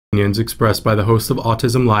Opinions expressed by the host of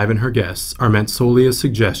Autism Live and her guests are meant solely as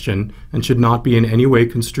suggestion and should not be in any way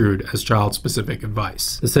construed as child-specific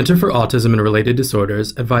advice. The Center for Autism and Related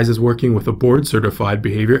Disorders advises working with a board-certified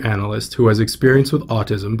behavior analyst who has experience with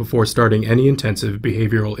autism before starting any intensive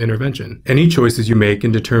behavioral intervention. Any choices you make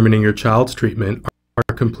in determining your child's treatment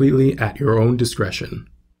are completely at your own discretion.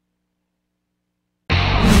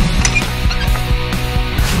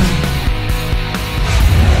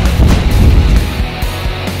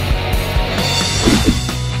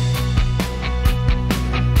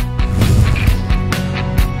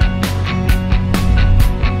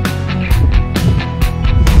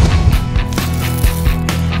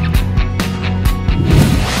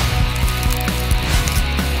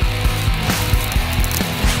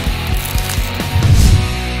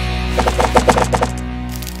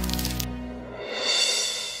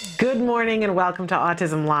 And welcome to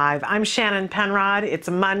Autism Live. I'm Shannon Penrod. It's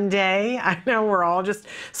Monday. I know we're all just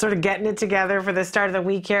sort of getting it together for the start of the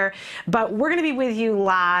week here, but we're going to be with you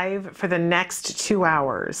live for the next 2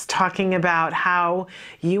 hours talking about how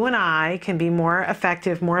you and I can be more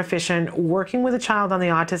effective, more efficient working with a child on the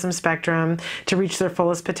autism spectrum to reach their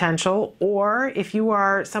fullest potential, or if you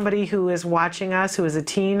are somebody who is watching us who is a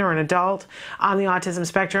teen or an adult on the autism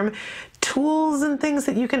spectrum, tools and things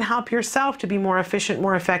that you can help yourself to be more efficient,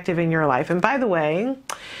 more effective in your life. And by the way,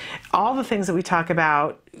 all the things that we talk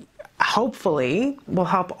about hopefully will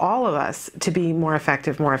help all of us to be more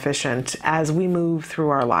effective, more efficient as we move through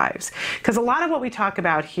our lives. Because a lot of what we talk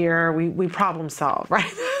about here, we problem solve,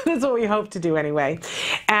 right? That's what we hope to do anyway.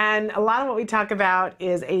 And a lot of what we talk about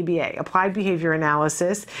is ABA, Applied Behavior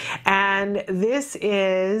Analysis. And this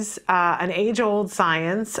is an age-old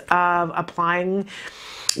science of applying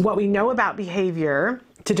what we know about behavior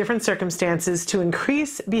to different circumstances to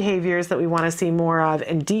increase behaviors that we want to see more of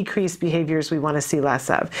and decrease behaviors we want to see less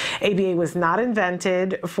of. ABA was not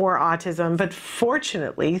invented for autism, but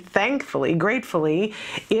fortunately, thankfully, gratefully,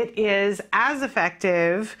 it is as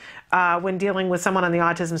effective when dealing with someone on the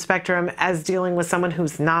autism spectrum as dealing with someone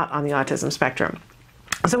who's not on the autism spectrum.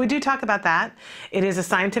 So we do talk about that. It is a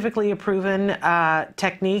scientifically proven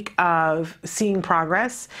technique of seeing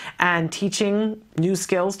progress and teaching new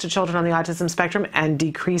skills to children on the autism spectrum and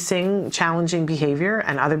decreasing challenging behavior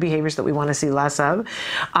and other behaviors that we want to see less of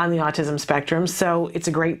on the autism spectrum. So it's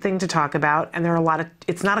a great thing to talk about, and there are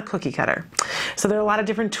it's not a cookie cutter. So there are a lot of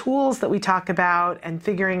different tools that we talk about and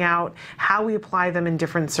figuring out how we apply them in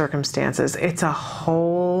different circumstances. It's a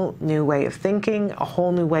whole new way of thinking, a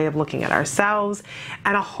whole new way of looking at ourselves,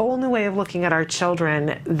 and a whole new way of looking at our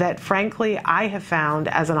children that, frankly, I have found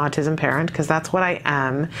as an autism parent, because that's what I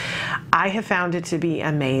am, I have found it to be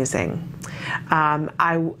amazing.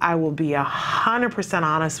 I will be 100%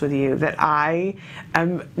 honest with you that I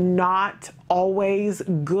am not always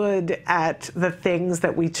good at the things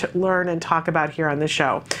that we learn and talk about here on the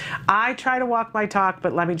show. I try to walk my talk,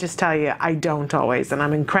 but let me just tell you, I don't always. And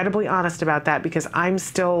I'm incredibly honest about that because I'm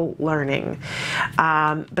still learning.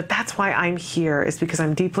 But that's why I'm here, is because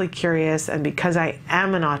I'm deeply curious and because I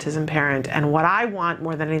am an autism parent. And what I want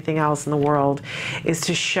more than anything else in the world is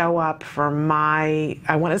to show up for my,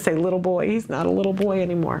 I want to say little boy. He's not a little boy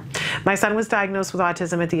anymore. My son was diagnosed with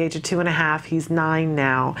autism at the age of 2.5. He's 9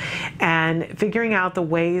 now. And figuring out the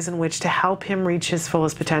ways in which to help him reach his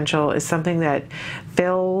fullest potential is something that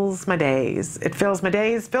fills my days. It fills my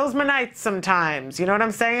days, fills my nights sometimes. You know what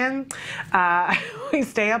I'm saying? We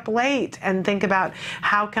stay up late and think about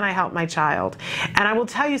how can I help my child. And I will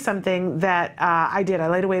tell you something that I did. I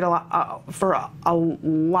laid awake for a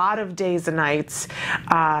lot of days and nights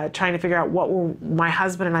trying to figure out what were my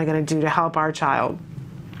husband and I going to do to help our child.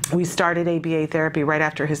 We started ABA therapy right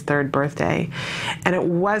after his 3rd birthday. And it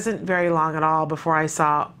wasn't very long at all before I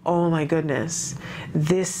saw, oh my goodness,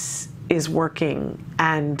 this is working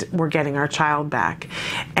and we're getting our child back.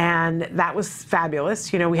 And that was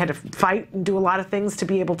fabulous. You know, we had to fight and do a lot of things to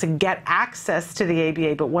be able to get access to the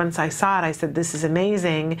ABA. But once I saw it, I said, this is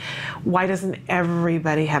amazing. Why doesn't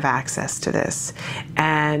everybody have access to this?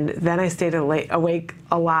 And then I stayed awake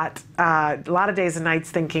a lot of days and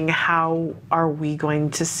nights thinking, how are we going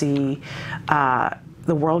to see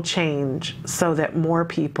the world change so that more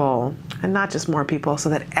people, and not just more people, so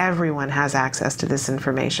that everyone has access to this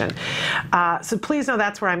information. So please know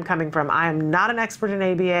that's where I'm coming from. I am not an expert in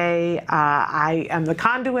ABA. I am the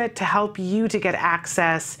conduit to help you to get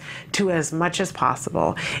access to as much as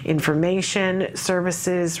possible. Information,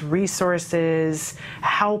 services, resources,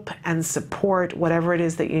 help and support, whatever it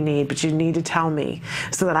is that you need, but you need to tell me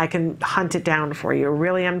so that I can hunt it down for you.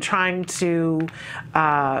 Really, I'm trying to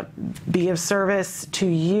be of service to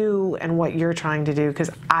you and what you're trying to do, because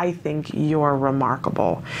I think you're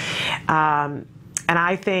remarkable. And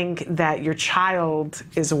I think that your child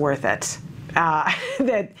is worth it.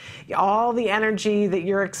 That all the energy that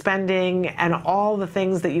you're expending and all the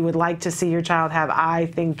things that you would like to see your child have,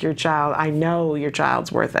 I know your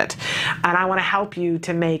child's worth it. And I want to help you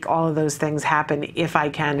to make all of those things happen if I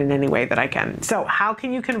can, in any way that I can. So how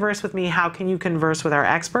can you converse with me? How can you converse with our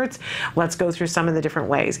experts? Let's go through some of the different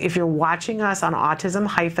ways. If you're watching us on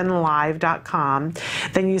autism-live.com,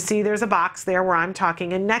 then you see there's a box there where I'm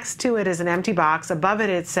talking, and next to it is an empty box. Above it,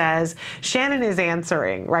 it says, Shannon is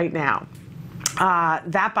answering right now.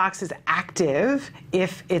 That box is active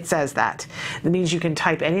if it says that. That means you can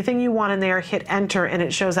type anything you want in there, hit enter, and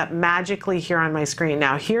it shows up magically here on my screen.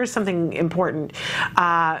 Now, here's something important.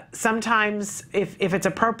 Sometimes, if it's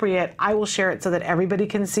appropriate, I will share it so that everybody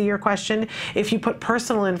can see your question. If you put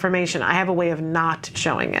personal information, I have a way of not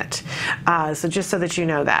showing it. So just so that you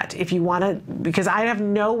know that. If you want to, because I have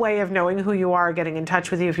no way of knowing who you are, getting in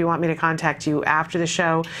touch with you if you want me to contact you after the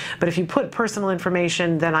show. But if you put personal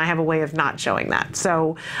information, then I have a way of not showing that.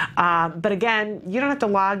 So, but again, you don't have to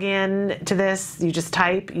log in to this. You just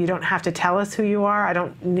type. You don't have to tell us who you are. I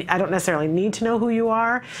don't necessarily need to know who you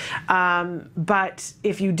are. But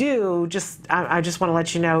if you do, I just want to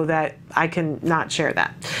let you know that I can not share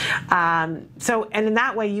that. So, and in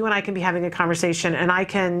that way, you and I can be having a conversation, and I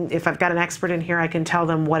can, if I've got an expert in here, I can tell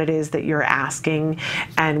them what it is that you're asking,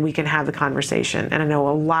 and we can have the conversation. And I know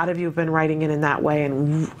a lot of you have been writing in that way,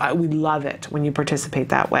 and we love it when you participate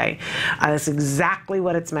that way. That's exactly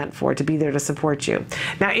what it's meant for, to be there to support you.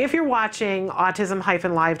 Now, if you're watching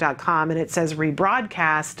autism-live.com and it says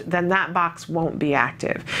rebroadcast, then that box won't be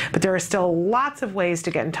active. But there are still lots of ways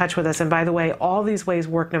to get in touch with us. And by the way, all these ways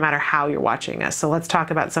work no matter how you're watching us. So let's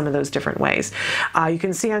talk about some of those different ways. You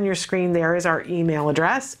can see on your screen there is our email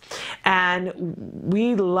address. And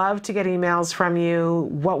we love to get emails from you.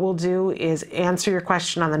 What we'll do is answer your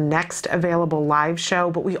question on the next available live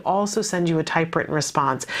show, but we also send you a typewritten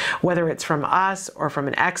response, whether it's from us or from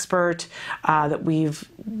an expert that we've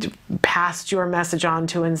passed your message on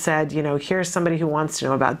to and said, you know, here's somebody who wants to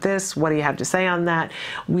know about this. What do you have to say on that?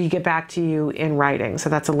 We get back to you in writing. So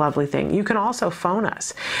that's a lovely thing. You can also phone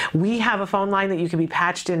us. We have a phone line that you can be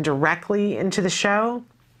patched in directly into the show,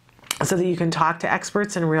 so that you can talk to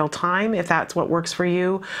experts in real time if that's what works for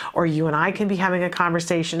you, or you and I can be having a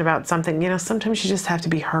conversation about something. You know, sometimes you just have to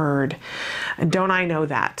be heard, and don't I know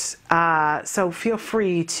that? So feel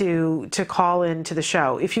free to call into the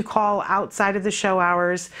show. If you call outside of the show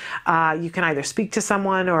hours, you can either speak to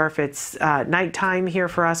someone, or if it's nighttime here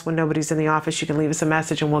for us when nobody's in the office, you can leave us a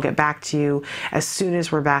message and we'll get back to you as soon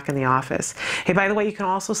as we're back in the office. Hey, by the way, you can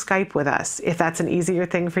also Skype with us if that's an easier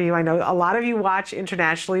thing for you. I know a lot of you watch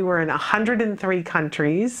internationally. We're in 103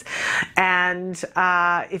 countries, and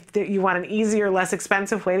if you want an easier, less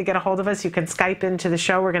expensive way to get a hold of us, you can Skype into the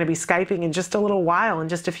show. We're going to be Skyping in just a little while, in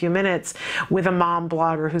just a few minutes, with a mom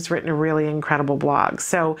blogger who's written a really incredible blog.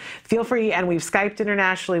 So feel free, and we've Skyped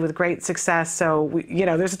internationally with great success. So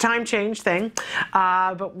there's a time change thing,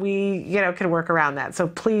 but we can work around that. So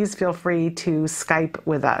please feel free to Skype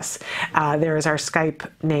with us. There is our Skype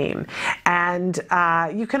name, and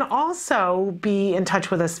you can also be in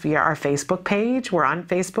touch with us via our Facebook page. We're on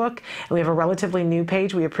Facebook, and we have a relatively new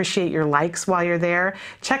page. We appreciate your likes while you're there.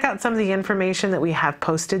 Check out some of the information that we have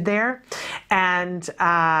posted there, and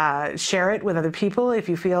share it with other people if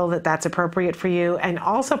you feel that that's appropriate for you, and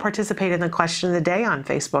also participate in the question of the day on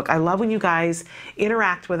Facebook. I love when you guys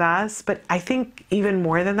interact with us, but I think even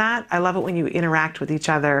more than that, I love it when you interact with each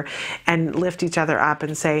other and lift each other up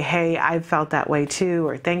and say, hey, I've felt that way too,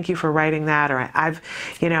 or thank you for writing that, or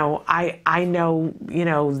I know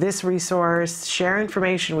this resource. Share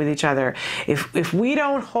information with each other. If we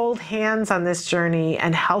don't hold hands on this journey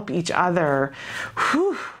and help each other,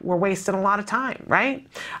 we're wasting a lot of time, right?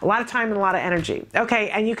 A lot of time and a lot of energy. Okay,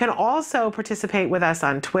 and you can also participate with us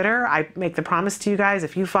on Twitter. I make the promise to you guys,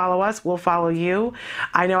 if you follow us, we'll follow you.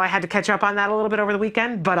 I know I had to catch up on that a little bit over the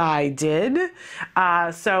weekend, but I did.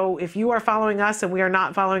 So if you are following us and we are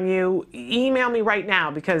not following you, email me right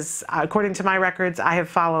now, because according to my records, I have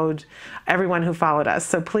followed everyone who followed us.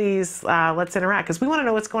 So please, let's interact, because we want to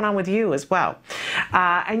know what's going on with you as well.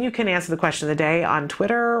 And you can answer the question of the day on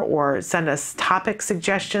Twitter, or send us topic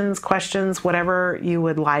suggestions, questions, whatever you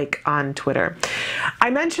would like on Twitter. I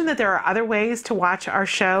mentioned that there are other ways to watch our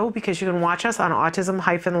show, because you can watch us on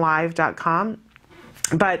autism-live.com.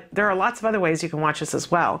 But there are lots of other ways you can watch us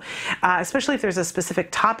as well, especially if there's a specific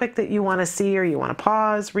topic that you want to see or you want to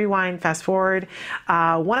pause, rewind, fast forward.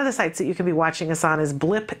 One of the sites that you can be watching us on is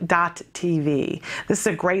blip.tv. This is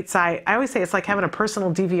a great site. I always say it's like having a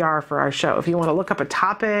personal DVR for our show. If you want to look up a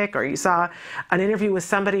topic or you saw an interview with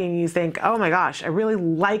somebody and you think, oh my gosh, I really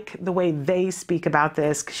like the way they speak about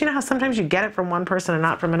this, because you know how sometimes you get it from one person and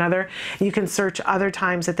not from another. You can search other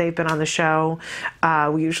times that they've been on the show.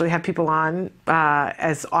 We usually have people on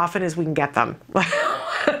as often as we can get them.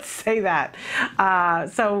 Let's say that.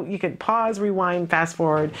 So you can pause, rewind, fast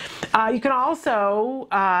forward. You can also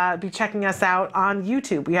be checking us out on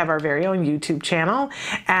YouTube. We have our very own YouTube channel.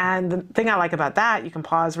 And the thing I like about that, you can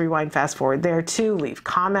pause, rewind, fast forward there too. Leave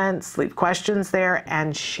comments, leave questions there,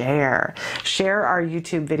 and share. Share our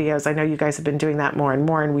YouTube videos. I know you guys have been doing that more and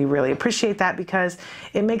more, and we really appreciate that because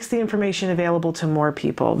it makes the information available to more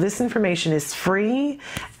people. This information is free,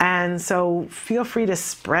 and so feel free to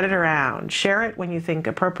spread it around. Share it when you think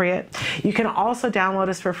appropriate. You can also download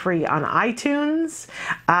us for free on iTunes.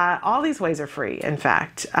 All these ways are free, in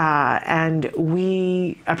fact, and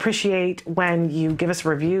we appreciate when you give us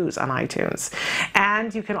reviews on iTunes.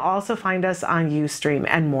 And you can also find us on Ustream,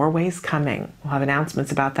 and more ways coming. We'll have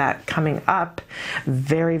announcements about that coming up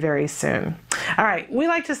very, very soon. All right, we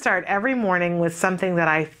like to start every morning with something that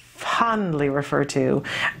I fondly refer to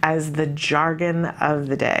as the jargon of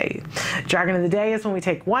the day. Jargon of the day is when we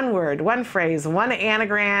take one word, one phrase, one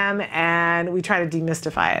anagram, and we try to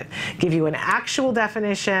demystify it. Give you an actual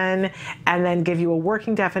definition, and then give you a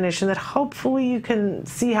working definition that hopefully you can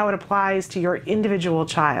see how it applies to your individual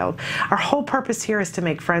child. Our whole purpose here is to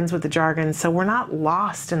make friends with the jargon so we're not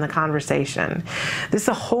lost in the conversation. This is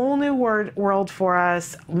a whole new world for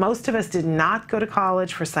us. Most of us did not go to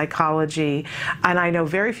college for psychology, and I know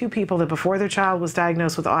very few people that before their child was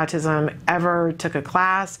diagnosed with autism ever took a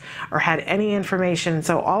class or had any information.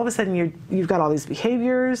 So all of a sudden you've got all these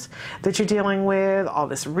behaviors that you're dealing with, all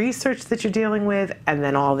this research that you're dealing with, and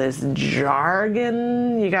then all this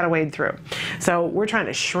jargon you got to wade through. So we're trying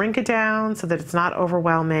to shrink it down so that it's not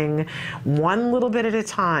overwhelming, one little bit at a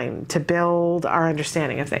time, to build our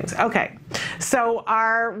understanding of things. Okay, so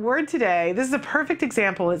our word today, this is a perfect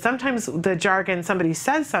example. It's sometimes the jargon, somebody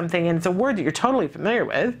says something and it's a word that you're totally familiar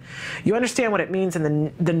with. You understand what it means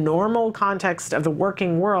in the normal context of the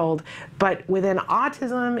working world, but within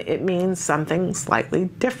autism, it means something slightly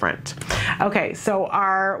different. Okay, so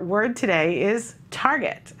our word today is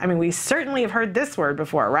target. I mean, we certainly have heard this word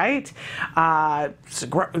before, right? A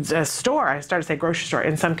store. I started to say grocery store.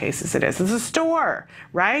 In some cases it is. It's a store,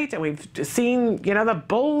 right? And we've seen, you know, the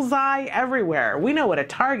bullseye everywhere. We know what a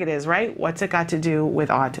target is, right? What's it got to do with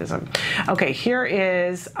autism? Okay, here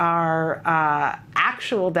is our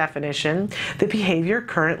actual definition. The behavior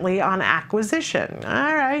currently on acquisition.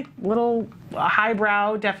 All right, little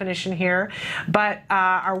highbrow definition here, but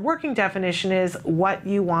our working definition is what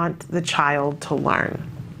you want the child to learn.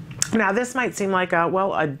 Now this might seem like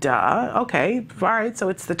a duh. Okay, all right, so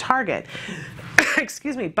it's the target.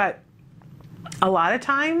 Excuse me, but a lot of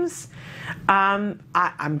times, I'm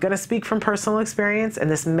going to speak from personal experience, and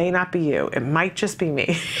this may not be you. It might just be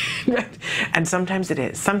me. And sometimes it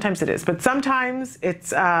is. Sometimes it is. But sometimes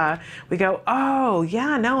it's, we go, oh,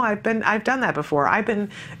 yeah, no, I've done that before. I've been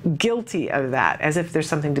guilty of that, as if there's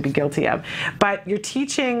something to be guilty of. But you're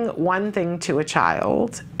teaching one thing to a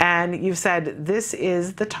child, and you've said, this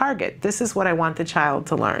is the target. This is what I want the child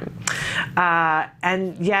to learn.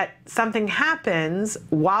 And yet something happens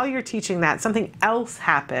while you're teaching that. Something else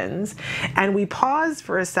happens. And we pause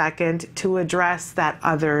for a second to address that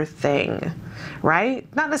other thing, right?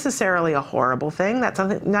 Not necessarily a horrible thing. That's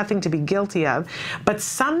nothing to be guilty of. But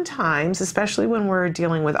sometimes, especially when we're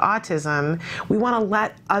dealing with autism, we want to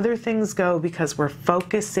let other things go because we're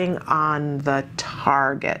focusing on the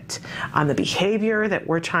target, on the behavior that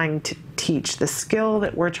we're trying to teach, the skill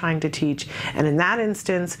that we're trying to teach. And in that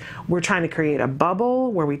instance, we're trying to create a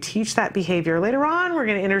bubble where we teach that behavior. Later on, we're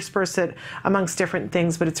going to intersperse it amongst different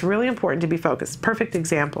things, but it's really important to be focused. Perfect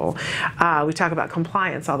example. We talk about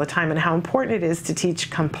compliance all the time and how important it is to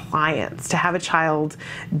teach compliance, to have a child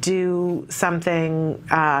do something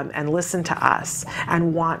and listen to us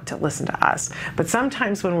and want to listen to us. But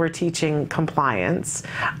sometimes when we're teaching compliance,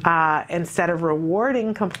 instead of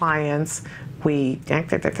rewarding compliance, we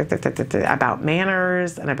about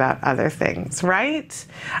manners and about other things, right?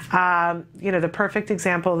 The perfect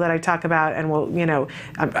example that I talk about, and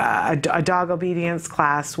a dog obedience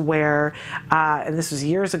class where, and this was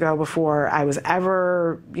years ago before I was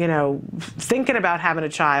ever, thinking about having a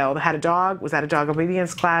child, had a dog, was at a dog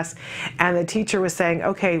obedience class, and the teacher was saying,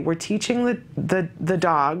 okay, we're teaching the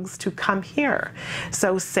dogs to come here.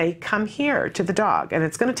 So say come here to the dog. And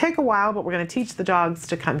it's going to take a while, but we're going to teach the dogs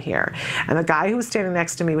to come here. And the guy who was standing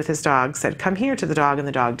next to me with his dog said, come here to the dog, and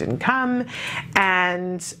the dog didn't come.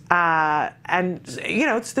 And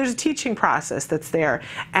there's a teaching process that's there.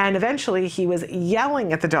 And eventually he was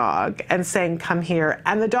yelling at the dog and saying, come here.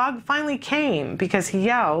 And the dog finally came because he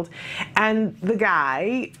yelled. And the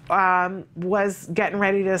guy was getting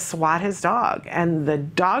ready to swat his dog. And the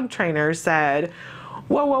dog trainer said,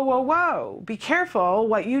 whoa, whoa, whoa, whoa, be careful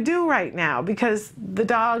what you do right now, because the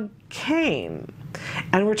dog came.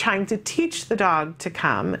 And we're trying to teach the dog to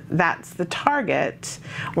come. That's the target.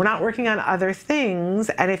 We're not working on other things.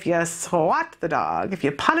 And if you swat the dog, if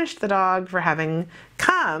you punish the dog for having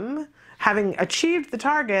come, having achieved the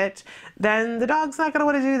target, then the dog's not going to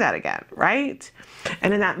want to do that again, right?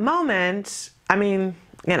 And in that moment, I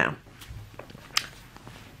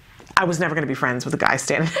was never going to be friends with the guy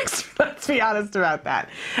standing next to me. Let's be honest about that.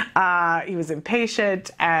 He was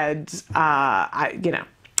impatient, and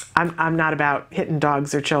I'm not about hitting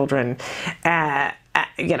dogs or children,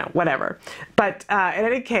 whatever. But in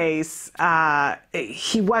any case,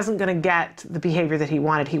 he wasn't going to get the behavior that he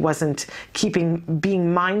wanted. He wasn't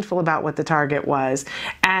being mindful about what the target was.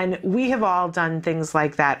 And we have all done things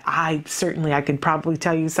like that. I could probably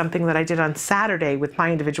tell you something that I did on Saturday with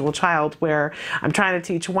my individual child, where I'm trying to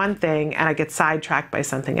teach one thing and I get sidetracked by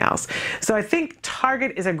something else. So I think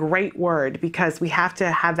target is a great word, because we have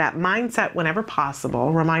to have that mindset whenever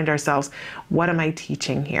possible. Remind ourselves, what am I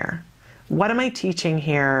teaching here? What am I teaching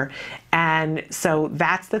here? And so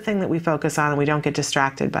that's the thing that we focus on, and we don't get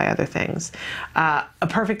distracted by other things. A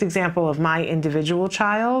perfect example of my individual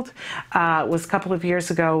child was a couple of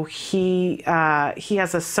years ago. He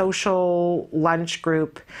has a social lunch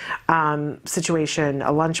group situation,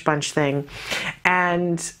 a lunch bunch thing.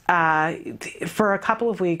 And for a couple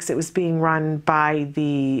of weeks, it was being run by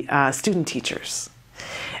the student teachers.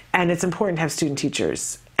 And it's important to have student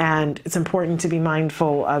teachers. And it's important to be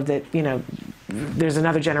mindful of that, there's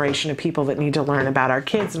another generation of people that need to learn about our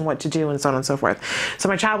kids and what to do and so on and so forth. So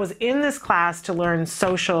my child was in this class to learn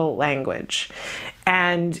social language.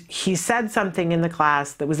 And he said something in the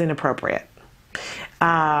class that was inappropriate.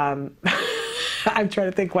 I'm trying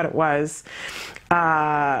to think what it was.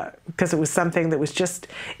 Because it was something that was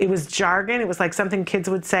it was jargon. It was like something kids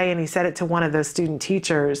would say, and he said it to one of those student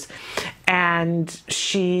teachers, and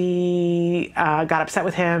she got upset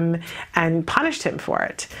with him and punished him for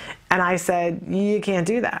it. And I said, you can't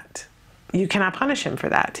do that. You cannot punish him for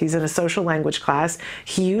that. He's in a social language class.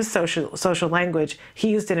 He used social language. He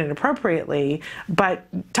used it inappropriately, but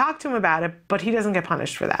talk to him about it, but he doesn't get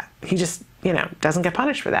punished for that. He just, doesn't get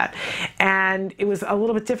punished for that. And it was a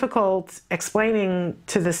little bit difficult explaining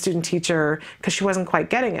to the student teacher because she wasn't quite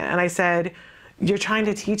getting it. And I said, you're trying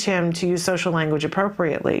to teach him to use social language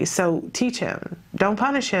appropriately, so teach him. Don't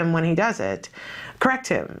punish him when he does it. Correct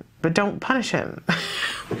him, but don't punish him.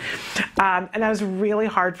 And that was really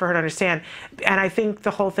hard for her to understand. And I think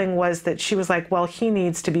the whole thing was that she was like, well, he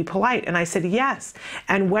needs to be polite. And I said, yes.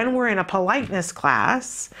 And when we're in a politeness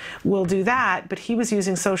class, we'll do that. But he was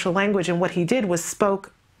using social language, and what he did was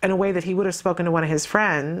spoke in a way that he would have spoken to one of his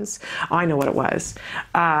friends. Oh, I know what it was.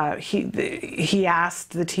 He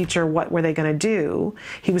asked the teacher what were they going to do.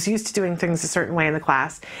 He was used to doing things a certain way in the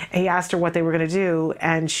class. And he asked her what they were going to do,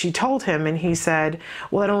 and she told him, and he said,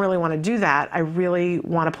 well, I don't really want to do that. I really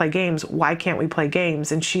want to play games. Why can't we play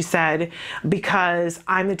games? And she said, because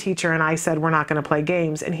I'm the teacher and I said we're not going to play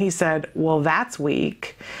games. And he said, well, that's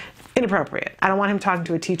weak. Inappropriate. I don't want him talking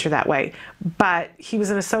to a teacher that way. But he was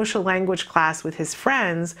in a social language class with his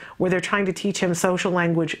friends where they're trying to teach him social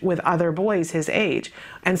language with other boys his age.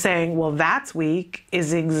 And saying, well, that's weak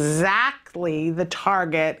is exactly the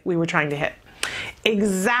target we were trying to hit.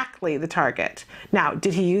 Exactly the target. Now,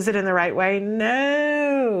 did he use it in the right way?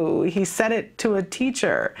 No. He said it to a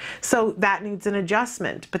teacher. So that needs an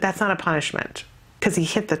adjustment, but that's not a punishment, because he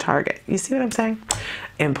hit the target. You see what I'm saying?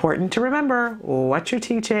 Important to remember what you're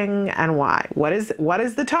teaching and why. What is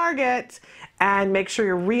the target? And make sure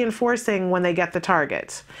you're reinforcing when they get the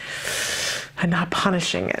target and not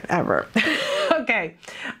punishing it ever. Okay,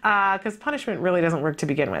 because punishment really doesn't work to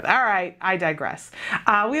begin with. All right, I digress.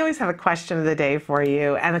 We always have a question of the day for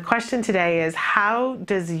you, and the question today is, how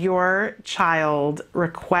does your child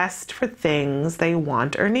request for things they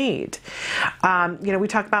want or need? We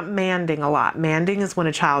talk about manding a lot. Manding is when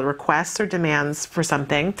a child requests or demands for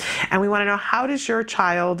something, and we want to know, how does your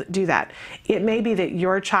child do that? It may be that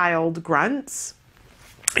your child grunts.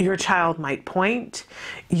 Your child might point,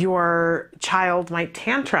 your child might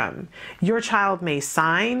tantrum, your child may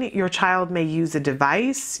sign, your child may use a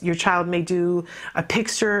device, your child may do a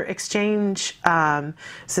picture exchange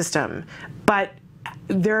system. But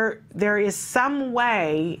there is some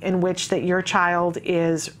way in which that your child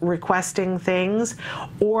is requesting things,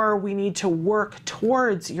 or we need to work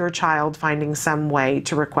towards your child finding some way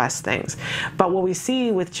to request things. But what we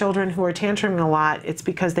see with children who are tantruming a lot, it's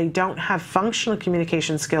because they don't have functional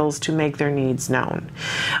communication skills to make their needs known.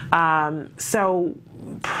 So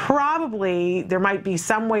probably there might be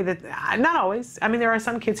some way that, not always, I mean, there are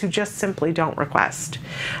some kids who just simply don't request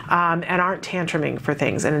and aren't tantruming for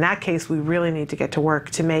things. And in that case, we really need to get to work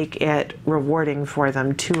to make it rewarding for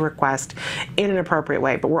them to request in an appropriate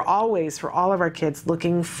way. But we're always, for all of our kids,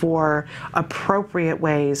 looking for appropriate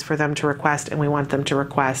ways for them to request, and we want them to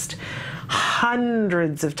request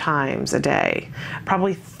hundreds of times a day,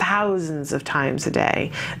 probably thousands of times a day.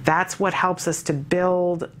 That's what helps us to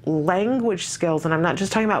build language skills, and I'm not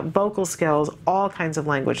just talking about vocal skills, all kinds of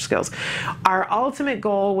language skills. Our ultimate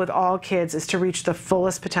goal with all kids is to reach the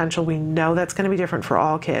fullest potential. We know that's going to be different for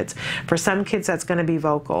all kids. For some kids, that's going to be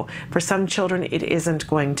vocal. For some children, it isn't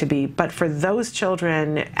going to be. But for those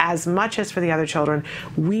children, as much as for the other children,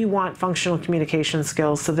 we want functional communication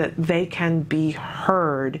skills so that they can be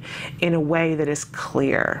heard in a way that is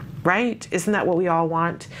clear, right? Isn't that what we all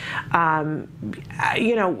want? And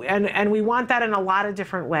we want that in a lot of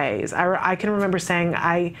different ways. I can remember saying,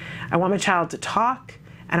 I want my child to talk,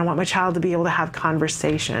 and I want my child to be able to have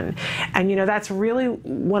conversation. And that's really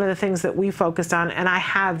one of the things that we focused on, and I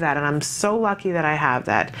have that, and I'm so lucky that I have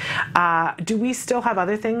that. Do we still have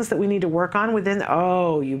other things that we need to work on within?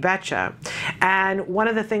 Oh, you betcha. And one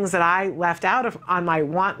of the things that I left out of on my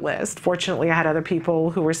want list, fortunately I had other people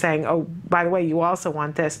who were saying, oh, by the way, you also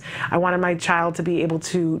want this. I wanted my child to be able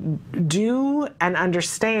to do and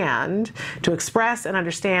understand, to express and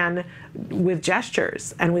understand with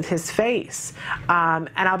gestures and with his face.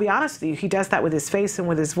 And I'll be honest with you, he does that with his face and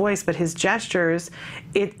with his voice, but his gestures,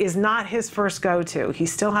 it is not his first go-to. He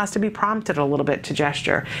still has to be prompted a little bit to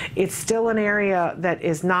gesture. It's still an area that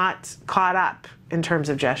is not caught up in terms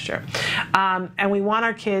of gesture. And we want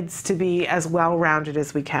our kids to be as well-rounded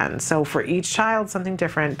as we can. So for each child, something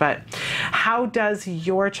different, but how does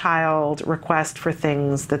your child request for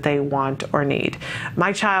things that they want or need?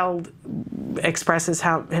 My child expresses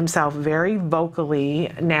himself very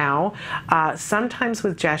vocally now, sometimes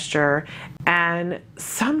with gesture, and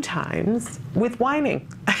sometimes with whining.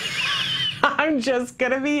 I'm just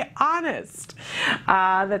going to be honest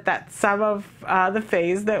that's some of the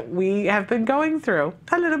phase that we have been going through.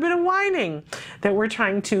 A little bit of whining that we're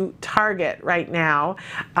trying to target right now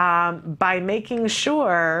by making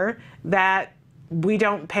sure that we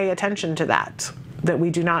don't pay attention to that. That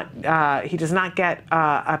we do not, he does not get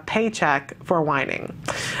a paycheck for whining.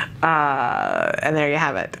 And there you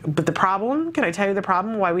have it. But the problem, can I tell you the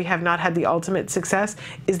problem why we have not had the ultimate success,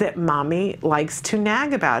 is that mommy likes to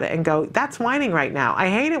nag about it and go, that's whining right now. I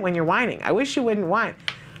hate it when you're whining. I wish you wouldn't whine.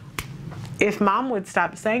 If mom would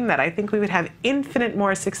stop saying that, I think we would have infinite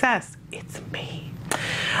more success. It's me.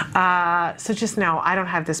 So just know, I don't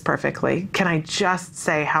have this perfectly. Can I just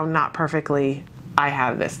say how not perfectly I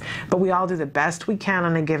have this? But we all do the best we can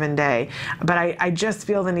on a given day. But I just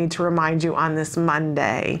feel the need to remind you on this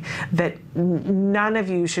Monday that none of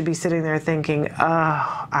you should be sitting there thinking,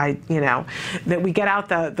 oh, that we get out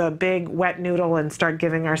the big wet noodle and start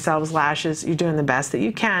giving ourselves lashes. You're doing the best that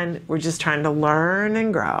you can. We're just trying to learn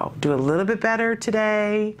and grow. Do a little bit better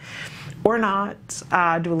today or not.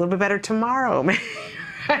 Do a little bit better tomorrow.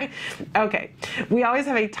 Okay, we always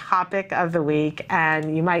have a topic of the week,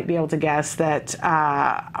 and you might be able to guess that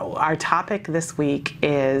our topic this week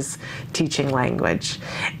is teaching language.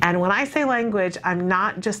 And when I say language, I'm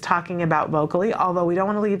not just talking about vocally, although we don't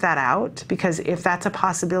want to leave that out, because if that's a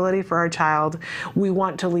possibility for our child, we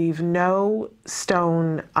want to leave no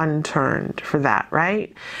stone unturned for that,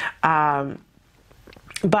 right?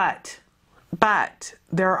 But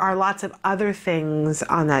there are lots of other things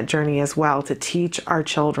on that journey as well to teach our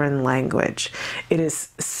children language. It is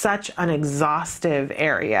such an exhaustive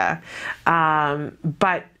area,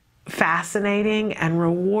 but fascinating and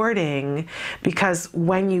rewarding, because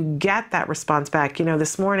when you get that response back,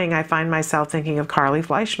 this morning I find myself thinking of Carly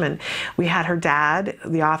Fleischman. We had her dad,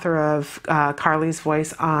 the author of Carly's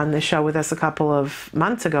Voice, on the show with us a couple of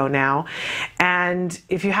months ago now. And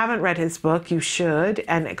if you haven't read his book, you should.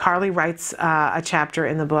 And Carly writes a chapter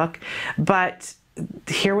in the book. But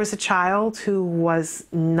here was a child who was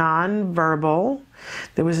nonverbal.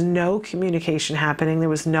 There was no communication happening. There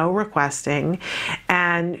was no requesting.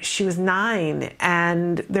 And she was 9.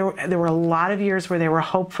 And there were a lot of years where they were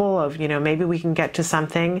hopeful of, maybe we can get to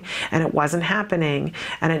something, and it wasn't happening.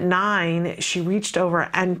 And at 9, she reached over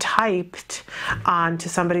and typed onto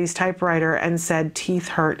somebody's typewriter and said, "Teeth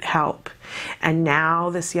hurt, help." And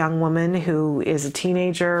now this young woman, who is a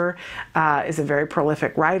teenager, is a very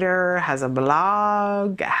prolific writer, has a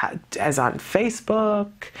blog, is on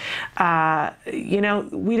Facebook.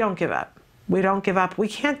 We don't give up. We don't give up. We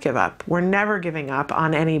can't give up. We're never giving up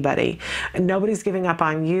on anybody. Nobody's giving up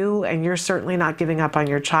on you, and you're certainly not giving up on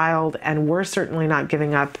your child, and we're certainly not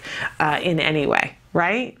giving up in any way.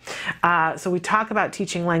 Right? So we talk about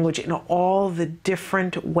teaching language in all the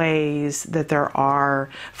different ways that there are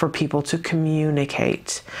for people to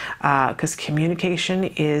communicate, because communication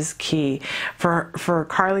is key. For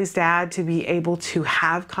Carly's dad to be able to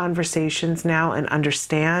have conversations now and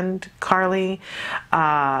understand Carly,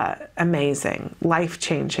 amazing,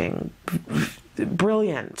 life-changing,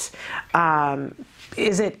 brilliant.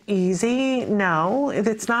 Is it easy? No,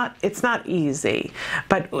 it's not. It's not easy.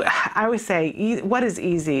 But I always say, what is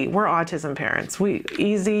easy? We're autism parents.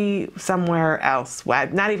 Easy somewhere else.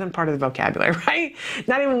 Not even part of the vocabulary, right?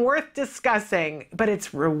 Not even worth discussing. But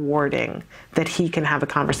it's rewarding that he can have a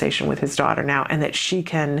conversation with his daughter now, and that she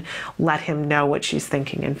can let him know what she's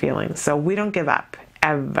thinking and feeling. So we don't give up.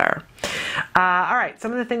 Ever. All right,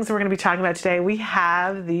 some of the things we're going to be talking about today. We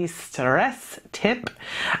have the stress tip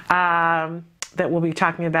that we'll be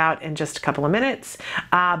talking about in just a couple of minutes.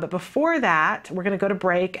 But before that, we're going to go to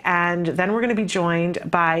break, and then we're going to be joined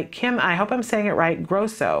by Kim, I hope I'm saying it right,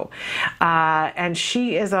 Grosso. And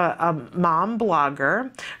she is a mom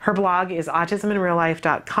blogger. Her blog is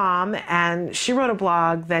autisminreallife.com, and she wrote a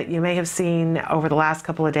blog that you may have seen over the last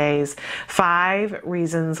couple of days, 5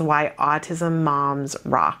 reasons why autism moms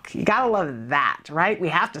rock. You gotta love that, right? We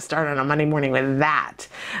have to start on a Monday morning with that,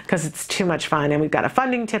 because it's too much fun. And we've got a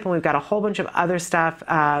funding tip, and we've got a whole bunch of other stuff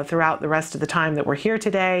throughout the rest of the time that we're here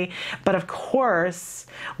today. But of course,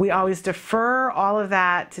 we always defer all of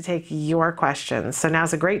that to take your questions. So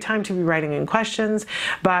now's a great time to be writing in questions,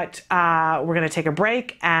 but we're going to take a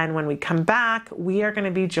break. And when we come back, we are going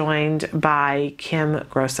to be joined by Kim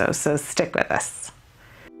Grosso. So stick with us.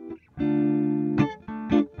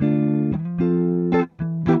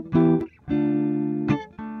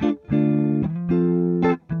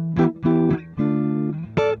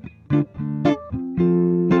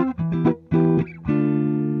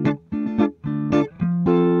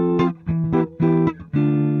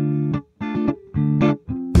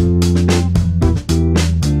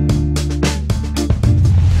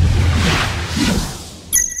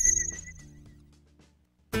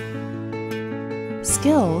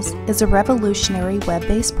 Skills is a revolutionary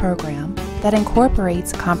web-based program that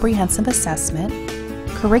incorporates comprehensive assessment,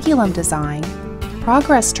 curriculum design,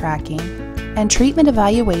 progress tracking, and treatment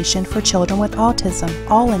evaluation for children with autism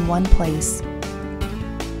all in one place.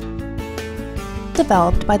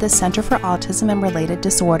 Developed by the Center for Autism and Related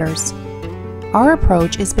Disorders. Our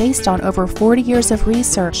approach is based on over 40 years of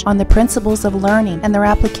research on the principles of learning and their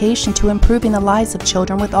application to improving the lives of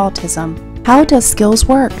children with autism. How does Skills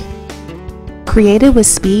work? Created with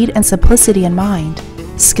speed and simplicity in mind,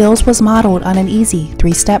 Skills was modeled on an easy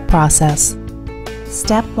 3-step process.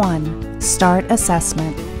 Step 1. Start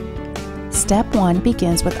assessment. Step 1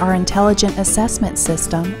 begins with our intelligent assessment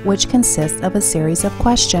system, which consists of a series of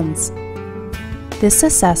questions. This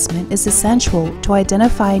assessment is essential to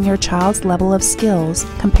identifying your child's level of skills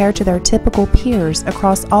compared to their typical peers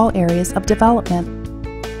across all areas of development.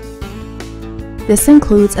 This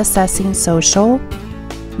includes assessing social,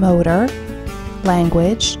 motor,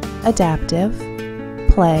 language, adaptive,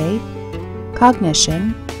 play,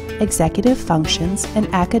 cognition, executive functions, and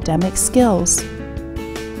academic skills.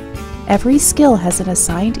 Every skill has an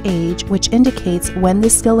assigned age which indicates when the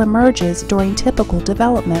skill emerges during typical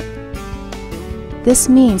development. This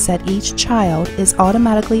means that each child is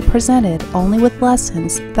automatically presented only with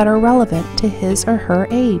lessons that are relevant to his or her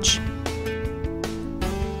age.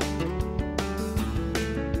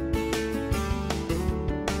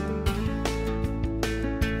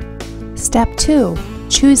 Step 2.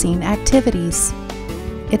 Choosing activities.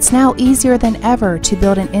 It's now easier than ever to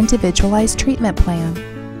build an individualized treatment plan.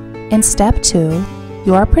 In Step 2,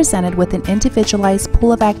 You are presented with an individualized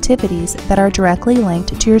pool of activities that are directly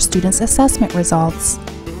linked to your students' assessment results.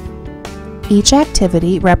 Each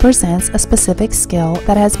activity represents a specific skill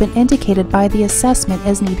that has been indicated by the assessment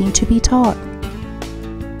as needing to be taught.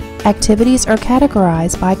 Activities are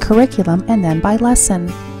categorized by curriculum and then by lesson.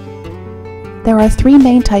 There are three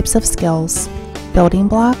main types of skills: building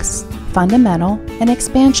blocks, fundamental, and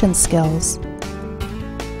expansion skills.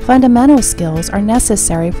 Fundamental skills are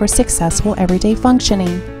necessary for successful everyday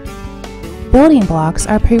functioning. Building blocks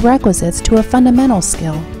are prerequisites to a fundamental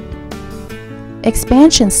skill.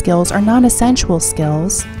 Expansion skills are non-essential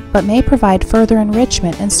skills, but may provide further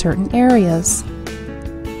enrichment in certain areas.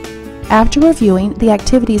 After reviewing the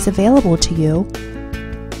activities available to you,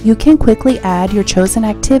 you can quickly add your chosen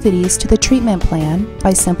activities to the treatment plan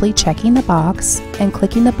by simply checking the box and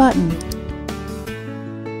clicking the button.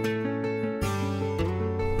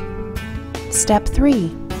 Step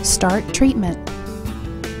 3. Start treatment.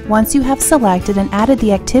 Once you have selected and added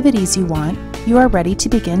the activities you want, you are ready to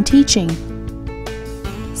begin teaching.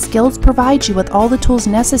 Skills provide you with all the tools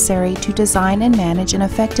necessary to design and manage an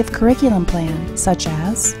effective curriculum plan, such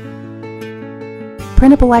as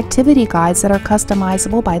printable activity guides that are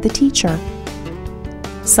customizable by the teacher,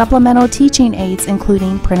 supplemental teaching aids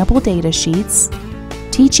including printable data sheets,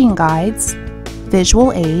 teaching guides,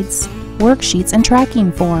 visual aids, worksheets, and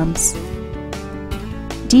tracking forms,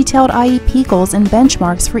 detailed IEP goals and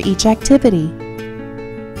benchmarks for each activity,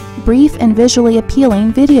 brief and visually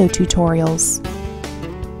appealing video tutorials,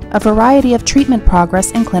 a variety of treatment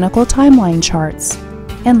progress and clinical timeline charts,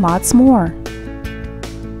 and lots more.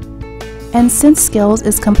 And since Skills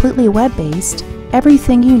is completely web-based,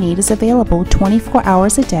 everything you need is available 24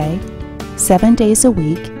 hours a day, 7 days a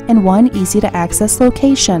week, in one easy-to-access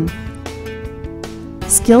location.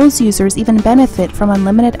 Skills users even benefit from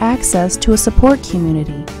unlimited access to a support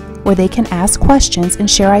community, where they can ask questions and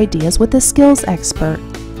share ideas with a skills expert.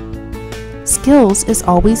 Skills is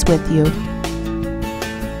always with you.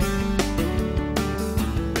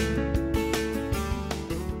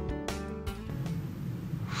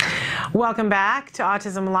 Welcome back to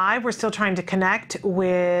Autism Live. We're still trying to connect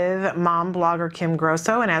with mom blogger Kim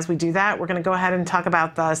Grosso, and as we do that, we're going to go ahead and talk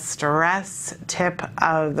about the stress tip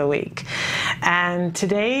of the week. And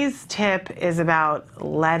today's tip is about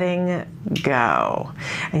letting go.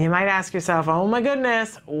 And you might ask yourself, oh my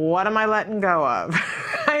goodness, what am I letting go of?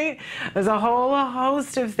 Right? There's a whole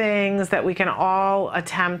host of things that we can all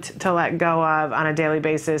attempt to let go of on a daily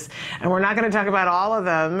basis, and we're not going to talk about all of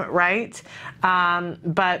them, right?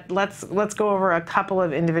 But let's go over a couple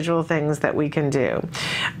of individual things that we can do.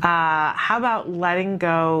 How about letting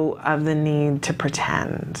go of the need to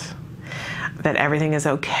pretend that everything is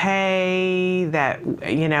okay, that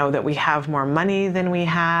that we have more money than we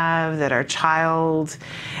have, that our child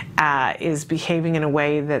is behaving in a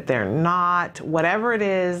way that they're not. Whatever it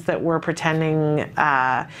is that we're pretending,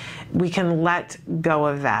 we can let go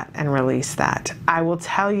of that and release that. I will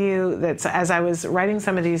tell you that as I was writing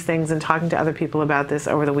some of these things and talking to other people about this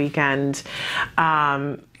over the weekend,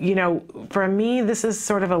 for me, this is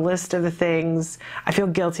sort of a list of the things. I feel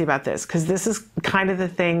guilty about this because this is kind of the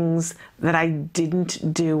things that I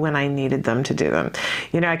didn't do when I needed them to do them.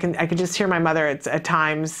 I could just hear my mother at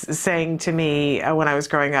times saying to me when I was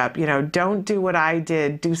growing up, don't do what I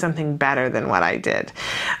did, do something better than what I did.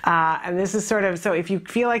 And this is sort of, so if you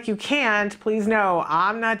feel like you can't, please know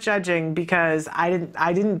I'm not judging because I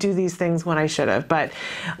didn't do these things when I should have. But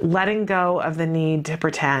letting go of the need to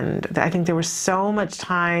pretend. I think there was so much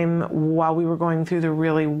time while we were going through the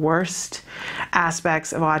really worst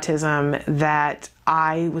aspects of autism that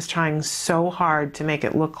I was trying so hard to make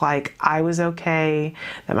it look like I was okay,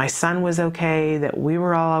 that my son was okay, that we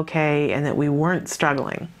were all okay, and that we weren't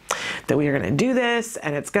struggling. That we are going to do this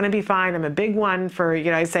and it's going to be fine. I'm a big one for,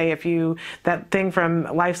 I say that thing from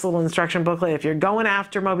Life's Little Instruction Booklet, if you're going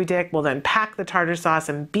after Moby Dick, well then pack the tartar sauce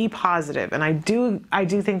and be positive. And I do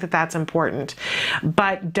think that that's important,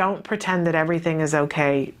 but don't pretend that everything is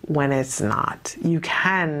okay when it's not. You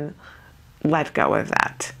can let go of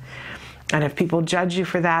that. And if people judge you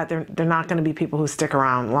for that, they're not going to be people who stick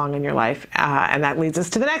around long in your life. And that leads us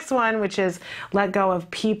to the next one, which is let go of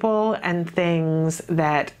people and things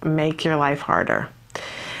that make your life harder.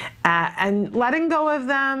 And letting go of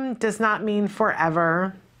them does not mean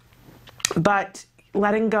forever, but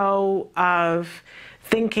letting go of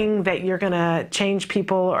thinking that you're going to change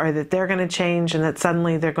people or that they're going to change and that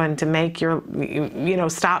suddenly they're going to make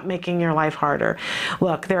stop making your life harder.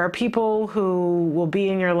 Look, there are people who will be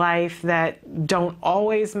in your life that don't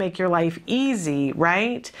always make your life easy,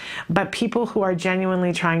 right? But people who are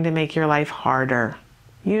genuinely trying to make your life harder.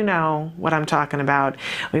 You know what I'm talking about.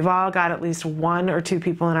 We've all got at least one or two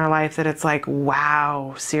people in our life that it's like,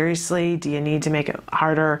 wow, seriously, do you need to make it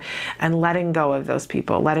harder? And letting go of those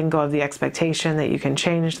people, letting go of the expectation that you can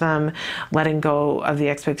change them, letting go of the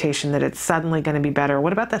expectation that it's suddenly going to be better.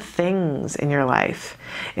 What about the things in your life?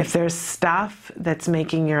 If there's stuff that's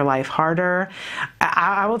making your life harder,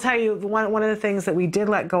 I will tell you one of the things that we did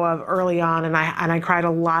let go of early on, and I cried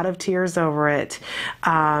a lot of tears over it.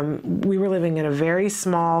 We were living in a very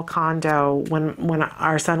small condo when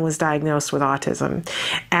our son was diagnosed with autism,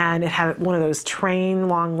 and it had one of those train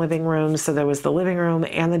long living rooms, so there was the living room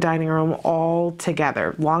and the dining room all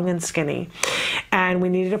together, long and skinny, and we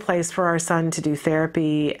needed a place for our son to do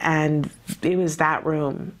therapy, and it was that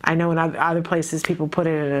room. I know in other places people put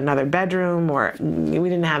it in another bedroom, or we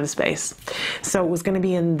didn't have the space, so it was going to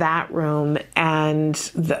be in that room, and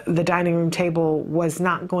the dining room table was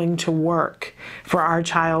not going to work for our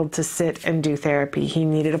child to sit and do therapy. He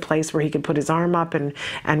needed a place where he could put his arm up and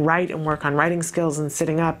write and work on writing skills and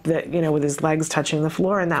sitting up, with his legs touching the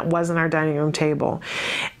floor, and that wasn't our dining room table.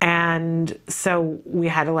 And so we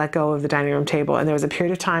had to let go of the dining room table, and there was a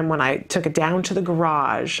period of time when I took it down to the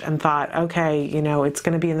garage and thought, okay, it's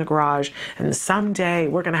going to be in the garage, and someday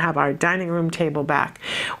we're going to have our dining room table back.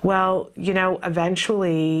 Well,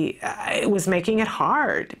 eventually it was making it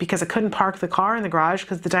hard because I couldn't park the car in the garage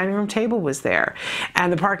because the dining room table was there,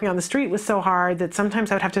 and the parking on the street was so hard that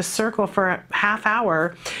sometimes I would have to circle for a half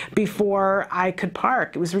hour before I could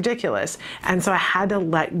park. It was ridiculous. And so I had to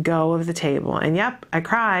let go of the table. And yep, I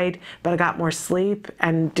cried, but I got more sleep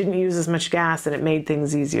and didn't use as much gas, and it made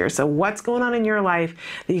things easier. So what's going on in your life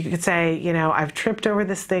that you could say, I've tripped over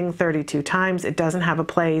this thing 32 times. It doesn't have a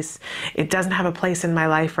place. It doesn't have a place in my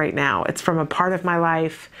life right now. It's from a part of my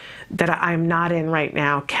life that I'm not in right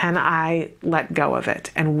now. Can I let go of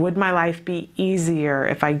it? And would my life be easier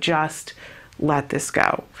if I just let this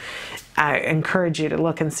go? I encourage you to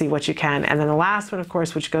look and see what you can. And then the last one, of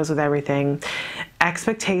course, which goes with everything,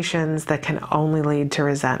 expectations that can only lead to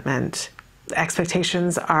resentment.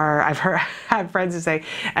 Expectations are, I have friends who say,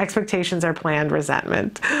 expectations are planned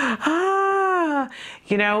resentment.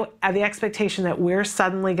 The expectation that we're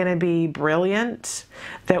suddenly going to be brilliant,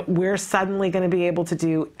 that we're suddenly going to be able to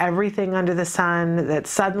do everything under the sun, that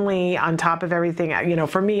suddenly on top of everything,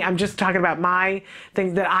 for me, I'm just talking about my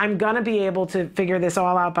thing, that I'm going to be able to figure this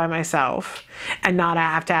all out by myself and not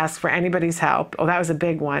have to ask for anybody's help. Oh, that was a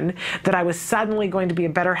big one. That I was suddenly going to be a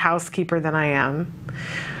better housekeeper than I am.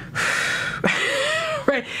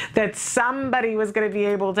 Right? That somebody was going to be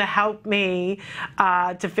able to help me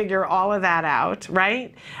to figure all of that out,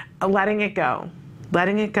 right? Letting it go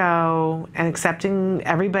and accepting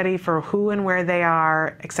everybody for who and where they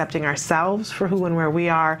are, accepting ourselves for who and where we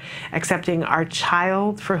are, accepting our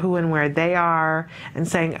child for who and where they are, and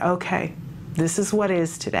saying, okay, this is what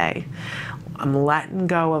is today. I'm letting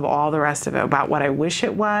go of all the rest of it, about what I wish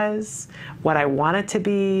it was, what I want it to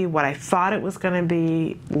be, what I thought it was going to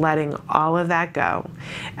be, letting all of that go.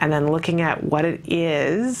 And then looking at what it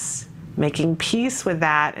is, making peace with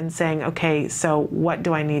that, and saying, okay, so what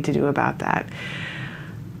do I need to do about that?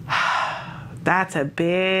 That's a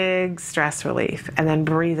big stress relief. And then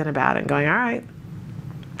breathing about it and going, all right,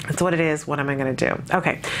 that's what it is. What am I going to do?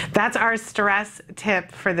 Okay, that's our stress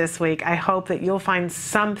tip for this week. I hope that you'll find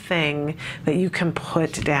something that you can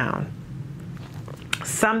put down.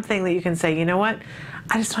 Something that you can say, you know what?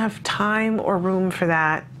 I just don't have time or room for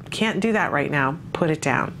that. Can't do that right now. Put it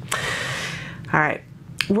down. All right.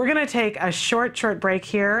 We're going to take a short break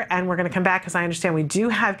here, and we're going to come back because I understand we do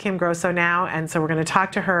have Kim Grosso now, and so we're going to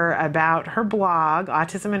talk to her about her blog,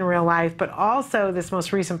 Autism in Real Life, but also this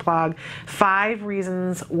most recent blog, 5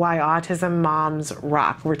 Reasons Why Autism Moms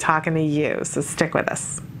Rock. We're talking to you, so stick with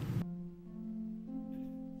us.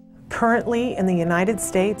 Currently, in the United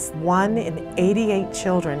States, 1 in 88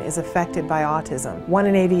 children is affected by autism. 1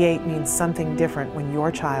 in 88 means something different when your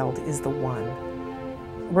child is the one.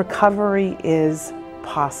 Recovery is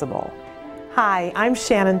possible. Hi, I'm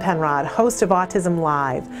Shannon Penrod, host of Autism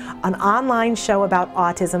Live, an online show about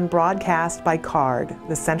autism broadcast by CARD,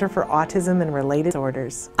 the Center for Autism and Related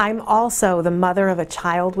Disorders. I'm also the mother of a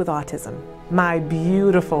child with autism, my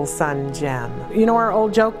beautiful son, Jem. You know our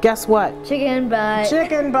old joke? Guess what? Chicken butt.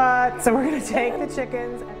 Chicken butt. So we're going to take the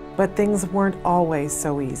chickens. But things weren't always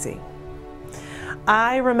so easy.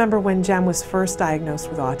 I remember when Jem was first diagnosed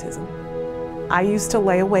with autism. I used to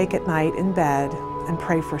lay awake at night in bed and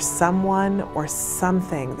pray for someone or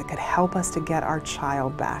something that could help us to get our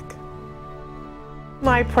child back.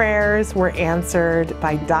 My prayers were answered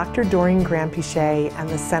by Dr. Doreen Graham-Pichet and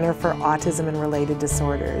the Center for Autism and Related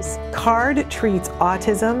Disorders. CARD treats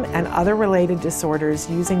autism and other related disorders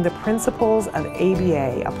using the principles of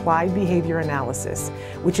ABA, Applied Behavior Analysis,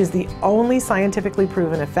 which is the only scientifically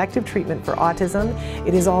proven effective treatment for autism.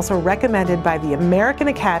 It is also recommended by the American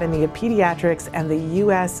Academy of Pediatrics and the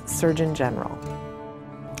U.S. Surgeon General.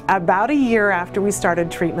 About a year after we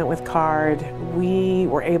started treatment with CARD, we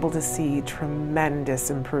were able to see tremendous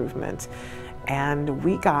improvement, and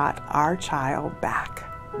we got our child back.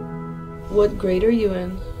 What grade are you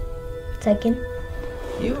in? Second.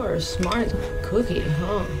 You are a smart cookie,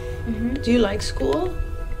 huh? Mm-hmm. Do you like school?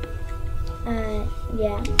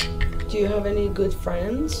 Yeah. Do you have any good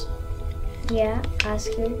friends? Yeah,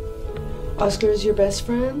 Oscar. Oscar is your best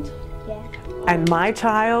friend? Yeah. And my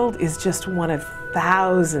child is just one of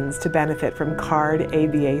thousands to benefit from CARD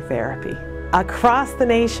ABA therapy. Across the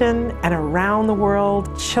nation and around the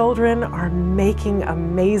world, children are making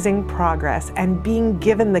amazing progress and being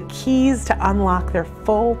given the keys to unlock their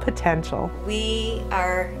full potential. We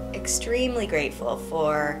are extremely grateful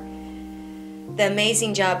for the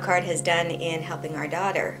amazing job CARD has done in helping our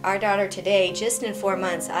daughter. Our daughter today, just in 4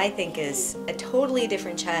 months, I think is a totally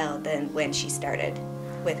different child than when she started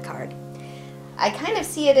with CARD. I kind of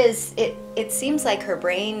see it as, it seems like her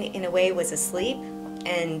brain in a way was asleep,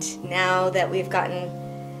 and now that we've gotten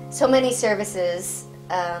so many services,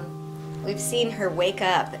 we've seen her wake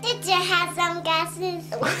up. Did you have some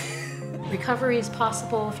guesses? Recovery is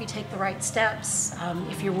possible if you take the right steps,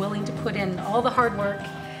 if you're willing to put in all the hard work.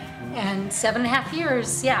 And 7.5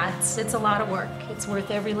 years, yeah, it's a lot of work. It's worth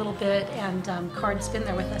every little bit, and CARD's been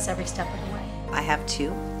there with us every step of the way. I have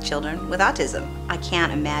 2 children with autism. I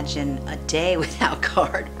can't imagine a day without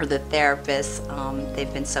CARD or the therapists.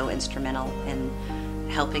 They've been so instrumental in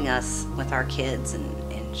helping us with our kids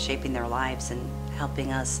and shaping their lives and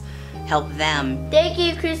helping us help them. Thank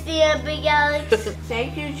you, Christina Big Alex.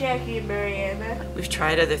 Thank you, Jackie and Mariana. We've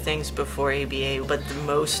tried other things before ABA, but the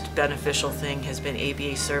most beneficial thing has been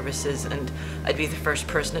ABA services, and I'd be the first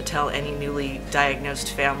person to tell any newly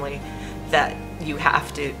diagnosed family that you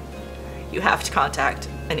have to contact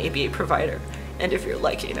an ABA provider, and if you're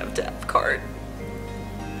lucky enough to have CARD,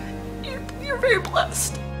 you're very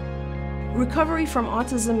blessed. Recovery from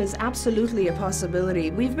autism is absolutely a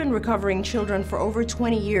possibility. We've been recovering children for over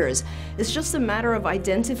 20 years. It's just a matter of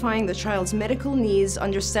identifying the child's medical needs,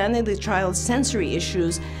 understanding the child's sensory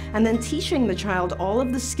issues, and then teaching the child all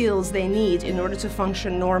of the skills they need in order to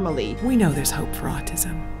function normally. We know there's hope for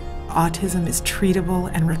autism. Autism is treatable,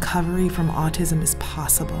 and recovery from autism is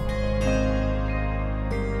possible.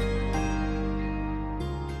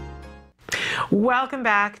 Welcome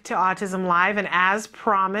back to Autism Live, and as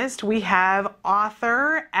promised, we have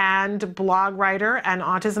author and blog writer and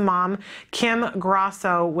autism mom Kim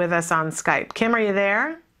Grosso with us on Skype. Kim, are you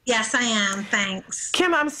there? Yes, I am. Thanks.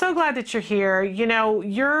 Kim, I'm so glad that you're here. You know,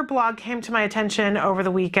 your blog came to my attention over the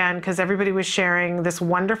weekend because everybody was sharing this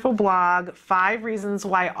wonderful blog, 5 Reasons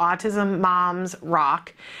Why Autism Moms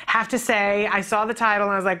Rock. Have to say, I saw the title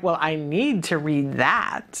and I was like, well, I need to read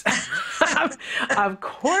that. Of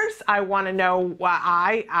course, I want to know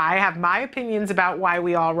why. I have my opinions about why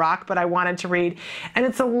we all rock, but I wanted to read. And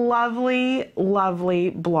it's a lovely, lovely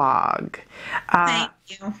blog. Thank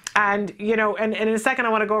you. And, you know, and in a second, I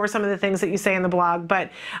want to go over some of the things that you say in the blog,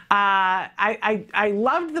 but I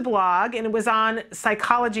loved the blog, and it was on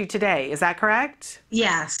Psychology Today. Is that correct?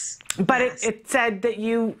 Yes. But yes. It said that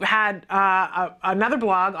you had another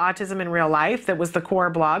blog, Autism in Real Life, that was the core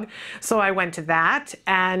blog. So I went to that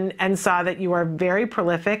and saw that you are very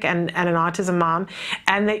prolific and an autism mom,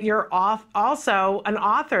 and that you're also an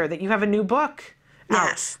author, that you have a new book.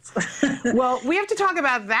 Yes. Well, we have to talk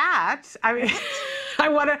about that. I mean, I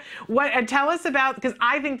want to tell us about, because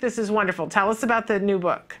I think this is wonderful. Tell us about the new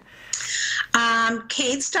book.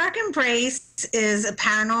 Kate's Dark Embrace is a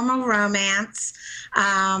paranormal romance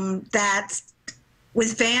that's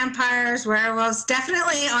with vampires, werewolves,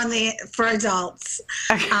 definitely for adults.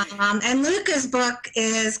 And Luca's book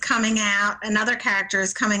is coming out. Another character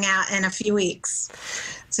is coming out in a few weeks.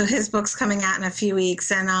 So his book's coming out in a few weeks,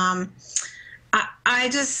 and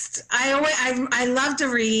I love to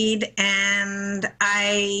read, and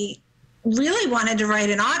I really wanted to write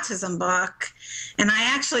an autism book, and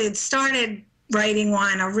I actually had started writing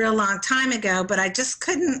one a real long time ago, but I just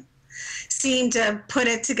couldn't seem to put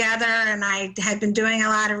it together, and I had been doing a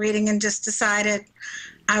lot of reading and just decided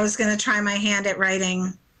I was going to try my hand at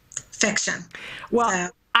writing fiction. Well,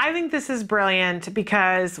 I think this is brilliant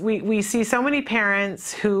because we see so many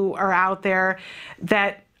parents who are out there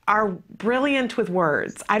that are brilliant with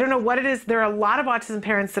words. I don't know what it is. There are a lot of autism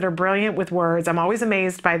parents that are brilliant with words. I'm always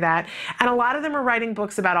amazed by that. And a lot of them are writing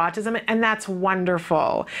books about autism, and that's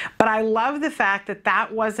wonderful. But I love the fact that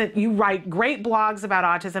that wasn't, you write great blogs about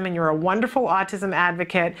autism and you're a wonderful autism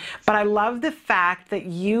advocate, but I love the fact that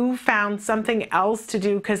you found something else to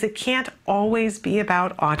do, because it can't always be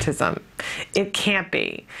about autism. It can't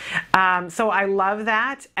be. So I love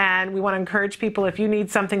that, and we want to encourage people, if you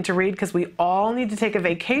need something to read, because we all need to take a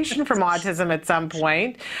vacation from autism at some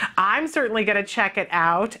point. I'm certainly going to check it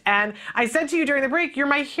out. And I said to you during the break, you're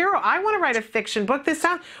my hero. I want to write a fiction book. This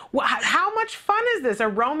sounds, how much fun is this? A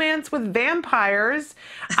romance with vampires.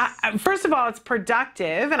 First of all, it's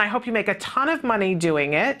productive, and I hope you make a ton of money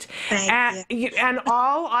doing it. Thank you. And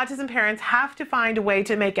all autism parents have to find a way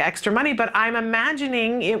to make extra money, but I'm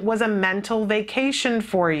imagining it was a mental vacation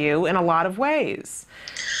for you in a lot of ways.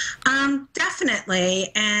 Definitely.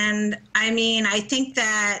 And I mean, I think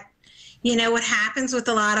that, you know, what happens with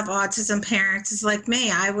a lot of autism parents is like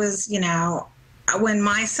me. I was, you know, when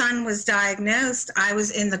my son was diagnosed, I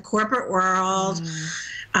was in the corporate world.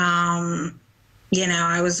 You know,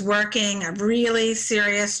 I was working a really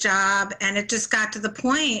serious job, and it just got to the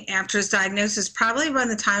point after his diagnosis, probably by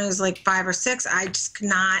the time he was like 5 or 6, I just could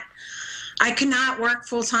not work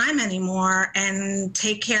full time anymore and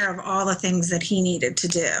take care of all the things that he needed to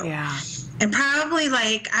do. Yeah. And probably,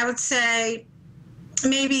 like, I would say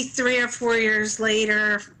maybe 3 or 4 years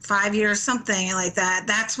later, 5 years, something like that,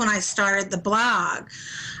 that's when I started the blog.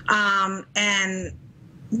 And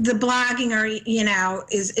the blogging, or, you know,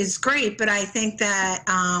 is great, but I think that,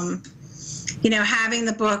 you know, having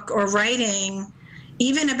the book or writing,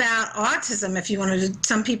 even about autism, if you wanted to,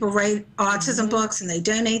 some people write autism books and they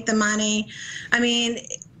donate the money. I mean,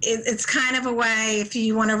 it's kind of a way, if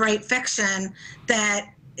you want to write fiction, that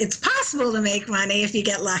it's possible to make money if you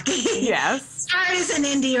get lucky. Yes. Started as an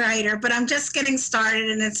indie writer, but I'm just getting started,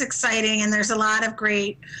 and it's exciting, and there's a lot of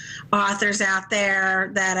great authors out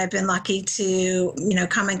there that I've been lucky to, you know,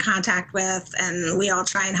 come in contact with, and we all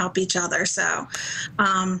try and help each other. So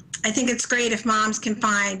I think it's great if moms can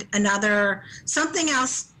find something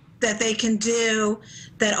else that they can do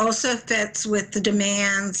that also fits with the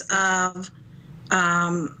demands of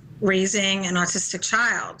raising an autistic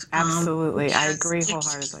child. Absolutely. I agree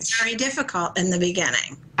wholeheartedly. It's very difficult in the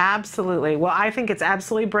beginning. Absolutely. Well, I think it's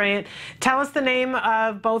absolutely brilliant. Tell us the name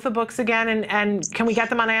of both the books again, and can we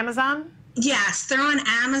get them on Amazon? Yes, they're on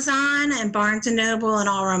Amazon and Barnes & Noble and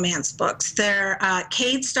all romance books. They're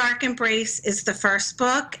Cade's Dark Embrace is the first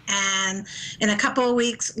book, and in a couple of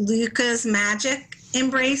weeks, Luca's Magic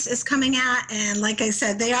Embrace is coming out, and like I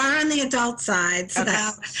said, they are on the adult side, so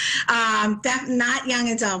not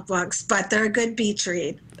young adult books, but they're a good beach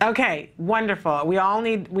read. Okay, wonderful. We all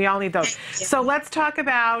need those. So let's talk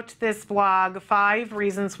about this blog, 5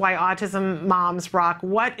 Reasons Why Autism Moms Rock.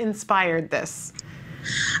 What inspired this?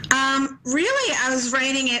 Really, I was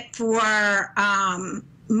writing it for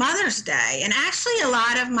Mother's Day, and actually a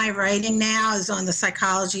lot of my writing now is on the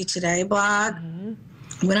Psychology Today blog.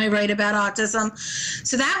 When I write about autism.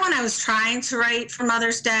 So that one I was trying to write for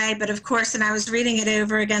Mother's Day, but of course, and I was reading it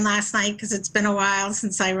over again last night because it's been a while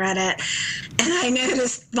since I read it, and I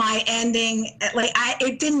noticed my ending, like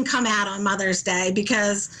it didn't come out on Mother's Day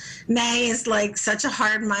because May is like such a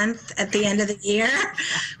hard month at the end of the year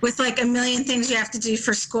with like a million things you have to do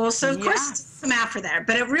for school. So of course it didn't come out for there,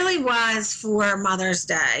 but it really was for Mother's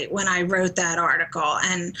Day when I wrote that article.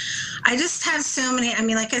 And I just have so many, I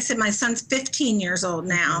mean, like I said, my son's 15 years old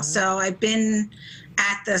now, so I've been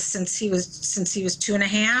at this since he was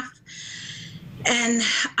 2.5, and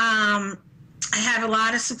I have a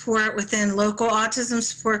lot of support within local autism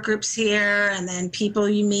support groups here, and then people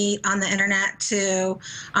you meet on the internet too,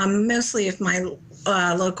 mostly of my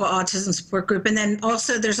local autism support group. And then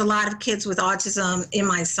also there's a lot of kids with autism in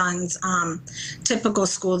my son's typical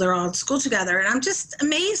school. They're all at school together, and I'm just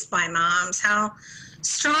amazed by moms, how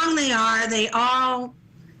strong they are. They all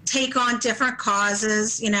take on different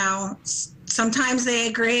causes, you know. Sometimes they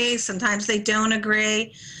agree, sometimes they don't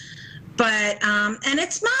agree. But, and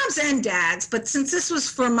it's moms and dads, but since this was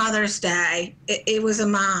for Mother's Day, it was a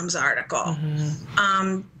mom's article.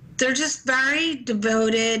 They're just very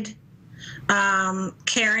devoted,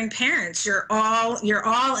 caring parents. You're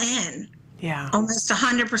all in. Yeah. Almost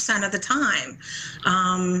 100% of the time,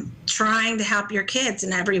 trying to help your kids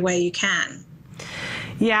in every way you can.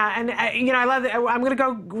 Yeah, and you know, I love that. I'm going to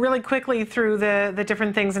go really quickly through the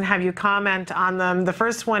different things and have you comment on them. The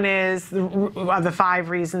first one is, the 5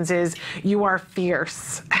 reasons is, you are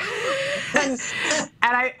fierce. and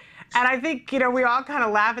And I think, we all kind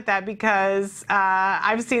of laugh at that because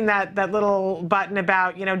I've seen that little button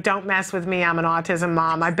about, don't mess with me, I'm an autism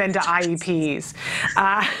mom. I've been to IEPs.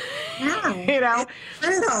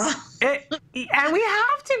 And we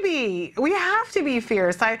have to be. We have to be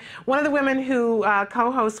fierce. One of the women who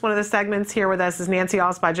co-hosts one of the segments here with us is Nancy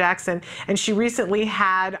Alspaugh Jackson, and she recently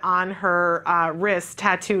had on her wrist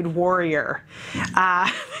tattooed warrior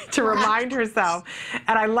to remind herself.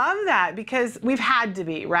 And I love that because we've had to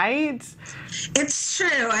be, right? It's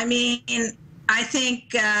true. I mean, I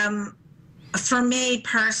think for me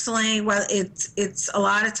personally, well, it's a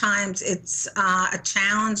lot of times it's a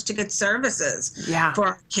challenge to get services for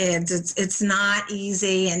our kids. It's not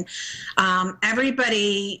easy, and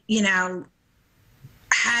everybody,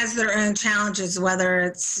 has their own challenges, whether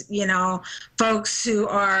it's, folks who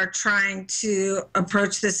are trying to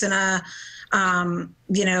approach this in a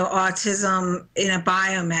autism in a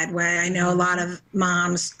biomed way. I know a lot of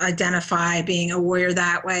moms identify being a warrior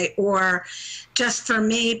that way, or just for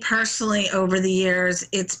me personally, over the years,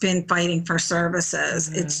 it's been fighting for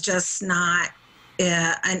services. It's just not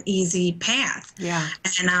an easy path. Yeah.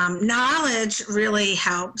 And knowledge really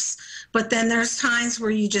helps, but then there's times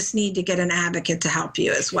where you just need to get an advocate to help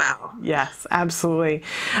you as well. Yes, absolutely.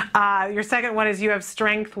 Your second one is you have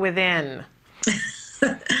strength within.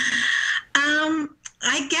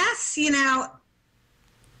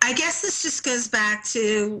 I guess this just goes back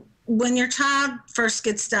to when your child first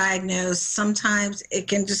gets diagnosed, sometimes it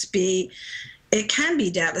can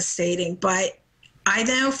be devastating, but I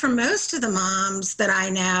know for most of the moms that I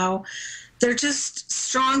know, they're just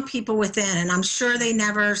strong people within, and I'm sure they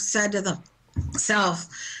never said to themselves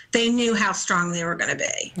they knew how strong they were going to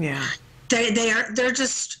be. Yeah.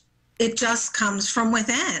 It just comes from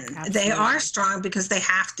within. Absolutely. They are strong because they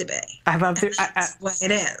have to be. I love that's what it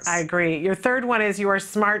is. I agree. Your third one is you are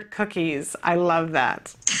smart cookies. I love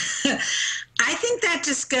that. I think that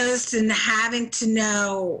just goes to having to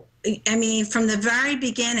know, from the very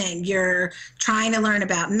beginning, you're trying to learn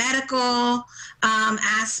about medical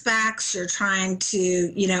aspects. You're trying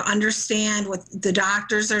to, understand what the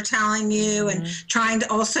doctors are telling you, and trying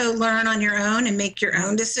to also learn on your own and make your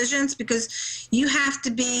own decisions, because you have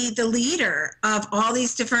to be the leader of all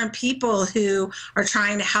these different people who are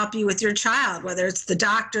trying to help you with your child, whether it's the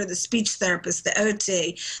doctor, the speech therapist, the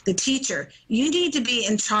OT, the teacher. You need to be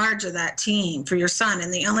in charge of that team for your son,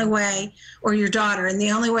 and the only way, or your daughter, and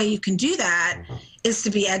the only way you can do that is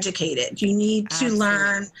to be educated. You need to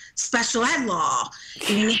learn special ed law.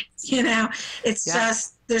 You need, it's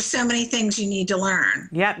just, there's so many things you need to learn.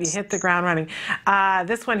 Yep, you hit the ground running.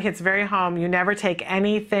 This one hits very home. You never take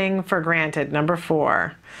anything for granted. Number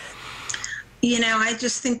 4. I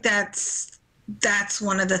just think that's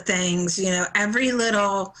one of the things, every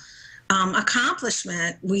little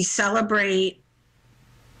accomplishment we celebrate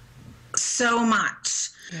so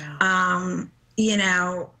much. Yeah.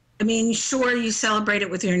 Sure, you celebrate it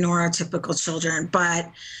with your neurotypical children, but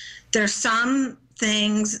there's some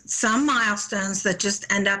things, some milestones that just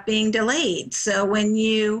end up being delayed. So when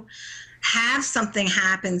you have something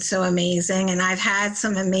happen so amazing, and I've had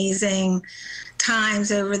some amazing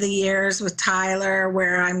times over the years with Tyler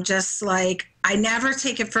where I'm just like, I never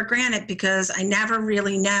take it for granted because I never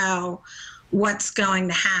really know what's going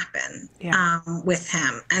to happen with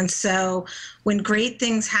him. And so when great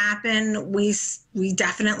things happen, we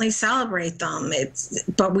definitely celebrate them.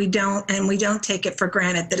 But we don't take it for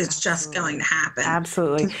granted that it's just going to happen.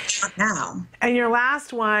 Absolutely. No. And your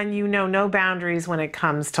last one, no boundaries when it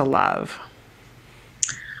comes to love.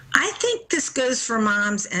 I think this goes for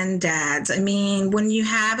moms and dads. When you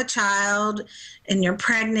have a child and you're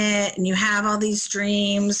pregnant and you have all these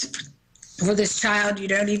dreams for this child you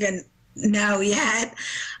don't even know yet.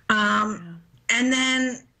 And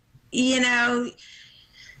then,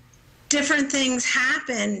 different things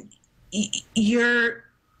happen. You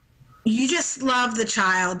just love the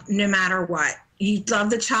child no matter what. You love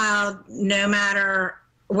the child no matter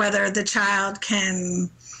whether the child can,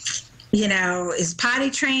 is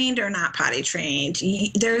potty trained or not potty trained.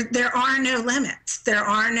 There are no limits. There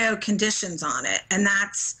are no conditions on it. And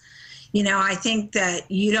that's, I think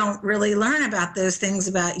that you don't really learn about those things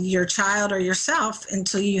about your child or yourself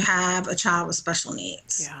until you have a child with special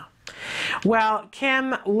needs. Yeah. Well,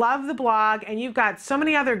 Kim, love the blog, and you've got so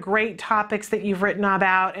many other great topics that you've written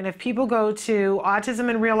about. And if people go to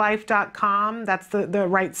autisminreallife.com, that's the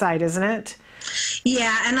right site, isn't it?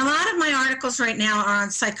 Yeah, and a lot of my articles right now are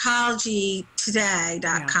on psychology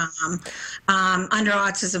today.com under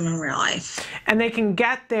Autism in Real Life. And they can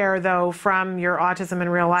get there though from your Autism in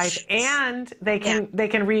Real Life, and they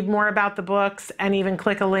can read more about the books and even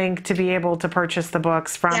click a link to be able to purchase the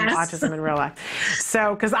books from Autism in Real Life.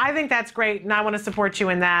 So, because I think that's great, and I want to support you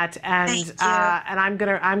in that, and I'm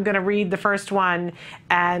gonna read the first one,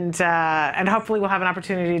 and hopefully we'll have an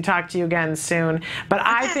opportunity to talk to you again soon. But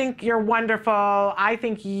I think you're wonderful. I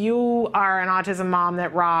think you are an autism mom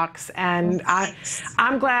that rocks, and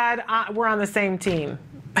I'm glad we're on the same team.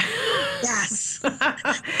 Yes.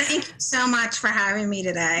 Thank you so much for having me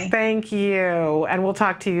today. Thank you. And we'll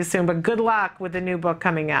talk to you soon. But good luck with the new book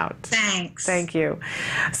coming out. Thanks. Thank you.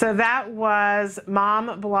 So that was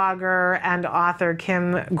mom, blogger, and author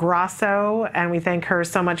Kim Grosso. And we thank her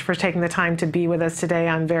so much for taking the time to be with us today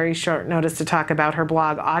on very short notice to talk about her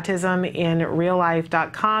blog.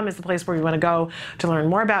 AutismInRealLife.com is the place where you want to go to learn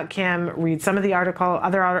more about Kim, read some of the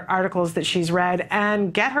other articles that she's read,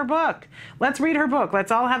 and get her book. Let's read her book.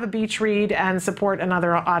 Let's all have a beach read and support another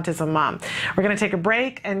autism mom. We're going to take a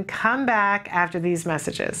break and come back after these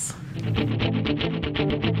messages.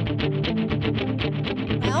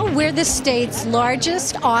 Well, we're the state's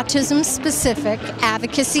largest autism-specific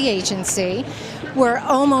advocacy agency. We're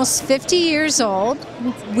almost 50 years old.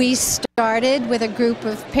 We started with a group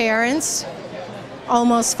of parents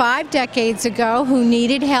almost 5 decades ago who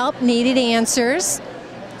needed help, needed answers.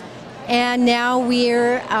 And now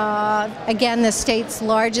we're, again, the state's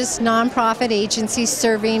largest nonprofit agency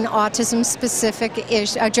serving addressing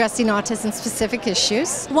autism-specific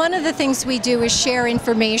issues. One of the things we do is share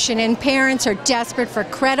information, and parents are desperate for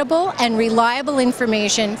credible and reliable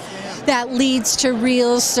information that leads to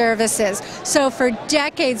real services. So for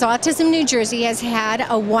decades, Autism New Jersey has had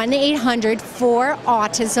a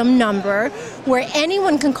 1-800-4-AUTISM number where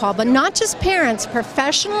anyone can call, but not just parents,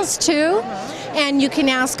 professionals too. And you can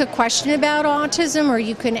ask a question about autism, or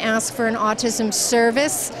you can ask for an autism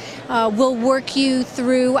service. We'll work you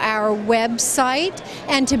through our website.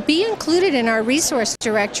 And to be included in our resource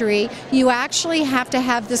directory, you actually have to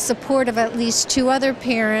have the support of at least 2 other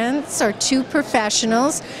parents or 2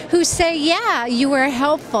 professionals who say, yeah, you were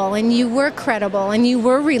helpful and you were credible and you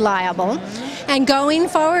were reliable. And going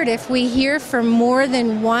forward, if we hear from more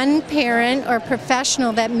than 1 parent or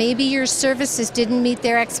professional that maybe your services didn't meet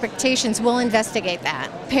their expectations, we'll investigate that.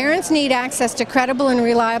 Parents need access to credible and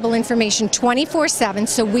reliable information 24/7,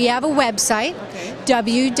 so we have a website,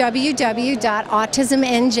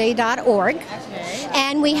 www.autismnj.org,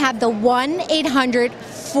 and we have the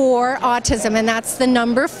 1-800-4-AUTISM, and that's the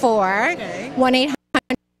number 4,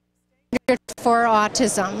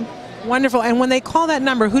 1-800-4-AUTISM. Wonderful. And when they call that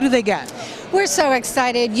number, who do they get? We're so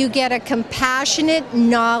excited. You get a compassionate,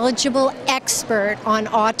 knowledgeable expert on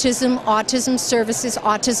autism, autism services,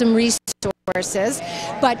 autism resources.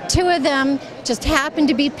 But 2 of them just happen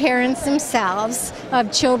to be parents themselves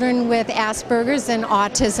of children with Asperger's and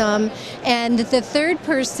autism. And the 3rd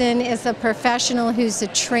person is a professional who's a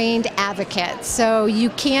trained advocate. So you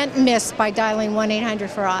can't miss by dialing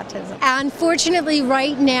 1-800-4-AUTISM. Unfortunately,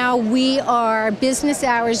 right now we are business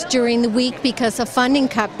hours during the week because of funding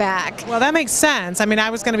cutback. Well, that makes sense. I mean, I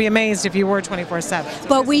was going to be amazed if you were 24/7.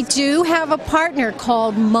 But we do have a partner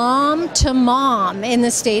called Mom to Mom in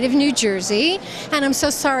the state of New Jersey. And I'm so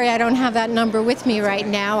sorry I don't have that number with me right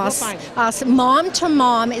now. Mom to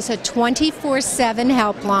Mom is a 24/7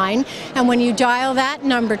 helpline. And when you dial that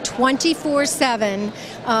number 24/7,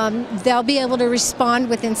 they'll be able to respond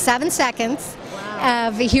within 7 seconds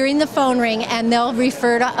of hearing the phone ring, and they'll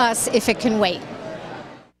refer to us if it can wait.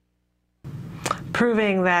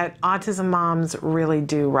 Proving that autism moms really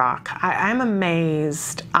do rock. I'm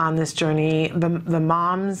amazed on this journey, the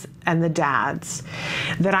moms and the dads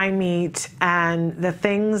that I meet, and the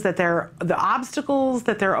things that the obstacles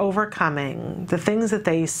that they're overcoming, the things that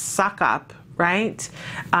they suck up, right?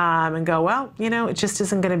 And go, well, you know, it just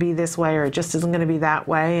isn't going to be this way, or it just isn't going to be that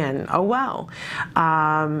way, and oh well.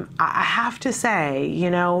 I have to say,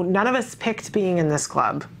 you know, none of us picked being in this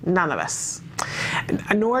club. None of us.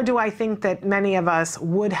 Nor do I think that many of us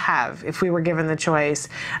would have if we were given the choice.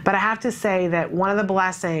 But I have to say that one of the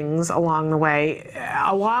blessings along the way,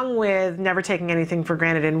 along with never taking anything for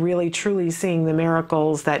granted and really truly seeing the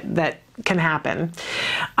miracles that can happen,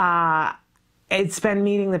 it's been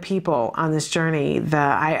meeting the people on this journey.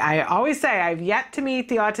 I always say I've yet to meet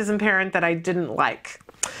the autism parent that I didn't like.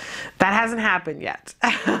 That hasn't happened yet.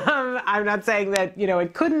 I'm not saying that, you know,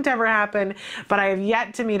 it couldn't ever happen, but I have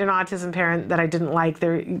yet to meet an autism parent that I didn't like.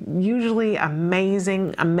 They're usually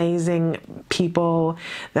amazing, amazing people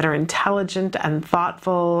that are intelligent and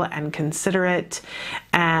thoughtful and considerate,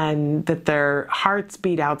 and that their hearts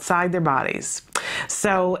beat outside their bodies.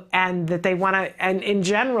 So, and that they want to, and in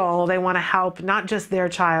general, they want to help not just their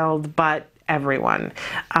child, but everyone.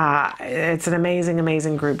 It's an amazing,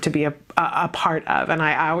 amazing group to be a part of. And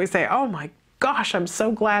I always say, oh my gosh, I'm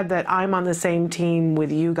so glad that I'm on the same team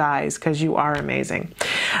with you guys, because you are amazing.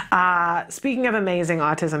 Speaking of amazing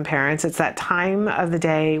autism parents, it's that time of the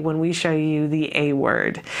day when we show you the A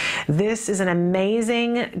word. This is an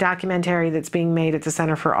amazing documentary that's being made at the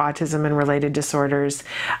Center for Autism and Related Disorders.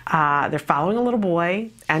 They're following a little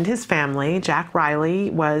boy and his family. Jack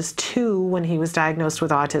Riley was 2 when he was diagnosed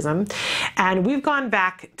with autism. And we've gone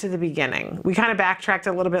back to the beginning. We kind of backtracked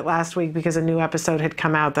a little bit last week because a new episode had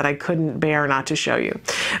come out that I couldn't bear not to show you.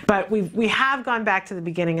 But we have gone back to the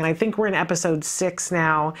beginning, and I think we're in episode 6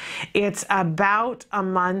 now. It's about a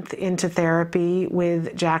month into therapy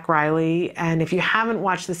with Jack Riley, and if you haven't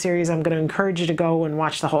watched the series, I'm going to encourage you to go and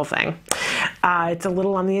watch the whole thing. It's a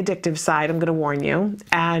little on the addictive side, I'm going to warn you.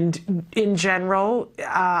 And in general,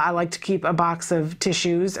 I like to keep a box of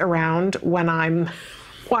tissues around when I'm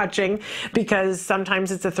watching, because sometimes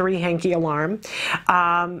it's a 3-hanky alarm.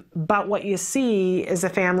 But what you see is a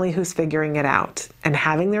family who's figuring it out and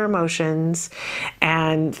having their emotions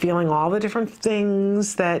and feeling all the different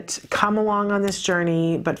things that come along on this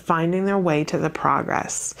journey, but finding their way to the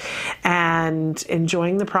progress and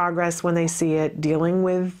enjoying the progress when they see it, dealing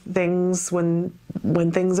with things when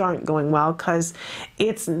things aren't going well, because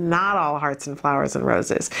it's not all hearts and flowers and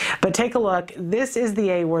roses. But take a look. This is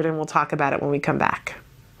the A word, and we'll talk about it when we come back.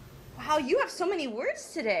 Wow, you have so many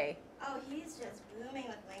words today. Oh, he's just booming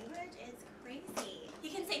with language. It's crazy. He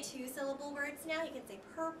can say 2-syllable words now. He can say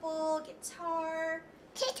purple, guitar.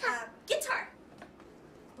 Guitar. Guitar.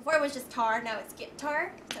 Before it was just tar, now it's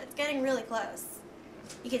guitar. So it's getting really close.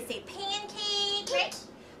 You can say pancake. Right?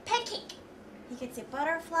 Pancake. You can say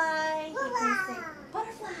butterfly. You can say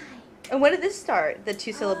butterfly. And when did this start, the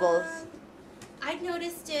 2 syllables? I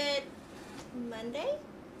noticed it Monday,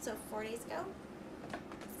 so 4 days ago.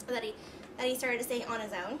 That he started to say on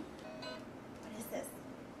his own. What is this?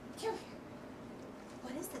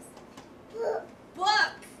 What is this?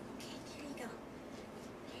 Book! Okay, here you go.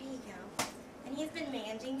 Here you go. And he's been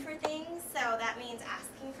managing for things, so that means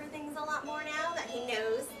asking for things a lot more now that he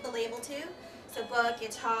knows the label to. So book,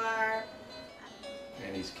 guitar.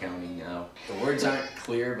 And he's counting now. The words aren't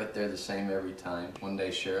clear, but they're the same every time. One day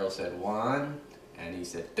Cheryl said 1, and he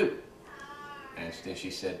said 2. And then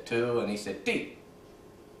she said 2, and he said T.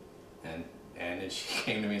 And then she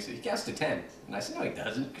came to me and said, he counts to 10. And I said, no, he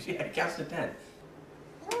doesn't, because he counts to 10.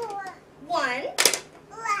 1.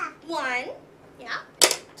 1. Yeah. 2.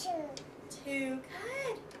 2. Good.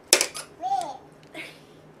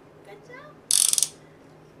 Good job.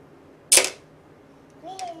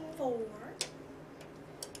 4.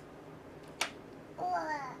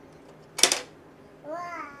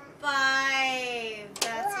 5.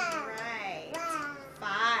 That's right.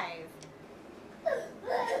 5.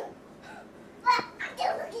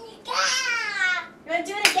 You want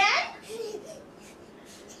to do it again?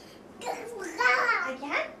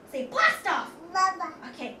 Again? Say blast off.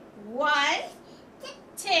 Okay. 1,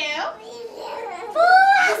 2.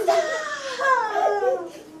 Blast off.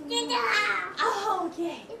 Oh,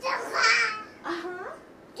 okay.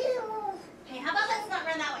 Hey, how about let's not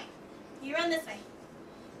run that way? You run this way.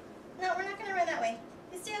 No, we're not going to run that way.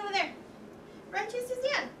 You stay over there. Run to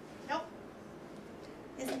Suzanne. Nope.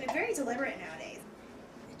 He's been very deliberate nowadays.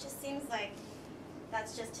 It just seems like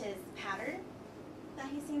that's just his pattern that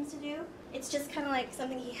he seems to do. It's just kind of like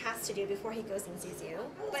something he has to do before he goes and sees you.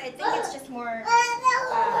 But I think it's just more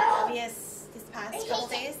obvious this past couple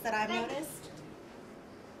days that I've noticed.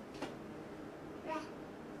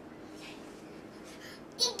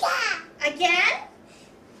 Again?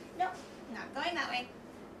 No, not going that way.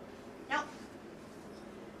 No.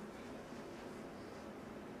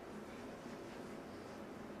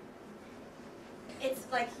 It's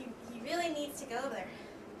like he really needs to go there.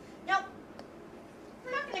 Nope.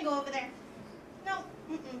 We're not going to go over there. No.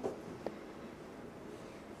 Mm-mm.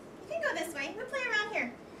 You can go this way. We'll play around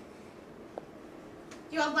here.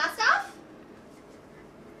 Do you want to blast off?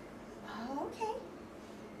 Okay.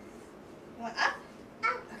 You want up?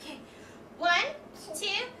 Up. Okay. 1, 2,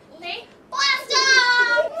 3. Blast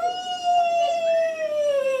off! Whee!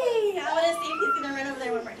 I want to see if he's going to run over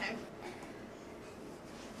there one more time.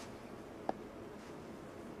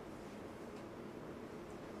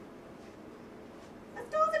 Let's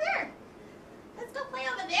go over there. Let's go play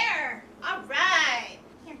over there. All right.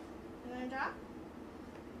 Here, you want to draw?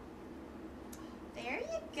 There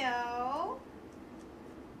you go.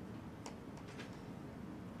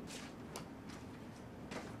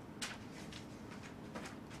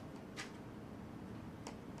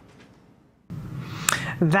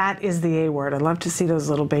 That is the A word. I'd love to see those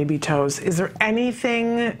little baby toes. Is there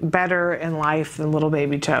anything better in life than little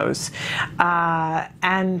baby toes?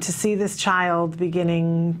 And to see this child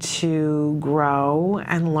beginning to grow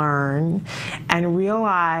and learn and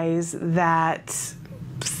realize that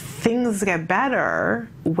things get better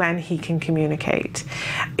when he can communicate.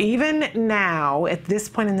 Even now, at this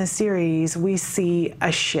point in the series, we see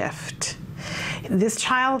a shift. This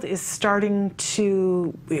child is starting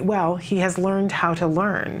to, well, he has learned how to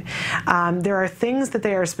learn. There are things that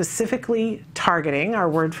they are specifically targeting, our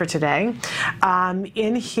word for today,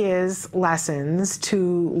 in his lessons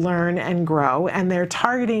to learn and grow, and they're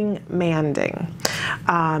targeting manding.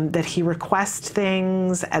 That he requests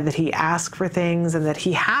things, and that he asks for things, and that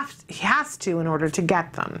he has to in order to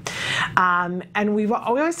get them. And we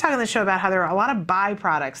always talk on the show about how there are a lot of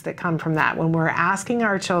byproducts that come from that when we're asking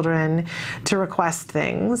our children to request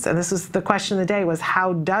things. And this was the question of the day, was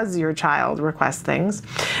how does your child request things?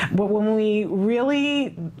 But when we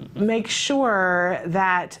really make sure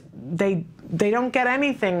that they don't get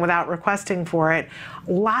anything without requesting for it,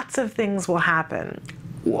 lots of things will happen.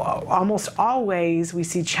 Almost always we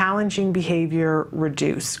see challenging behavior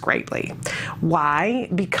reduce greatly. Why?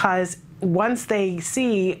 Because once they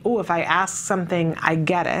see, oh, if I ask something, I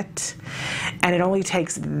get it, and it only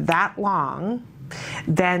takes that long,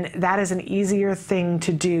 then that is an easier thing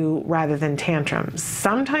to do rather than tantrums.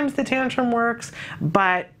 Sometimes the tantrum works,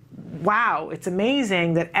 but wow, it's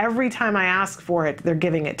amazing that every time I ask for it, they're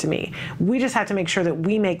giving it to me. We just have to make sure that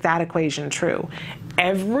we make that equation true.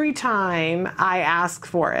 Every time I ask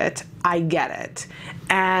for it, I get it.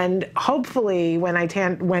 And hopefully when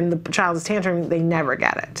the child is tantrum, they never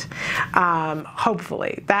get it.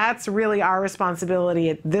 Hopefully. That's really our responsibility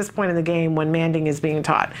at this point in the game when manding is being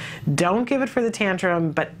taught. Don't give it for the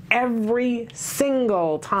tantrum, but every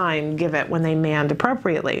single time give it when they mand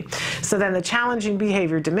appropriately. So then the challenging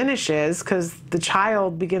behavior diminishes because the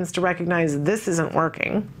child begins to recognize this isn't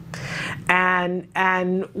working. And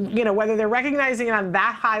you know, whether they're recognizing it on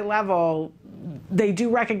that high level, they do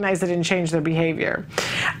recognize it and change their behavior.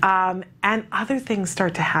 And other things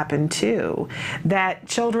start to happen too, that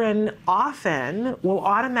children often will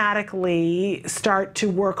automatically start to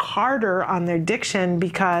work harder on their diction,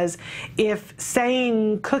 because if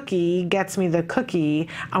saying cookie gets me the cookie,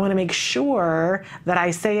 I want to make sure that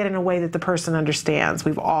I say it in a way that the person understands.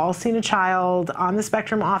 We've all seen a child on the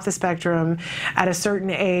spectrum, off the spectrum, at a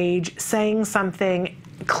certain age, saying something,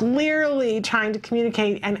 clearly trying to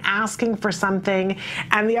communicate and asking for something,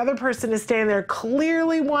 and the other person is standing there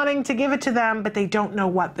clearly wanting to give it to them, but they don't know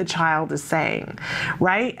what the child is saying,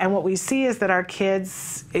 right? And what we see is that our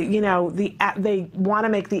kids, you know, they want to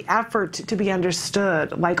make the effort to be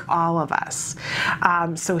understood, like all of us.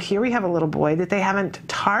 So here we have a little boy that they haven't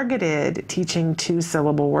targeted teaching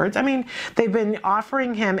 2-syllable words. I mean, they've been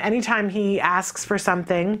offering him, anytime he asks for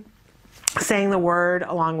something, saying the word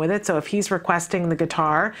along with it. So if he's requesting the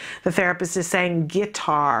guitar, the therapist is saying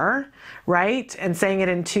guitar, right? And saying it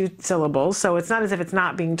in 2 syllables. So it's not as if it's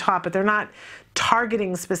not being taught, but they're not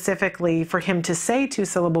targeting specifically for him to say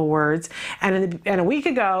 2-syllable words. And a week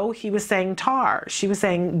ago, he was saying tar. She was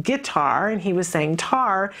saying guitar, and he was saying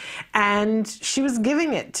tar. And she was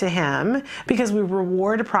giving it to him because we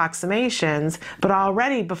reward approximations. But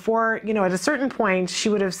already before, you know, at a certain point, she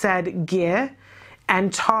would have said gi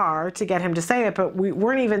and tar to get him to say it, but we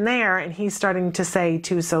weren't even there, and he's starting to say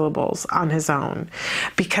 2 syllables on his own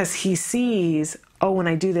because he sees, oh, when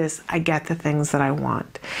I do this, I get the things that I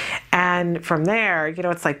want. And from there, you know,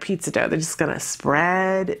 it's like pizza dough. They're just going to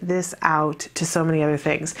spread this out to so many other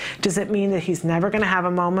things. Does it mean that he's never going to have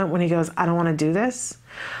a moment when he goes, I don't want to do this?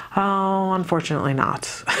 Oh, unfortunately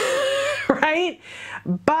not. Right?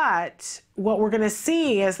 But what we're going to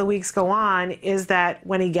see as the weeks go on is that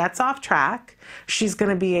when he gets off track, she's going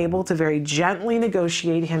to be able to very gently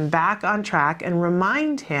negotiate him back on track and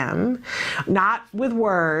remind him, not with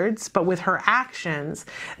words, but with her actions,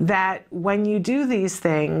 that when you do these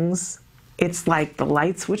things, it's like the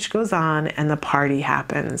light switch goes on and the party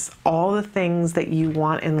happens. All the things that you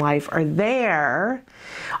want in life are there.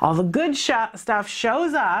 All the good stuff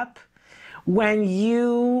shows up when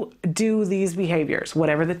you do these behaviors,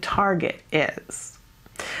 whatever the target is.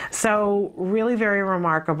 So really very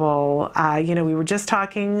remarkable. You know, we were just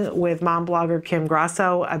talking with mom blogger Kim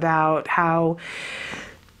Grosso about how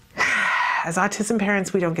as autism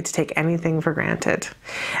parents, we don't get to take anything for granted.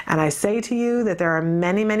 And I say to you that there are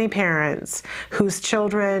many, many parents whose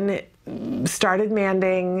children started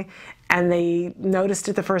manding and they noticed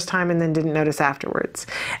it the first time and then didn't notice afterwards.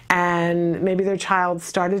 And maybe their child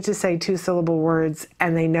started to say two-syllable words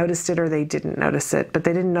and they noticed it or they didn't notice it, but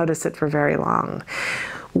they didn't notice it for very long.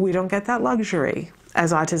 We don't get that luxury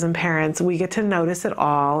as autism parents. We get to notice it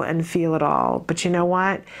all and feel it all. But you know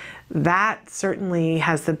what? That certainly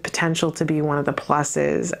has the potential to be one of the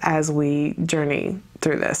pluses as we journey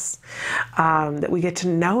through this. That we get to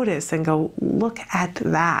notice and go, look at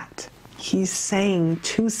that. He's saying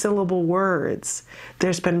two-syllable words.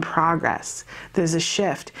 There's been progress. There's a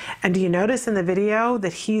shift. And do you notice in the video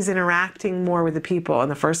that he's interacting more with the people? In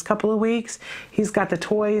the first couple of weeks, he's got the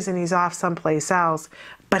toys and he's off someplace else,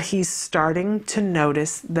 but he's starting to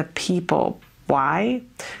notice the people. Why?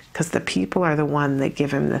 Because the people are the one that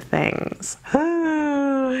give him the things.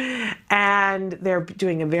 And they're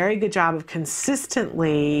doing a very good job of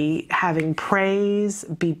consistently having praise,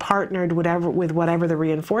 be partnered with whatever the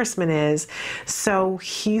reinforcement is. So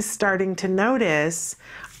he's starting to notice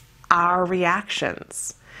our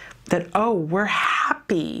reactions. That, oh, we're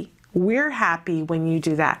happy. We're happy when you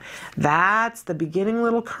do that. That's the beginning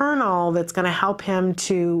little kernel that's going to help him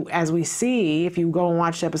to, as we see, if you go and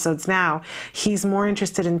watch the episodes now, he's more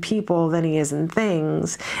interested in people than he is in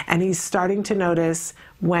things. And he's starting to notice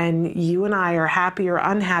when you and I are happy or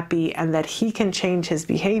unhappy and that he can change his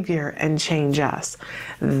behavior and change us.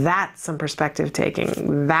 That's some perspective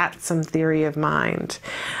taking. That's some theory of mind.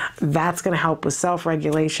 That's going to help with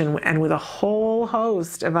self-regulation and with a whole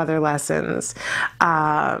host of other lessons.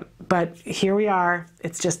 But here we are.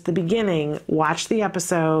 It's just the beginning. Watch the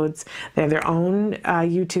episodes. They have their own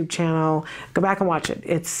YouTube channel. Go back and watch it.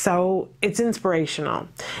 It's inspirational.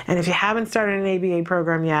 And if you haven't started an ABA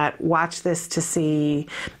program yet, watch this to see.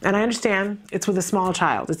 And I understand it's with a small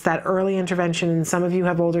child. It's that early intervention, and some of you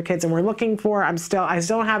have older kids, and we're looking for, I still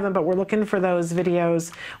don't have them, but we're looking for those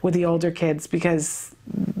videos with the older kids, because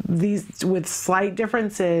these, with slight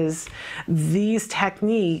differences, these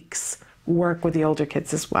techniques work with the older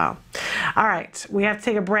kids as well. All right, we have to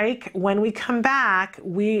take a break. When we come back,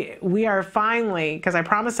 we are finally, because I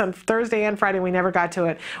promised on Thursday and Friday we never got to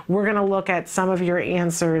it, we're going to look at some of your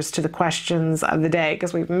answers to the questions of the day,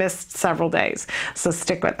 because we've missed several days. So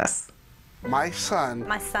stick with us. My son.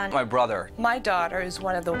 My son. My brother. My daughter is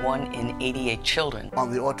one of the 1 in 88 children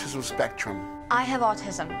on the autism spectrum. I have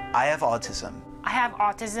autism. I have autism. I have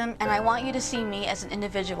autism, and I want you to see me as an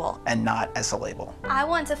individual. And not as a label. I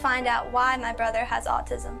want to find out why my brother has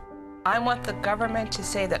autism. I want the government to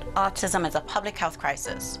say that Autism is a public health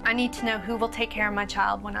crisis. I need to know who will take care of my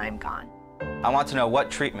child when I'm gone. I want to know what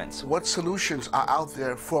treatments, what solutions are out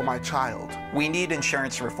there for my child. We need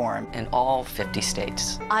insurance reform in all 50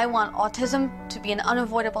 states. I want autism to be an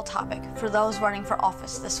unavoidable topic for those running for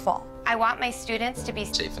office this fall. I want my students to be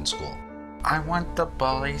safe in school. I want the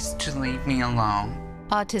bullies to leave me alone.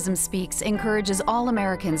 Autism Speaks encourages all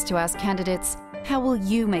Americans to ask candidates, how will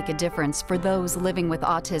you make a difference for those living with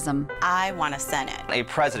autism? I want a Senate, a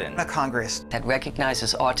president, a Congress that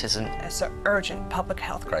recognizes autism as an urgent public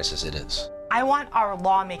health crisis it is. I want our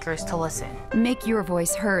lawmakers to listen. Make your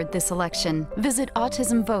voice heard this election. Visit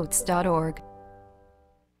autismvotes.org.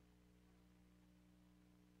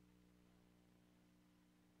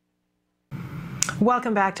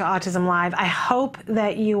 Welcome back to Autism Live. I hope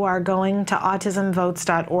that you are going to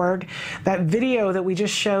autismvotes.org. That video that we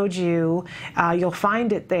just showed you, you'll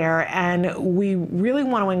find it there, and we really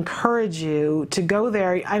want to encourage you to go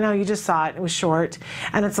there. I know you just saw it. It was short,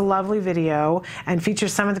 and it's a lovely video and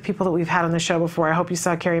features some of the people that we've had on the show before. I hope you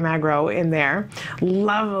saw Kerry Magro in there.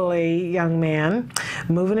 Lovely young man,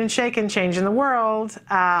 moving and shaking, changing the world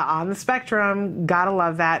on the spectrum. Gotta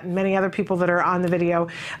love that. And many other people that are on the video.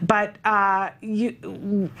 But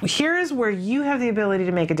here's where you have the ability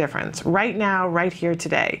to make a difference right now, right here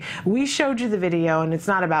today. We showed you the video, and it's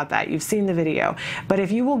not about that. You've seen the video. But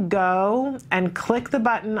if you will go and click the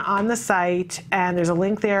button on the site, and there's a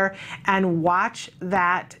link there, and watch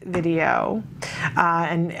that video,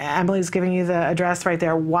 and Emily's giving you the address right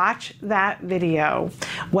there. Watch that video.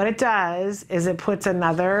 What it does is it puts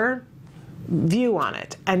another view on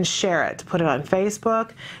it and share it. Put it on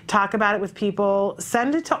Facebook, talk about it with people,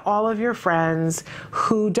 send it to all of your friends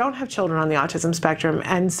who don't have children on the autism spectrum,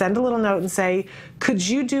 and send a little note and say, could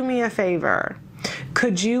you do me a favor?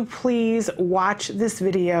 Could you please watch this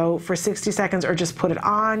video for 60 seconds, or just put it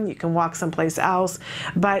on? You can walk someplace else.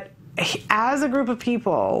 But as a group of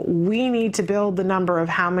people, we need to build the number of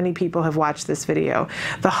how many people have watched this video.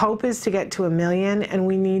 The hope is to get to 1 million, and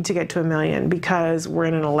we need to get to 1 million because we're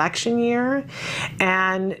in an election year.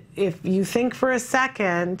 And if you think for a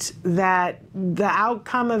second that the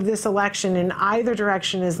outcome of this election in either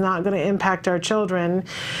direction is not going to impact our children,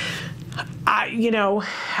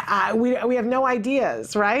 we have no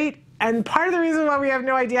ideas, right? And part of the reason why we have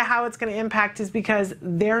no idea how it's going to impact is because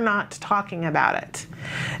they're not talking about it.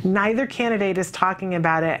 Neither candidate is talking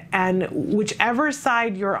about it. And whichever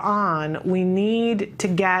side you're on, we need to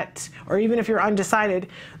get, or even if you're undecided,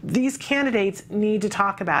 these candidates need to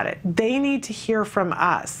talk about it. They need to hear from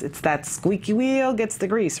us. It's that squeaky wheel gets the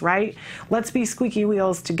grease, right? Let's be squeaky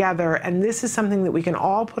wheels together. And this is something that we can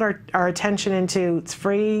all put our attention into. It's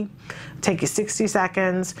free. Take you 60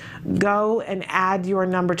 seconds, go and add your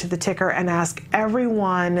number to the ticker and ask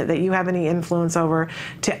everyone that you have any influence over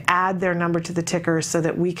to add their number to the ticker so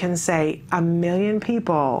that we can say 1 million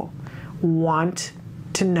people want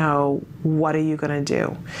to know, what are you going to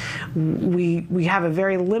do? We have a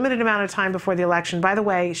very limited amount of time before the election. By the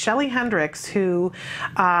way, Shelley Hendricks, who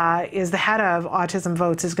is the head of Autism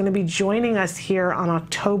Votes, is going to be joining us here on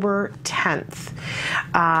October 10th.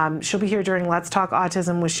 She'll be here during Let's Talk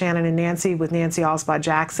Autism with Shannon and Nancy, with Nancy Alspaugh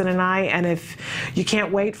Jackson and I. And if you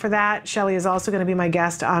can't wait for that, Shelley is also going to be my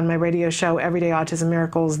guest on my radio show, Everyday Autism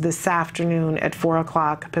Miracles, this afternoon at 4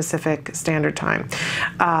 o'clock Pacific Standard Time.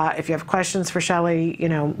 If you have questions for Shelley,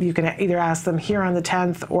 you can either ask them here on the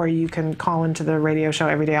 10th, or you can call into the radio show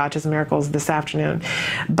Everyday Autism Miracles this afternoon.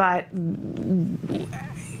 But and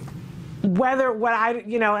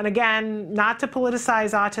again, not to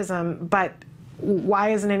politicize autism, but why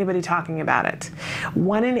isn't anybody talking about it?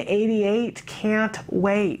 1 in 88 can't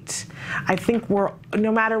wait. I think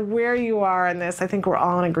no matter where you are in this, I think we're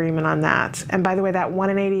all in agreement on that. And by the way, that 1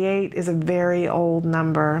 in 88 is a very old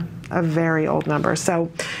number,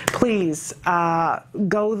 So please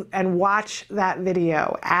go and watch that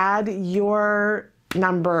video. Add your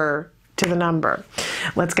number to the number.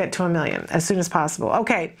 Let's get to 1 million as soon as possible.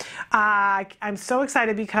 Okay, I'm so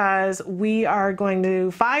excited because we are going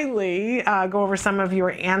to finally go over some of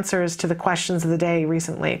your answers to the questions of the day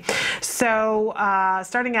recently. So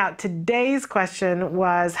starting out, today's question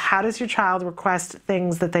was, how does your child request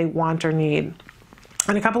things that they want or need?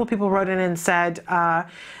 And a couple of people wrote in and said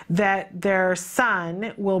that their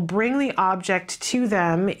son will bring the object to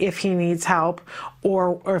them if he needs help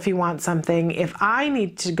or if he wants something. If I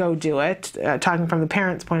need to go do it, talking from the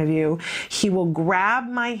parent's point of view, he will grab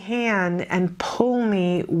my hand and pull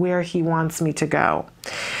me where he wants me to go.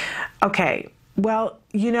 Okay, well,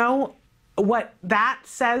 what that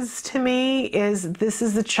says to me is this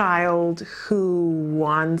is the child who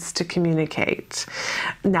wants to communicate.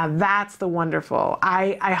 Now that's the wonderful.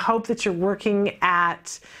 I hope that you're working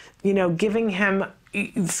at, giving him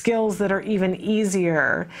skills that are even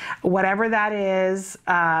easier, whatever that is,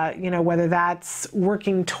 whether that's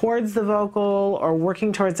working towards the vocal or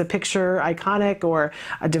working towards a picture iconic or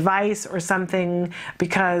a device or something,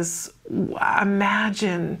 because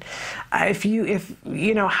imagine if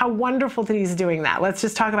how wonderful that he's doing that. Let's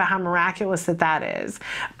just talk about how miraculous that is.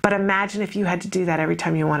 But imagine if you had to do that every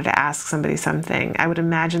time you wanted to ask somebody something. I would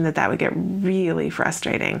imagine that would get really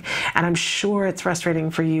frustrating. And I'm sure it's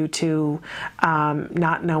frustrating for you too,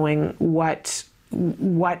 not knowing what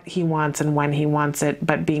he wants and when he wants it,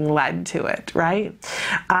 but being led to it, right?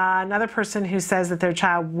 Another person who says that their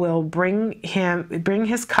child will bring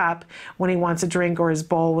his cup when he wants a drink or his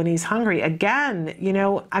bowl when he's hungry. Again,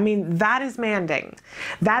 that is manding.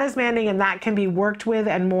 That is manding, and that can be worked with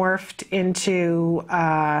and morphed into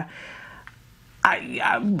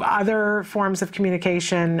other forms of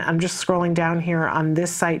communication. I'm just scrolling down here on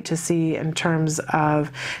this site to see in terms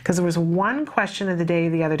of, because there was one question of the day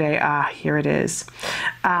the other day. Here it is.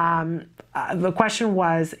 The question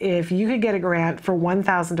was, if you could get a grant for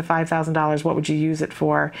 $1,000 to $5,000, what would you use it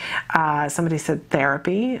for? Somebody said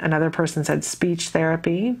therapy. Another person said speech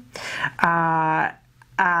therapy.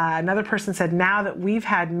 Another person said, now that we've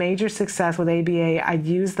had major success with ABA, I'd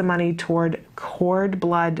use the money toward cord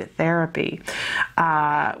blood therapy.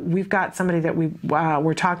 We've got somebody that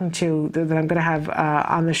we're talking to that I'm going to have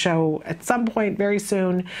on the show at some point very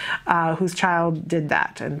soon, whose child did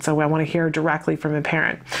that. And so I want to hear directly from a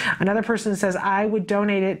parent. Another person says, I would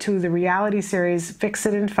donate it to the reality series Fix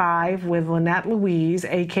It in 5 with Lynette Louise,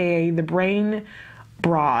 aka the Brain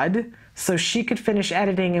Broad, so she could finish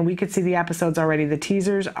editing and we could see the episodes already. The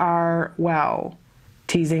teasers are,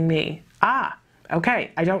 teasing me.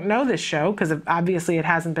 Okay, I don't know this show because obviously it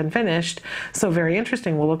hasn't been finished, so very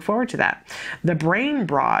interesting. We'll look forward to that. The Brain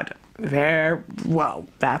Broad. Well,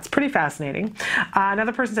 that's pretty fascinating.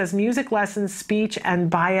 Another person says music lessons, speech, and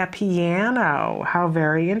buy a piano. How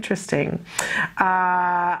very interesting.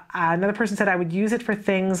 Another person said I would use it for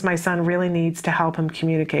things my son really needs to help him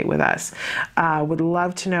communicate with us. Would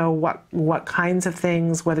love to know what kinds of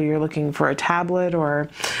things, whether you're looking for a tablet or,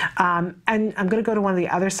 and I'm going to go to one of the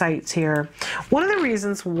other sites here. One of the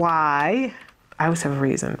reasons why, I always have a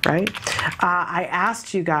reason, right? I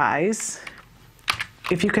asked you guys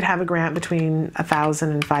if you could have a grant between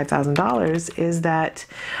 $1,000 and $5,000 is that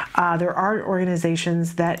there are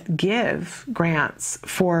organizations that give grants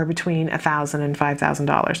for between $1,000 and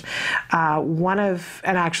 $5,000.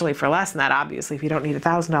 And actually for less than that, obviously, if you don't need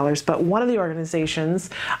 $1,000, but one of the organizations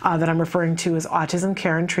that I'm referring to is Autism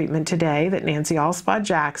Care and Treatment Today that Nancy Alspaugh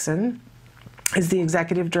Jackson is the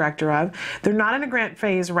executive director of. They're not in a grant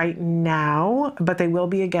phase right now, but they will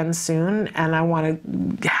be again soon, and I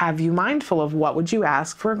want to have you mindful of what would you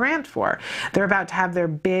ask for a grant for. They're about to have their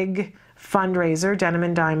big fundraiser, Denim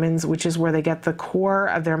and Diamonds, which is where they get the core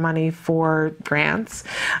of their money for grants.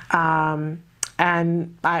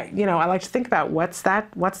 And I like to think about what's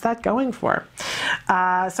that going for.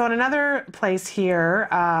 So in another place here,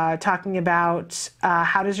 talking about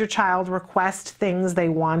how does your child request things they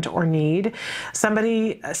want or need.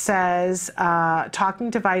 Somebody says talking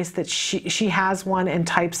device that she has one and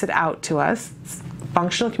types it out to us.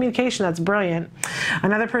 Functional communication, that's brilliant.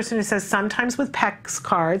 Another person who says sometimes with PEX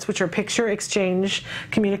cards, which are picture exchange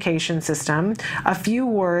communication system, a few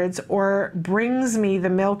words or brings me the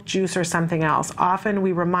milk, juice, or something else. Often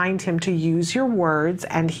we remind him to use your words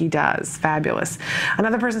and he does. Fabulous.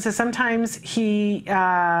 Another person says sometimes he's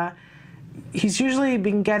usually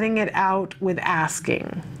been getting it out with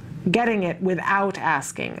asking. Getting it without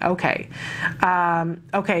asking. Okay.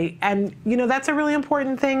 Okay. And, that's a really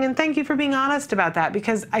important thing. And thank you for being honest about that,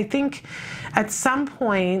 because I think at some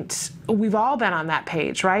point we've all been on that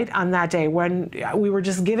page, right? On that day when we were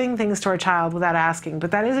just giving things to our child without asking.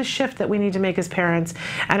 But that is a shift that we need to make as parents.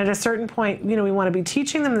 And at a certain point, we want to be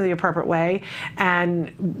teaching them the appropriate way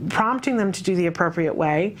and prompting them to do the appropriate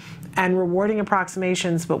way and rewarding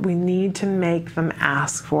approximations, but we need to make them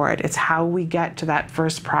ask for it. It's how we get to that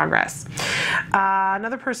first progress.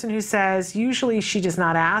 Another person who says, usually she does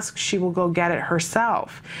not ask, she will go get it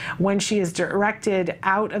herself. When she is directed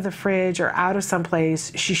out of the fridge or out of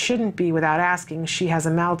someplace she shouldn't be without asking, she has a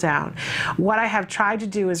meltdown. What I have tried to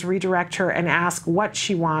do is redirect her and ask what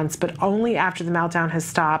she wants, but only after the meltdown has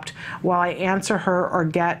stopped while I answer her or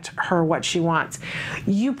get her what she wants.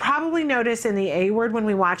 You probably notice in the A word when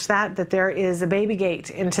we watch that there is a baby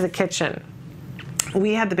gate into the kitchen.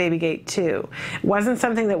 We had the baby gate too. It wasn't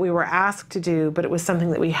something that we were asked to do, but it was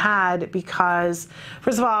something that we had because,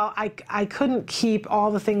 first of all, I couldn't keep all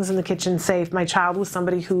the things in the kitchen safe. My child was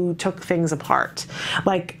somebody who took things apart.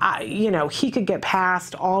 Like, he could get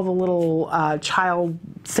past all the little child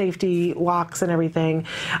safety locks and everything,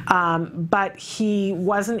 but he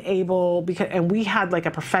wasn't able, and we had like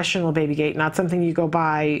a professional baby gate, not something you go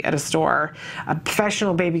buy at a store, a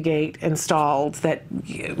professional baby gate installed that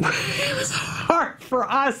it was hard for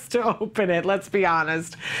us to open it, let's be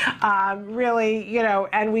honest. Really,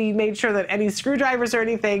 and we made sure that any screwdrivers or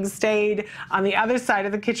anything stayed on the other side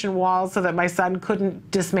of the kitchen wall so that my son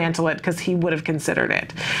couldn't dismantle it because he would have considered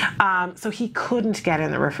it. So he couldn't get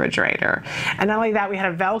in the refrigerator. And not only that, we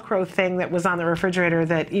had a Velcro thing that was on the refrigerator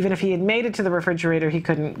that even if he had made it to the refrigerator, he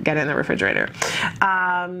couldn't get in the refrigerator.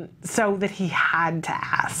 So that he had to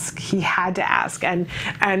ask. He had to ask. And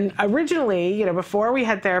originally, before we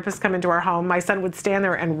had therapists come into our home, my son would stand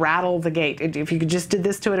there and rattle the gate. If you just did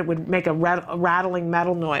this to it, it would make a rattling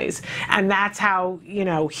metal noise. And that's how,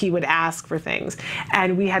 he would ask for things.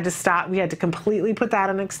 And we had to stop. We had to completely put that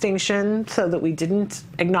on extinction so that we didn't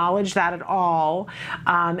acknowledge that at all.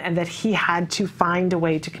 And that he had to find a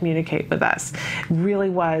way to communicate with us. It really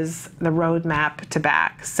was the roadmap to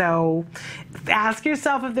back. So ask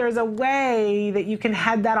yourself if there's a way that you can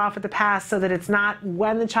head that off at the pass so that it's not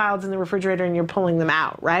when the child's in the refrigerator and you're pulling them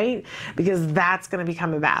out, right? Because that's going to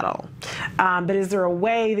become a battle. But is there a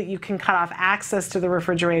way that you can cut off access to the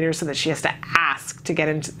refrigerator so that she has to ask to get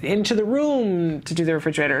into the room to do the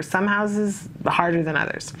refrigerator? Some houses harder than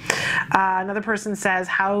others. Another person says,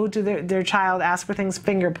 how do their child ask for things?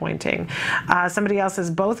 Finger pointing. Somebody else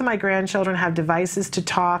says, both of my grandchildren have devices to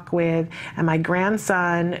talk with, and my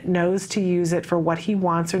grandson knows to use it for what he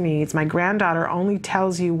wants or needs. My granddaughter only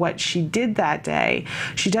tells you what she did that day.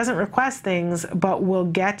 She doesn't request things, but will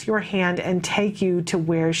get your hand and take take you to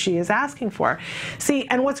where she is asking for. See,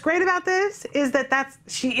 and what's great about this is that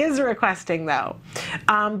she is requesting though.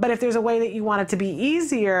 But if there's a way that you want it to be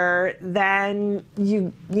easier, then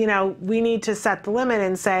you know, we need to set the limit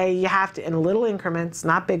and say you have to, in little increments,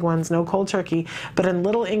 not big ones, no cold turkey, but in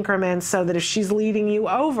little increments, so that if she's leading you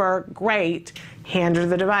over, great, hand her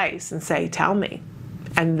the device and say, tell me.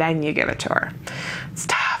 And then you give it to her. It's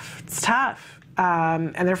tough. It's tough.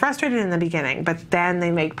 And they're frustrated in the beginning, but then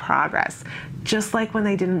they make progress. Just like when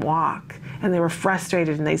they didn't walk and they were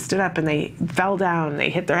frustrated and they stood up and they fell down, they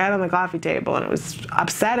hit their head on the coffee table and it was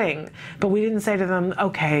upsetting. But we didn't say to them,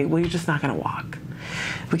 okay, well, you're just not going to walk.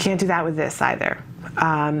 We can't do that with this either.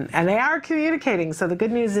 And they are communicating, so the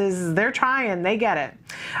good news is they're trying, they get it.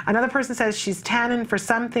 Another person says she's 10 and for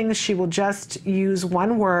some things she will just use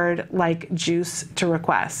one word like juice to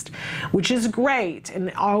request, which is great and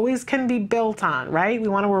always can be built on, right? We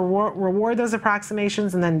want to reward those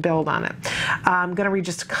approximations and then build on it. I'm going to read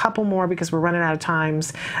just a couple more because we're running out of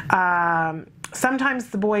times. Sometimes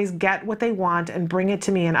the boys get what they want and bring it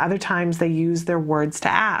to me, and other times they use their words to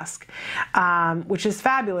ask, which is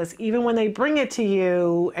fabulous. Even when they bring it to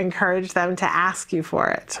you, encourage them to ask you for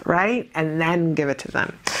it, right? And then give it to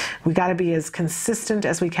them. We got to be as consistent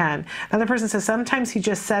as we can. Another person says sometimes he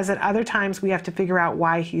just says it, other times we have to figure out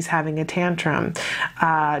why he's having a tantrum.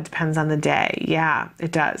 Depends on the day. Yeah,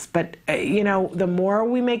 it does. But, you know, the more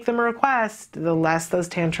we make them a request, the less those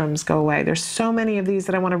tantrums go away. There's so many of these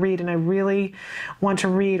that I want to read, and I really want to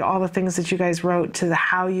read all the things that you guys wrote to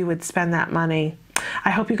how you would spend that money.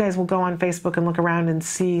 I hope you guys will go on Facebook and look around and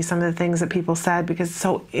see some of the things that people said, because it's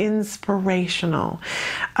so inspirational.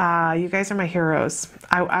 You guys are my heroes.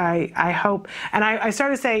 I hope. And I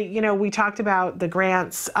started to say, you know, we talked about the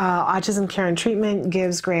grants. Autism Care and Treatment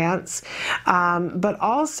gives grants, but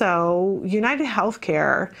also United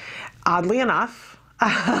Healthcare, oddly enough,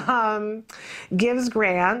 gives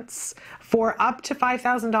grants for up to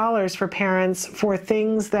 $5,000 for parents for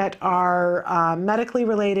things that are medically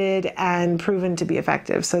related and proven to be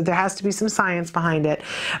effective. So there has to be some science behind it,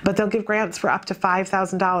 but they'll give grants for up to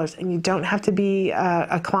 $5,000, and you don't have to be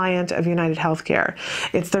a client of United Healthcare.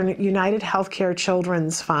 It's their United Healthcare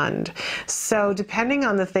Children's Fund. So depending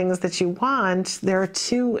on the things that you want, there are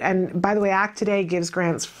two, and by the way, Act Today gives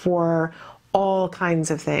grants for all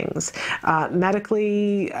kinds of things,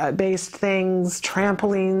 medically based things,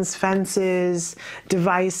 trampolines, fences,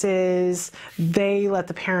 devices. They let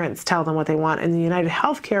the parents tell them what they want. In the United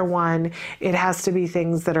Healthcare one, it has to be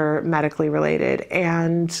things that are medically related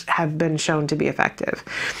and have been shown to be effective.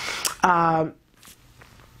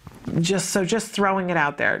 Just throwing it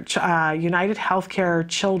out there. United Healthcare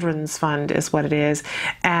Children's Fund is what it is.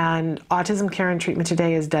 And Autism Care and Treatment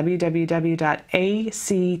Today is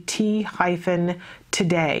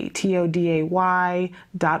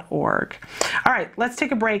www.act-today.org. All right, let's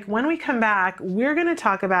take a break. When we come back, we're going to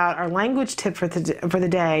talk about our language tip for the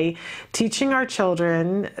day, teaching our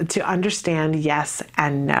children to understand yes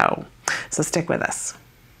and no. So stick with us.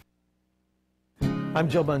 I'm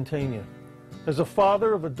Joe Montaigne. As a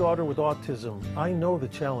father of a daughter with autism, I know the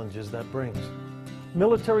challenges that brings.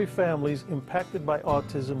 Military families impacted by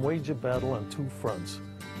autism wage a battle on two fronts.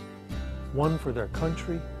 One for their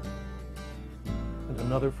country and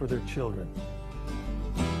another for their children.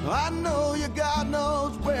 I know you God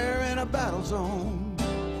knows we're in a battle zone.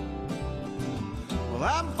 Well,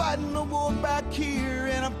 I'm fighting the war back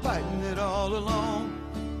here and I'm fighting it all alone.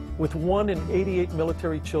 With 1 in 88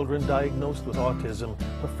 military children diagnosed with autism,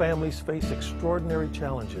 the families face extraordinary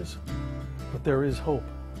challenges. But there is hope.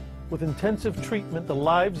 With intensive treatment, the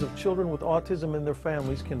lives of children with autism and their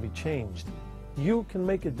families can be changed. You can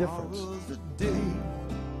make a difference. The day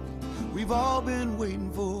we've all been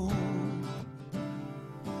waiting for.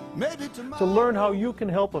 Maybe To learn how you can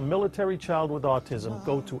help a military child with autism,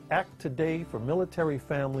 go to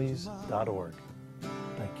acttodayformilitaryfamilies.org.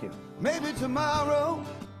 Thank you. Maybe tomorrow.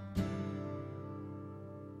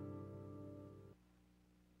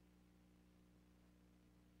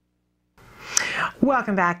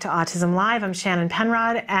 Welcome back to Autism Live. I'm Shannon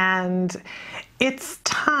Penrod, and it's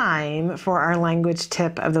time for our language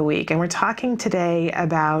tip of the week. And we're talking today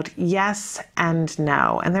about yes and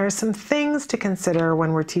no. And there are some things to consider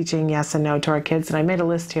when we're teaching yes and no to our kids. And I made a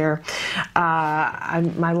list here.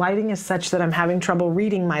 My lighting is such that I'm having trouble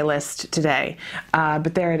reading my list today,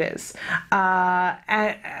 but there it is.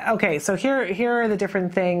 Okay, so here are the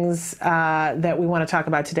different things that we want to talk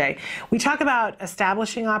about today. We talk about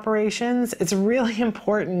establishing operations. It's really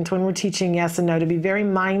important when we're teaching yes and no to be very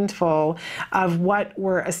mindful of of what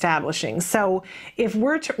we're establishing. So if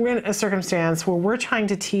we're in a circumstance where we're trying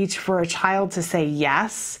to teach for a child to say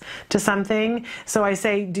yes to something, so I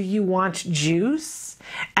say, do you want juice?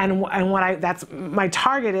 And that's my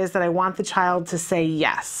target is that I want the child to say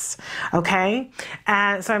yes, okay?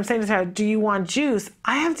 And so I'm saying to the child, do you want juice?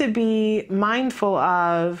 I have to be mindful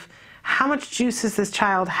of how much juice has this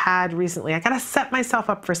child had recently? I got to set myself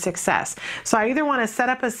up for success. So I either want to set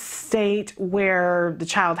up a state where the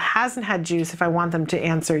child hasn't had juice if I want them to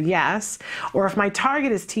answer yes, or if my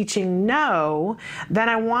target is teaching no, then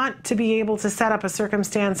I want to be able to set up a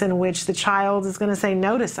circumstance in which the child is going to say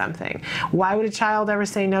no to something. Why would a child ever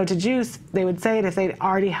say no to juice? They would say it if they'd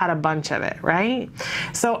already had a bunch of it, right?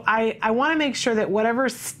 So I want to make sure that whatever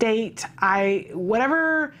state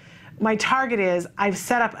whatever my target is, I've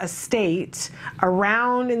set up a state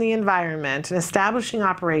around in the environment, an establishing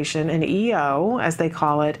operation, an EO, as they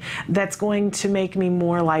call it, that's going to make me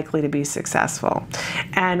more likely to be successful.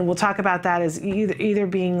 And we'll talk about that as either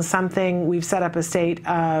being something we've set up a state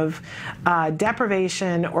of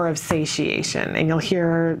deprivation or of satiation. And you'll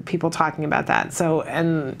hear people talking about that. So,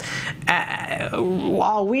 and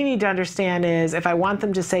all we need to understand is if I want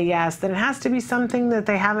them to say yes, then it has to be something that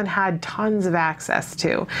they haven't had tons of access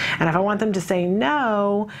to. And if I want them to say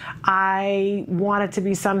no, I want it to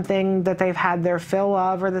be something that they've had their fill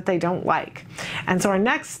of or that they don't like. And so our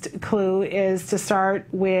next clue is to start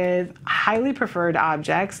with highly preferred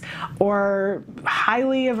objects or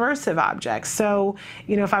highly aversive objects. So,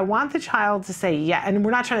 you know, if I want the child to say yeah, and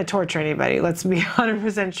we're not trying to torture anybody, let's be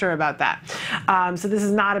 100% sure about that. So this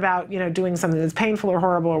is not about, you know, doing something that's painful or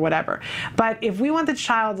horrible or whatever. But if we want the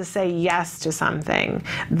child to say yes to something,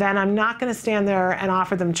 then I'm not going to stand there and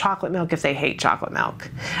offer them chocolate milk if they hate chocolate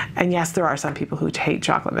milk. And yes, there are some people who hate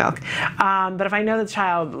chocolate milk. But if I know the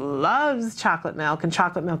child loves chocolate milk and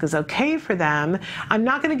chocolate milk is okay for them, I'm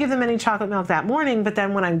not going to give them any chocolate milk that morning. But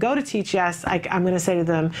then when I go to teach yes, I'm going to say to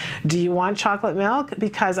them, do you want chocolate milk?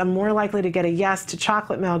 Because I'm more likely to get a yes to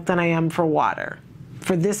chocolate milk than I am for water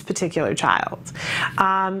for this particular child.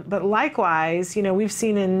 But likewise, you know, we've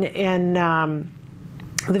seen in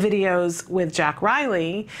the videos with Jack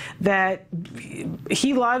Riley that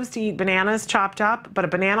he loves to eat bananas chopped up, but a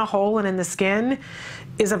banana whole and in the skin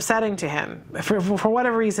is upsetting to him. For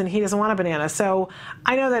whatever reason, he doesn't want a banana. So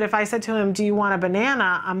I know that if I said to him, do you want a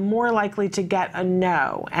banana? I'm more likely to get a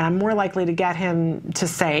no, and I'm more likely to get him to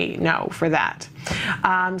say no for that.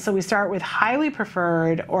 So we start with highly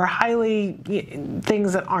preferred or highly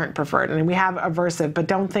things that aren't preferred. And we have aversive, but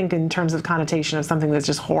don't think in terms of connotation of something that's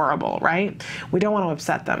just horrible, right? We don't want to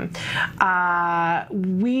upset them.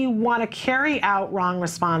 We want to carry out wrong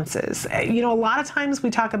responses. You know, a lot of times we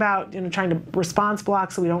talk about, you know, trying to response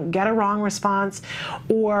block so we don't get a wrong response,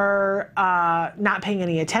 or not paying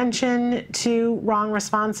any attention to wrong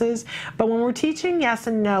responses. But when we're teaching yes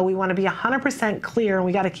and no, we want to be 100% clear, and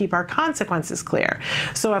we got to keep our consequences clear.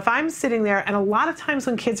 So if I'm sitting there, and a lot of times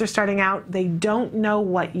when kids are starting out, they don't know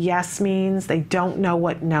what yes means, they don't know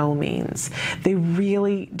what no means. They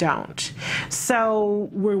really don't. So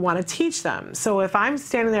we want to teach them. So if I'm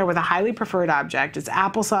standing there with a highly preferred object, it's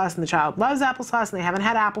applesauce, and the child loves applesauce, and they haven't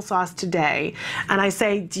had applesauce today, and I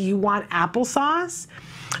say, do you want applesauce?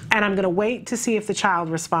 And I'm going to wait to see if the child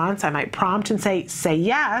responds. I might prompt and say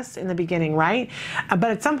yes in the beginning, right? But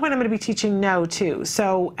at some point I'm going to be teaching no too.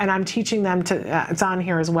 So, and I'm teaching them to, it's on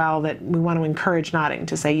here as well, that we want to encourage nodding,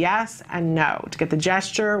 to say yes and no, to get the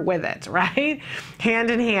gesture with it, right? Hand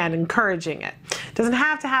in hand, encouraging it. Doesn't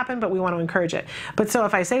have to happen, but we want to encourage it. But so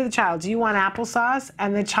if I say to the child, do you want applesauce?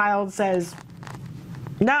 And the child says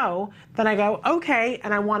no, then I go, okay,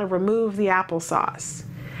 and I want to remove the applesauce.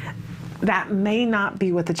 That may not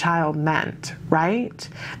be what the child meant, right?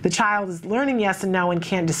 The child is learning yes and no and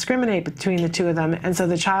can't discriminate between the two of them, and so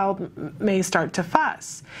the child may start to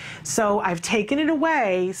fuss. So I've taken it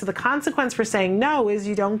away, so the consequence for saying no is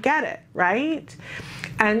you don't get it, right?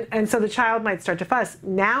 And so the child might start to fuss.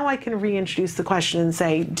 Now I can reintroduce the question and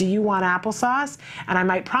say, do you want applesauce? And I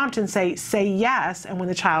might prompt and say yes, and when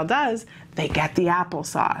the child does, they get the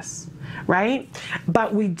applesauce, right?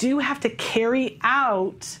 But we do have to carry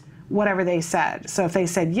out whatever they said. So if they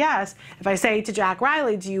said yes, if I say to Jack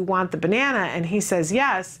Riley, do you want the banana? And he says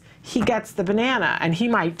yes, he gets the banana, and he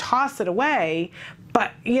might toss it away,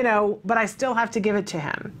 but, you know, but I still have to give it to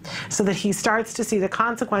him so that he starts to see the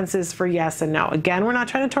consequences for yes and no. Again, we're not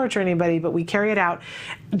trying to torture anybody, but we carry it out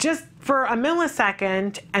just for a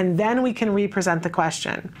millisecond, and then we can represent the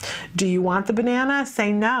question. Do you want the banana?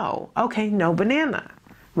 Say no. Okay, no banana,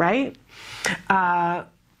 right?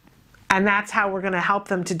 And that's how we're going to help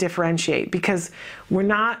them to differentiate, because we're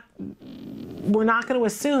not we're not going to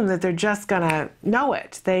assume that they're just going to know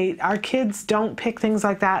it. Our kids don't pick things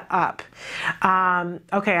like that up.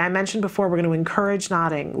 Okay, I mentioned before we're going to encourage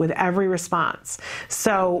nodding with every response.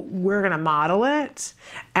 So we're going to model it,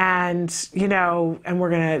 and and we're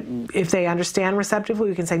going to, if they understand receptively,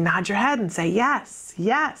 we can say nod your head and say yes,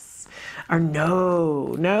 yes. Or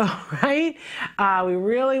no, right? We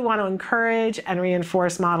really want to encourage and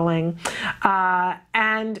reinforce modeling.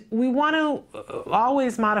 And we want to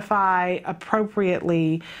always modify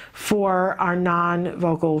appropriately for our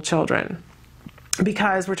non-vocal children,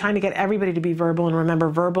 because we're trying to get everybody to be verbal. And remember,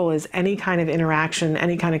 verbal is any kind of interaction,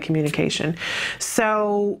 any kind of communication.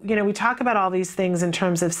 So, we talk about all these things in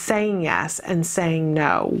terms of saying yes and saying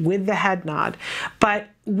no with the head nod. But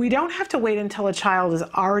we don't have to wait until a child is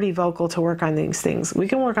already vocal to work on these things. We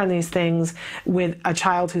can work on these things with a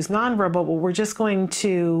child who's nonverbal, but we're just going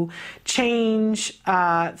to change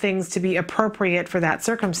things to be appropriate for that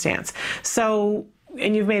circumstance. So,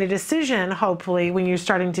 and you've made a decision, hopefully, when you're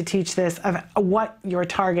starting to teach this, of what your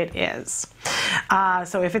target is.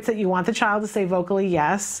 So if it's that you want the child to say vocally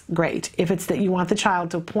yes, great. If it's that you want the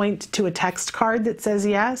child to point to a text card that says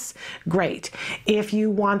yes, great. If you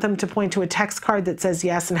want them to point to a text card that says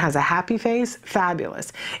yes and has a happy face,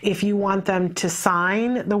 fabulous. If you want them to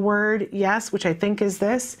sign the word yes, which I think is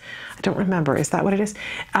this, I don't remember, is that what it is?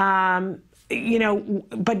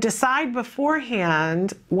 But decide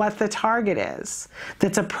beforehand what the target is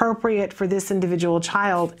that's appropriate for this individual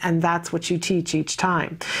child, and that's what you teach each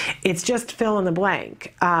time. It's just fill in the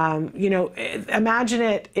blank. Imagine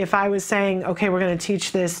it if I was saying, okay, we're going to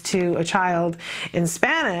teach this to a child in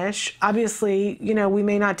Spanish. Obviously, we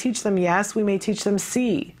may not teach them yes, we may teach them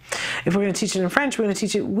sí. If we're going to teach it in French, we're going to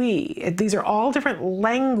teach it oui. These are all different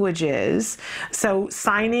languages. So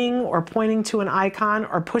signing or pointing to an icon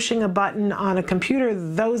or pushing a button on a computer,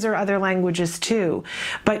 those are other languages too.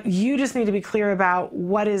 But you just need to be clear about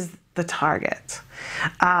what is the target.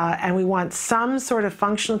 And we want some sort of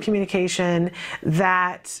functional communication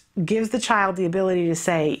that gives the child the ability to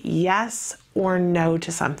say yes or no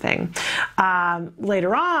to something.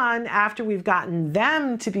 Later on, after we've gotten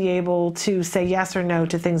them to be able to say yes or no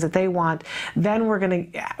to things that they want, then we're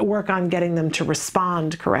going to work on getting them to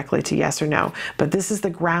respond correctly to yes or no. But this is the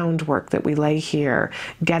groundwork that we lay here,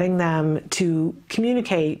 getting them to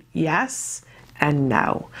communicate yes and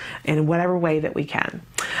no in whatever way that we can.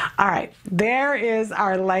 All right, there is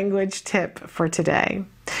our language tip for today.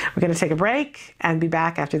 We're going to take a break and be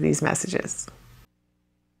back after these messages.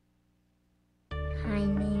 My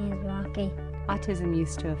name is Rocky. Autism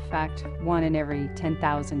used to affect 1 in every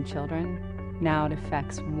 10,000 children. Now it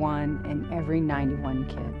affects 1 in every 91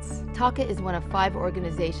 kids. TACA is one of 5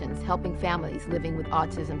 organizations helping families living with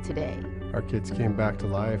autism today. Our kids came back to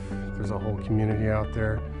life. There's a whole community out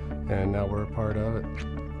there, and now we're a part of it.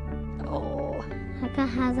 Oh, TACA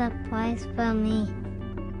has a place for me.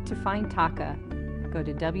 To find TACA, go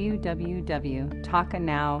to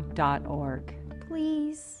www.tacanow.org.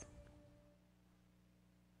 Please.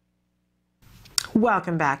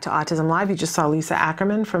 Welcome back to Autism Live. You just saw Lisa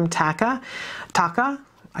Ackerman from TACA.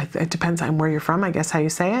 It depends on where you're from, I guess how you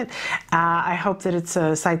say it. I hope that it's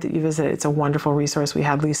a site that you visit. It's a wonderful resource. We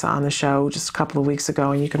had Lisa on the show just a couple of weeks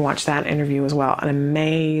ago, and you can watch that interview as well. An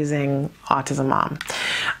amazing autism mom.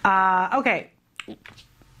 Okay.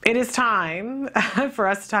 It is time for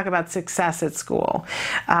us to talk about success at school.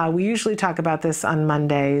 We usually talk about this on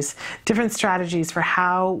Mondays, different strategies for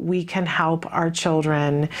how we can help our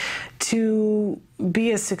children to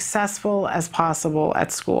be as successful as possible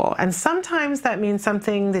at school. And sometimes that means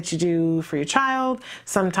something that you do for your child.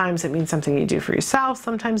 Sometimes it means something you do for yourself.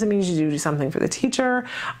 Sometimes it means you do something for the teacher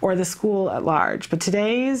or the school at large. But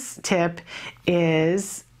today's tip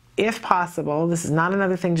is, if possible, this is not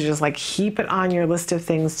another thing to just heap it on your list of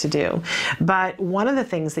things to do, but one of the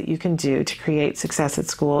things that you can do to create success at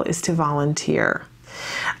school is to volunteer.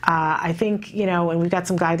 I think, and we've got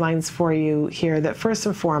some guidelines for you here, that first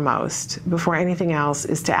and foremost, before anything else,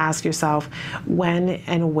 is to ask yourself, when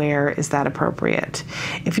and where is that appropriate?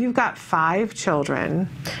 If you've got 5 children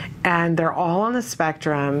and they're all on the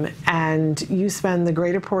spectrum, and you spend the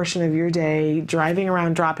greater portion of your day driving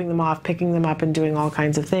around, dropping them off, picking them up, and doing all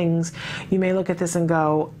kinds of things, you may look at this and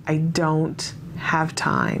go, I don't have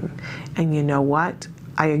time. And you know what?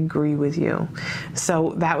 I agree with you.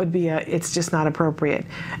 So that would be it's just not appropriate.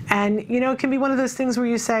 And, you know, it can be one of those things where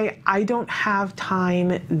you say, I don't have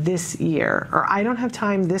time this year, or I don't have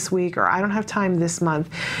time this week, or I don't have time this month.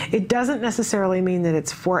 It doesn't necessarily mean that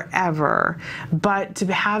it's forever, but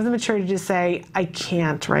to have the maturity to say, I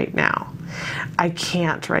can't right now. I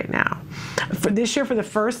can't right now. For this year, for the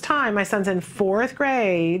first time, my son's in 4th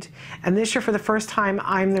grade, and this year for the first time,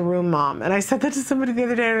 I'm the room mom. And I said that to somebody the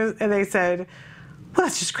other day, and they said, well,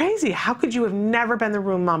 that's just crazy. How could you have never been the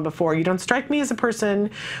room mom before? You don't strike me as a person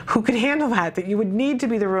who could handle that you would need to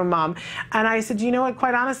be the room mom. And I said, you know what,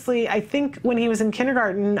 quite honestly, I think when he was in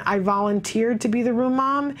kindergarten, I volunteered to be the room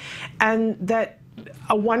mom, and that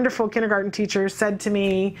a wonderful kindergarten teacher said to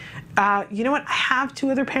me, you know what, I have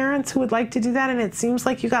 2 other parents who would like to do that, and it seems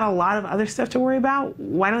like you got a lot of other stuff to worry about.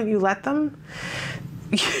 Why don't you let them?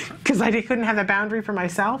 Because I couldn't have that boundary for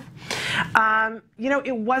myself. You know,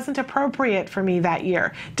 it wasn't appropriate for me that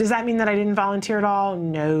year. Does that mean that I didn't volunteer at all?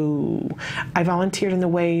 No. I volunteered in the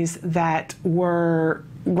ways that were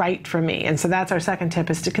right for me. And so that's our second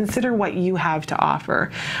tip, is to consider what you have to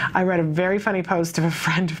offer. I read a very funny post of a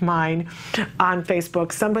friend of mine on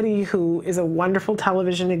Facebook, somebody who is a wonderful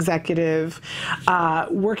television executive,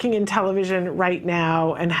 working in television right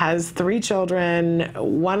now, and has 3 children,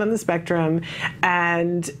 1 on the spectrum,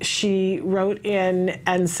 and she wrote in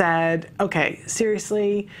and said, okay,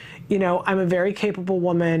 seriously, you know, I'm a very capable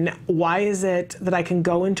woman. Why is it that I can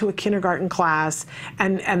go into a kindergarten class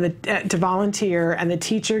and to volunteer, and the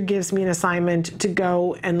teacher gives me an assignment to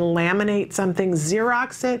go and laminate something,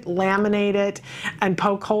 Xerox it, laminate it, and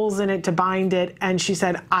poke holes in it to bind it? And she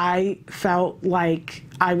said, I felt like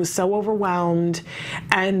I was so overwhelmed,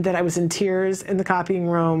 and that I was in tears in the copying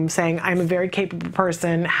room saying, I'm a very capable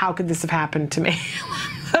person. How could this have happened to me?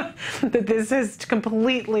 That this has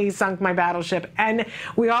completely sunk my battleship. And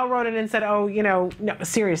we all wrote in and said, oh, you know, no,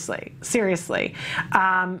 seriously,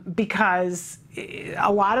 because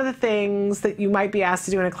a lot of the things that you might be asked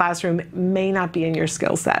to do in a classroom may not be in your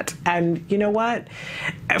skill set. And you know what?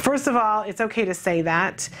 First of all, it's okay to say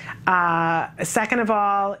that. Second of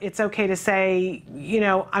all, it's okay to say, you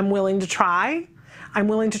know, I'm willing to try. I'm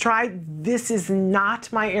willing to try. This is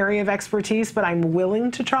not my area of expertise, but I'm willing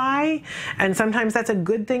to try. And sometimes that's a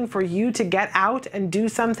good thing for you to get out and do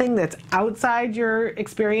something that's outside your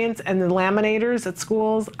experience. And the laminators at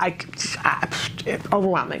schools,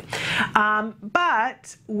 overwhelming.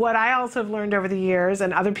 But what I also have learned over the years,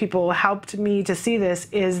 and other people helped me to see this,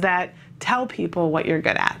 is that tell people what you're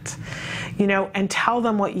good at, you know, and tell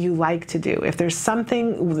them what you like to do. If there's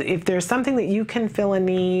something that you can fill a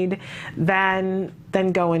need, then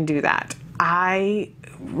go and do that. I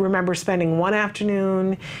remember spending one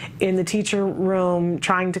afternoon in the teacher room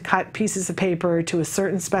trying to cut pieces of paper to a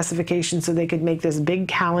certain specification so they could make this big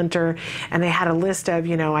calendar, and they had a list of,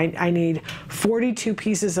 you know, I need 42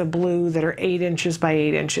 pieces of blue that are 8 inches by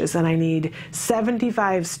 8 inches, and I need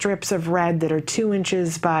 75 strips of red that are 2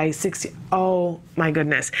 inches by 60. Oh my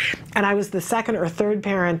goodness. And I was the second or third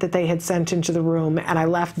parent that they had sent into the room, and I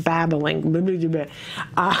left babbling. It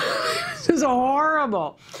was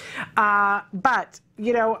horrible. But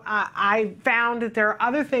you know, I found that there are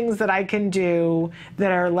other things that I can do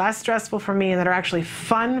that are less stressful for me and that are actually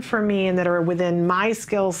fun for me and that are within my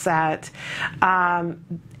skill set.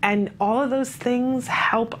 And all of those things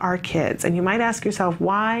help our kids. And you might ask yourself,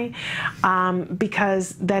 why?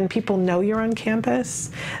 Because then people know you're on campus.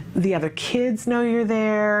 The other kids know you're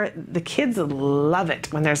there. The kids love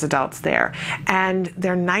it when there's adults there. And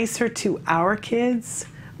they're nicer to our kids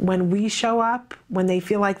when we show up, when they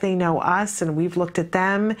feel like they know us and we've looked at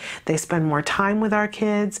them. They spend more time with our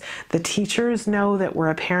kids. The teachers know that we're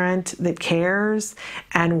a parent that cares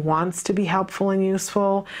and wants to be helpful and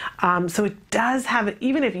useful. So it does have,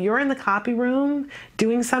 even if you're in the copy room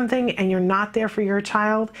doing something and you're not there for your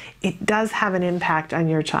child, it does have an impact on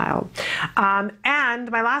your child. And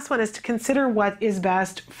my last one is to consider what is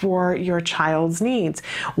best for your child's needs.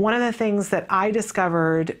 One of the things that I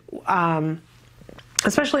discovered,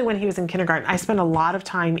 especially when he was in kindergarten, I spent a lot of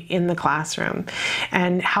time in the classroom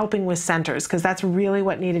and helping with centers, because that's really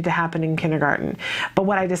what needed to happen in kindergarten. But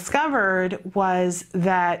what I discovered was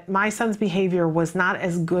that my son's behavior was not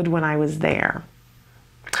as good when I was there,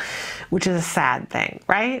 which is a sad thing,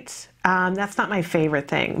 right? That's not my favorite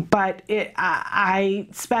thing, but I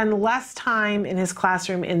spend less time in his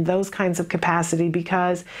classroom in those kinds of capacity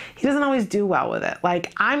because he doesn't always do well with it.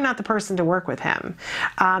 Like, I'm not the person to work with him.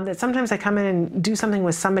 That sometimes I come in and do something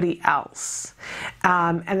with somebody else,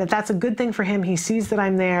 and that's a good thing for him. He sees that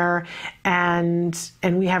I'm there, and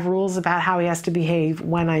we have rules about how he has to behave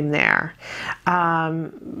when I'm there.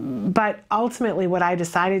 But ultimately, what I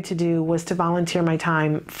decided to do was to volunteer my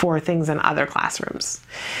time for things in other classrooms.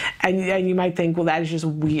 And you might think, well, that is just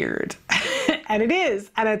weird. And it is.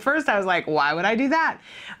 And at first I was like, why would I do that?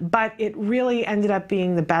 But it really ended up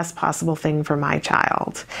being the best possible thing for my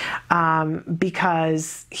child,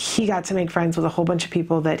 because he got to make friends with a whole bunch of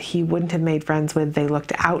people that he wouldn't have made friends with. They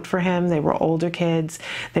looked out for him. They were older kids.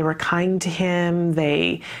 They were kind to him.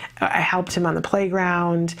 I helped him on the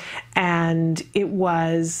playground. And it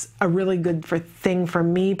was a really good thing for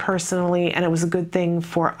me personally, and it was a good thing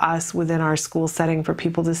for us within our school setting for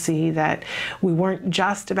people to see that we weren't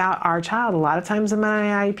just about our child. A lot of times I'm at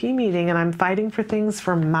an IEP meeting and I'm fighting for things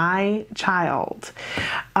for my child.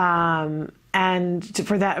 And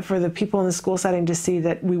for the people in the school setting to see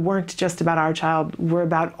that we weren't just about our child, we're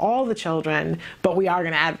about all the children, but we are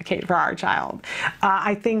going to advocate for our child.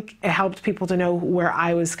 I think it helped people to know where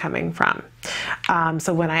I was coming from.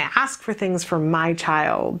 So when I ask for things for my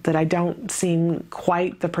child, that I don't seem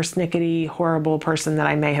quite the persnickety, horrible person that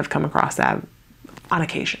I may have come across on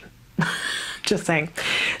occasion. Just saying.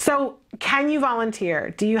 So can you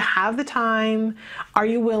volunteer? Do you have the time? Are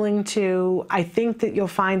you willing to? I think that you'll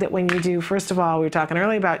find that when you do, first of all, we were talking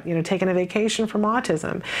earlier about, taking a vacation from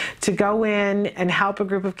autism. To go in and help a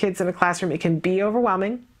group of kids in a classroom, it can be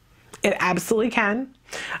overwhelming. It absolutely can.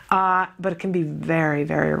 But it can be very,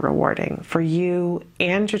 very rewarding for you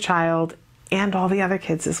and your child and all the other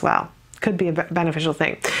kids as well. Could be a beneficial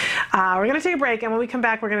thing. We're going to take a break, and when we come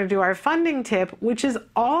back, we're going to do our funding tip, which is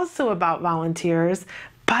also about volunteers,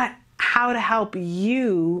 but how to help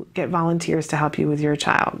you get volunteers to help you with your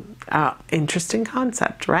child. Interesting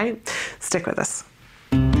concept, right? Stick with us.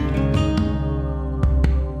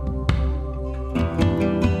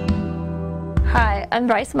 Hi, I'm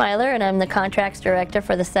Bryce Myler, and I'm the Contracts Director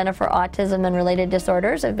for the Center for Autism and Related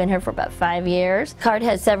Disorders. I've been here for about 5 years. CARD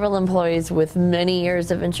has several employees with many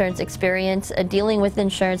years of insurance experience, dealing with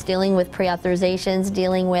insurance, dealing with pre-authorizations,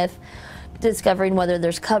 dealing with discovering whether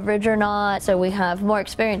there's coverage or not. So we have more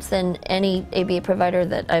experience than any ABA provider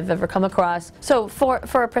that I've ever come across. So for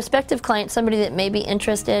a prospective client, somebody that may be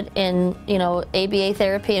interested in, ABA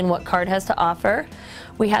therapy and what CARD has to offer,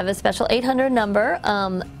 we have a special 800 number,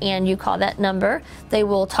 and you call that number. They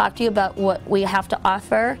will talk to you about what we have to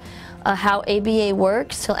offer, how ABA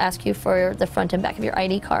works. He'll ask you for the front and back of your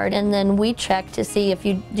ID card, and then we check to see if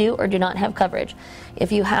you do or do not have coverage.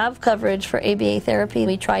 If you have coverage for ABA therapy,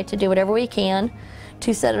 we try to do whatever we can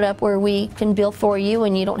to set it up where we can bill for you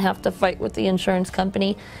and you don't have to fight with the insurance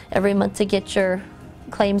company every month to get your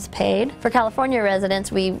claims paid. For California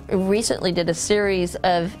residents, we recently did a series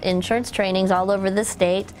of insurance trainings all over the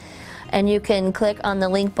state, and you can click on the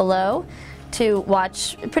link below to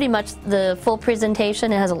watch pretty much the full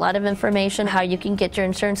presentation. It has a lot of information, how you can get your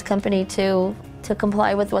insurance company to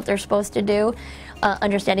comply with what they're supposed to do,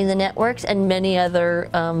 understanding the networks, and many other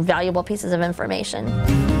valuable pieces of information.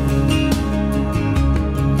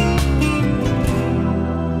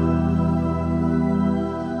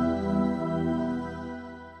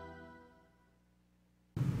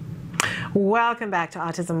 Welcome back to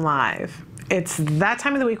Autism Live. It's that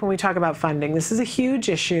time of the week when we talk about funding. This is a huge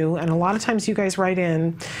issue, and a lot of times you guys write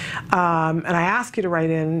in, and I ask you to write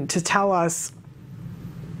in to tell us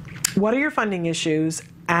what are your funding issues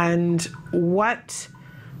and what,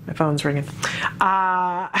 my phone's ringing,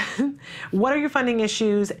 what are your funding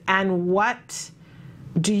issues and what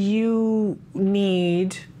do you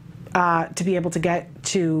need to be able to get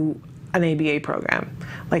to an ABA program?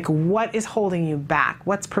 Like, what is holding you back?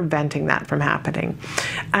 What's preventing that from happening?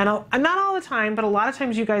 And not all the time, but a lot of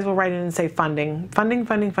times you guys will write in and say funding.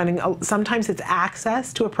 Sometimes it's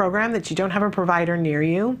access to a program that you don't have a provider near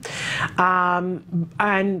you.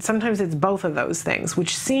 And sometimes it's both of those things,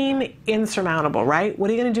 which seem insurmountable, right? What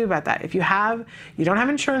are you going to do about that? If you don't have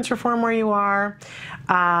insurance reform where you are,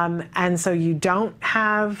 and so you don't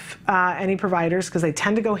have any providers, because they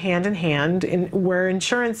tend to go hand in hand. Where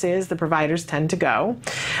insurance is, the providers tend to go.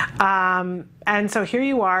 And so here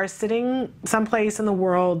you are sitting someplace in the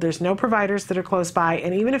world, there's no providers that are close by,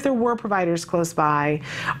 and even if there were providers close by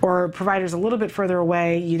or providers a little bit further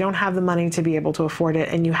away, you don't have the money to be able to afford it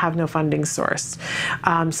and you have no funding source.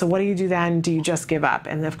 So what do you do then? Do you just give up?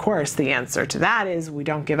 And of course the answer to that is we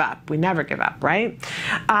don't give up. We never give up, right?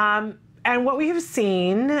 And what we have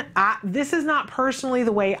seen, this is not personally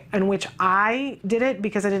the way in which I did it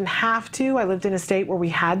because I didn't have to. I lived in a state where we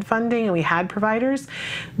had funding and we had providers,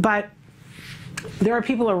 but there are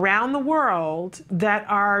people around the world that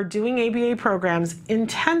are doing ABA programs,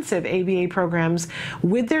 intensive ABA programs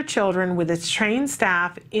with their children, with its trained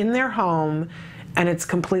staff in their home, and it's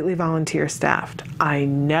completely volunteer staffed. I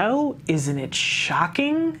know, isn't it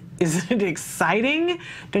shocking? Isn't it exciting?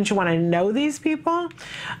 Don't you want to know these people?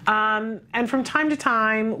 And from time to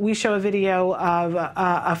time, we show a video of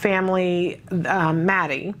a family,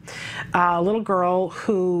 Maddie, a little girl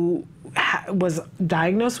who was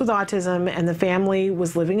diagnosed with autism, and the family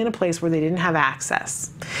was living in a place where they didn't have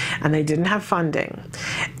access and they didn't have funding,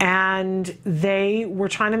 and they were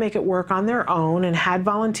trying to make it work on their own and had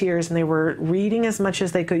volunteers, and they were reading as much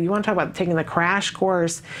as they could. You want to talk about taking the crash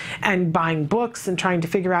course and buying books and trying to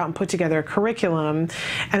figure out and put together a curriculum.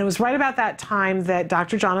 And it was right about that time that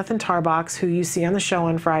Dr. Jonathan Tarbox, who you see on the show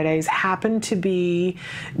on Fridays, happened to be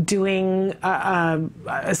doing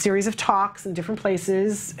a series of talks in different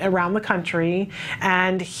places around the country,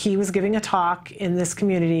 and he was giving a talk in this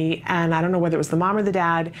community, and I don't know whether it was the mom or the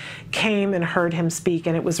dad came and heard him speak,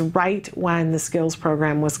 and it was right when the skills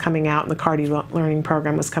program was coming out and the CARDI learning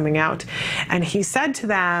program was coming out. And he said to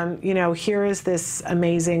them, you know, here is this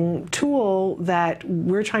amazing tool that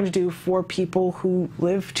we're trying to do for people who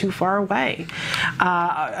live too far away.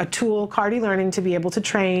 A tool, CARDI Learning, to be able to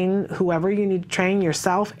train whoever you need to train,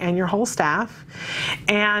 yourself and your whole staff,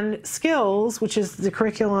 and skills, which is the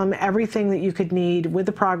curriculum, everything that you could need with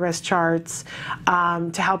the progress charts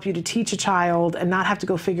to help you to teach a child and not have to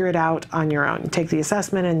go figure it out on your own. You take the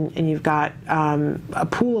assessment and you've got a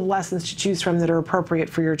pool of lessons to choose from that are appropriate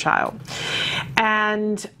for your child.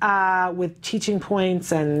 And with teaching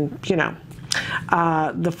points and, you know,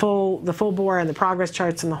 the full bore and the progress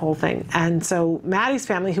charts and the whole thing. And so Maddie's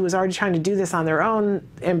family, who was already trying to do this on their own,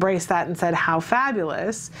 embraced that and said, how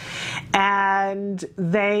fabulous. And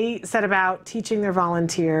they set about teaching their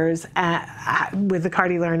volunteers with the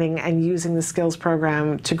CARDI Learning and using the skills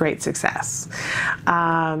program to great success,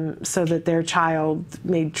 so that their child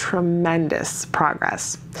made tremendous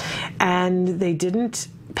progress. And they didn't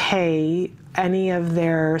pay any of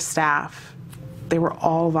their staff. They were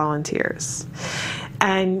all volunteers.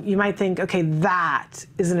 And you might think, okay, that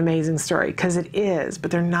is an amazing story, because it is,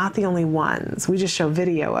 but they're not the only ones. We just show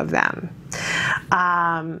video of them.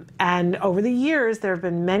 And over the years, there have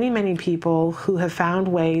been many, many people who have found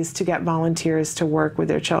ways to get volunteers to work with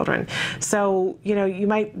their children. So, you know, you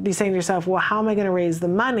might be saying to yourself, well, how am I going to raise the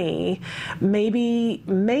money? Maybe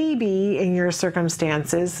in your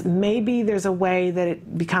circumstances, maybe there's a way that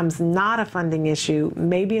it becomes not a funding issue.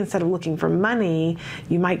 Maybe instead of looking for money,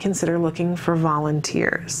 you might consider looking for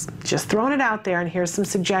volunteers. Just throwing it out there, and here's some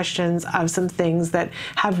suggestions of some things that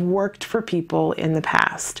have worked for people in the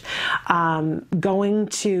past. Going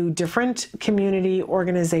to different community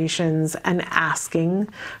organizations and asking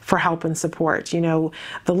for help and support. You know,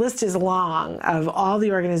 the list is long of all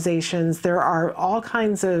the organizations. There are all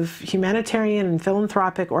kinds of humanitarian and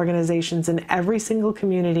philanthropic organizations in every single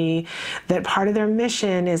community that part of their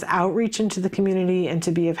mission is outreach into the community and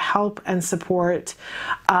to be of help and support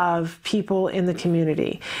of people in the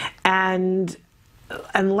community. And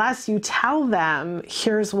unless you tell them,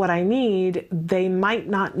 here's what I need, they might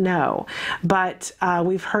not know. But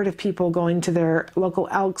we've heard of people going to their local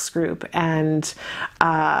Elks group, and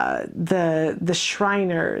the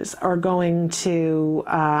Shriners are going to,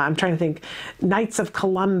 I'm trying to think, Knights of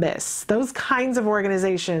Columbus, those kinds of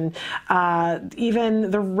organization, even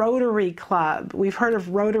the Rotary Club. We've heard of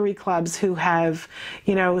Rotary clubs who have,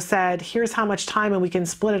 you know, said, here's how much time and we can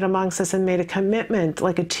split it amongst us, and made a commitment,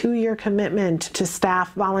 like a 2-year commitment to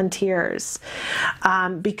staff volunteers,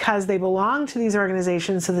 because they belong to these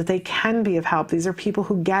organizations so that they can be of help. These are people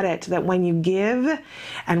who get it, that when you give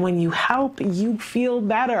and when you help, you feel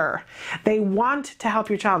better. They want to help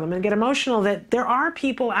your child. I'm going to get emotional that there are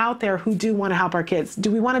people out there who do want to help our kids.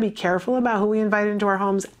 Do we want to be careful about who we invite into our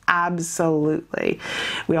homes? Absolutely.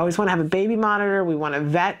 We always want to have a baby monitor. We want to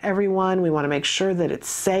vet everyone. We want to make sure that it's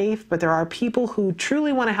safe. But there are people who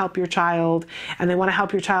truly want to help your child, and they want to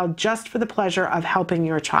help your child just for the pleasure of helping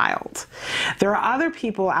your child. There are other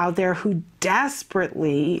people out there who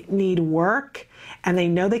desperately need work, and they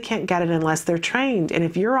know they can't get it unless they're trained. And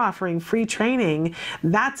if you're offering free training,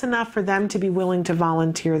 that's enough for them to be willing to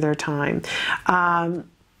volunteer their time.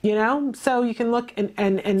 You know, so you can look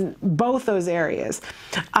in both those areas.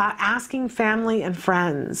 Asking family and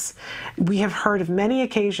friends. We have heard of many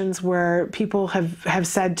occasions where people have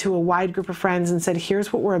said to a wide group of friends and said,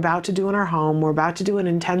 here's what we're about to do in our home. We're about to do an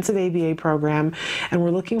intensive ABA program, and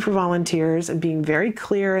we're looking for volunteers, and being very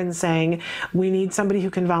clear and saying, we need somebody who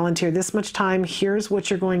can volunteer this much time. Here's what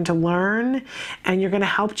you're going to learn, and you're going to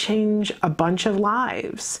help change a bunch of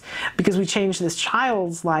lives. Because we change this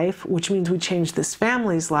child's life, which means we change this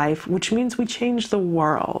family's life, which means we change the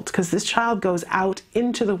world, because this child goes out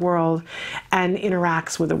into the world and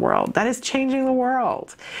interacts with the world. That is changing the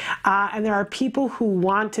world. And there are people who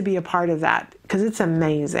want to be a part of that, because it's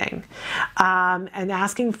amazing. And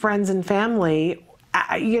asking friends and family,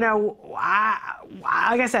 you know,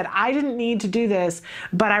 like I said, I didn't need to do this,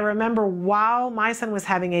 but I remember while my son was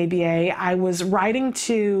having ABA, I was writing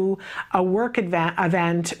to a work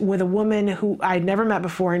event with a woman who I'd never met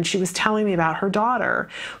before, and she was telling me about her daughter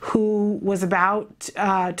who was about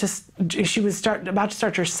to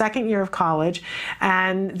start her second year of college,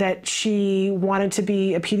 and that she wanted to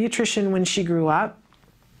be a pediatrician when she grew up.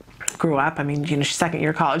 I mean, you know, she's second year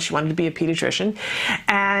of college, she wanted to be a pediatrician,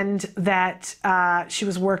 and that she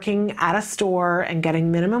was working at a store and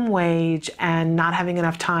getting minimum wage and not having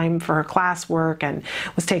enough time for her classwork, and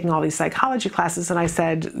was taking all these psychology classes. And I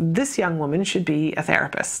said, this young woman should be a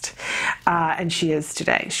therapist. And she is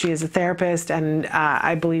today. She is a therapist, and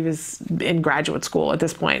I believe is in graduate school at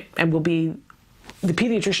this point, and will be the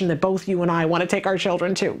pediatrician that both you and I want to take our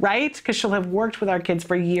children to, right? Because she'll have worked with our kids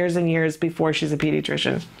for years and years before she's a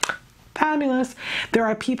pediatrician. Fabulous. There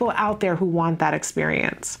are people out there who want that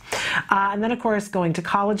experience. And then, of course, going to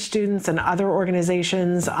college students and other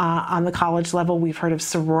organizations on the college level. We've heard of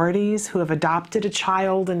sororities who have adopted a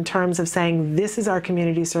child in terms of saying, this is our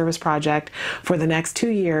community service project for the next 2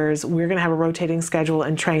 years. We're going to have a rotating schedule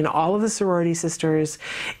and train all of the sorority sisters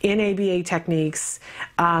in ABA techniques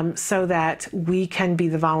so that we can be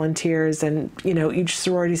the volunteers. And, you know, each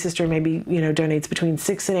sorority sister maybe, you know, donates between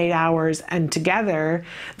 6 and 8 hours, and together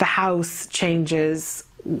the house changes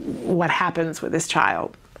what happens with this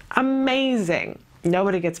child. Amazing.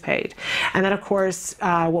 Nobody gets paid. And then, of course,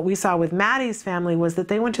 what we saw with Maddie's family was that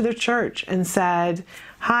they went to their church and said,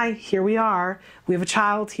 hi, here we are. We have a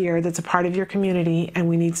child here that's a part of your community, and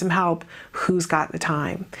we need some help. Who's got the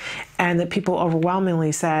time? And that people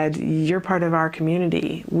overwhelmingly said, you're part of our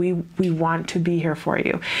community. We want to be here for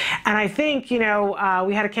you. And I think, you know,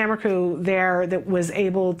 we had a camera crew there that was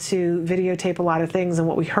able to videotape a lot of things, and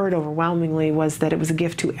what we heard overwhelmingly was that it was a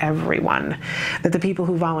gift to everyone, that the people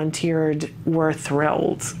who volunteered were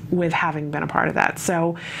thrilled with having been a part of that.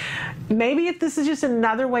 So maybe this is just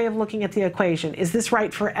another way of looking at the equation. Is this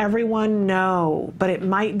right for everyone? No, but it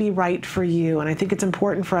might be right for you. And I think it's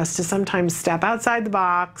important for us to sometimes step outside the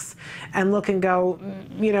box and look and go,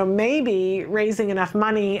 you know, maybe raising enough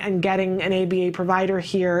money and getting an ABA provider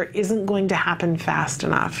here isn't going to happen fast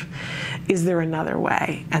enough. Is there another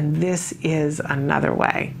way? And this is another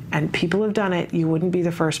way. And people have done it. You wouldn't be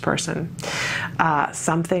the first person.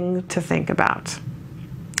 Something to think about.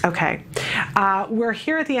 Okay, we're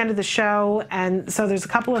here at the end of the show, and so there's a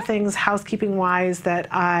couple of things housekeeping-wise that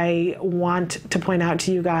I want to point out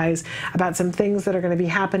to you guys about some things that are going to be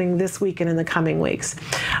happening this week and in the coming weeks.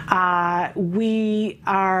 The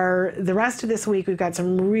rest of this week, we've got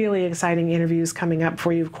some really exciting interviews coming up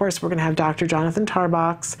for you. Of course, we're going to have Dr. Jonathan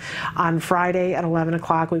Tarbox on Friday at 11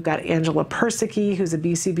 o'clock. We've got Angela Persicki, who's a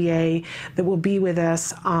BCBA, that will be with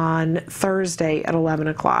us on Thursday at 11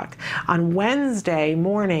 o'clock. On Wednesday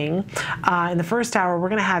morning, in the first hour, we're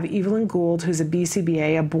going to have Evelyn Gould, who's a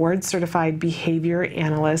BCBA, a board-certified behavior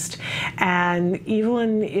analyst. And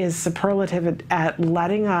Evelyn is superlative at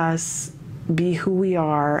letting us be who we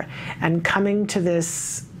are and coming to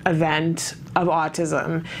this event of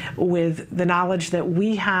autism with the knowledge that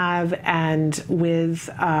we have, and with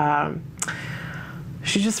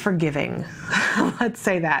she's just forgiving. Let's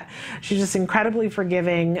say that. She's just incredibly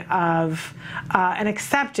forgiving of and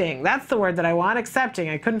accepting. That's the word that I want, accepting.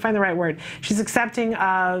 I couldn't find the right word. She's accepting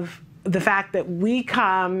of the fact that we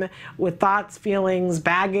come with thoughts, feelings,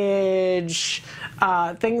 baggage,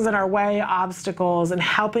 things in our way, obstacles, and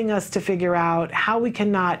helping us to figure out how we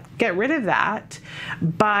cannot get rid of that,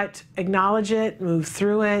 but acknowledge it, move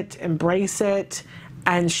through it, embrace it,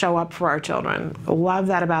 and show up for our children. Love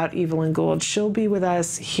that about Evelyn Gould. She'll be with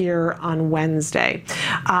us here on Wednesday.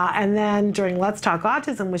 And then during Let's Talk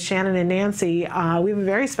Autism with Shannon and Nancy, we have a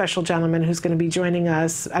very special gentleman who's going to be joining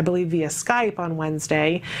us, I believe, via Skype on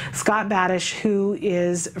Wednesday, Scott Badish, who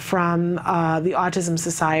is from the Autism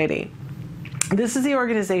Society. This is the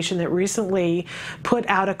organization that recently put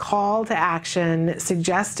out a call to action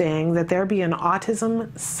suggesting that there be an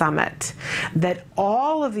autism summit, that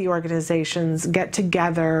all of the organizations get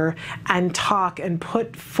together and talk and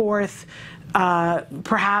put forth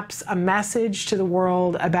perhaps a message to the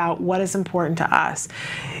world about what is important to us.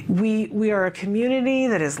 We are a community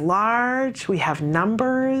that is large, we have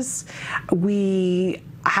numbers, we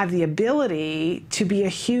have the ability to be a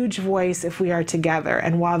huge voice if we are together.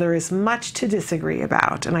 And while there is much to disagree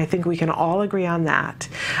about, and I think we can all agree on that,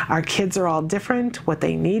 our kids are all different, what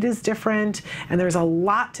they need is different, and there's a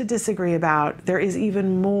lot to disagree about, there is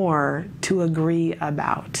even more to agree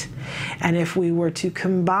about. And if we were to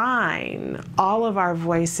combine all of our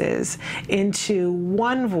voices into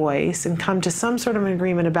one voice and come to some sort of an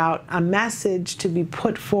agreement about a message to be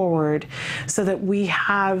put forward so that we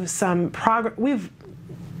have some progress.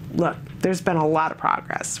 Look, there's been a lot of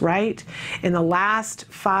progress, right? In the last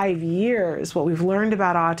 5 years, what we've learned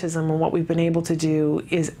about autism and what we've been able to do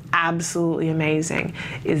is absolutely amazing.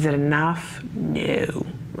 Is it enough? No.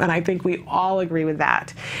 And I think we all agree with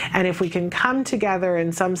that. And if we can come together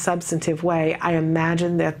in some substantive way, I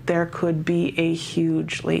imagine that there could be a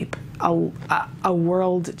huge leap. A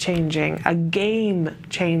world-changing, a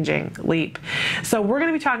game-changing leap. So we're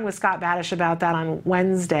going to be talking with Scott Badish about that on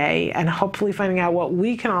Wednesday and hopefully finding out what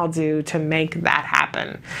we can all do to make that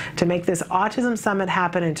happen, to make this Autism Summit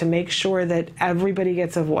happen and to make sure that everybody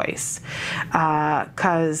gets a voice.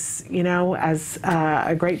 Because, you know, as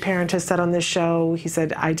a great parent has said on this show, he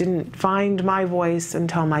said, I didn't find my voice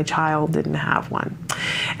until my child didn't have one.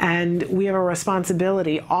 And we have a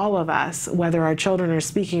responsibility, all of us, whether our children are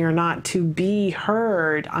speaking or not, to be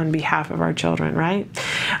heard on behalf of our children, right?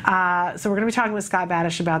 So we're going to be talking with Scott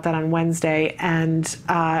Badish about that on Wednesday. And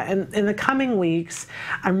in the coming weeks,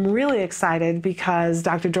 I'm really excited because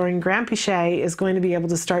Dr. Doreen Grandpichet is going to be able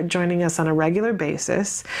to start joining us on a regular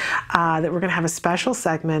basis, that we're going to have a special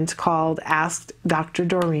segment called Ask Dr.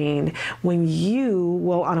 Doreen, when you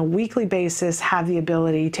will, on a weekly basis, have the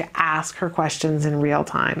ability to ask her questions in real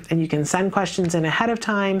time. And you can send questions in ahead of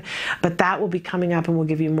time, but that will be coming up and we'll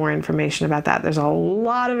give you more information about that. There's a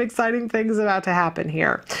lot of exciting things about to happen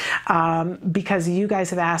here because you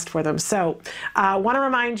guys have asked for them. So I want to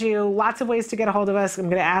remind you, lots of ways to get a hold of us. I'm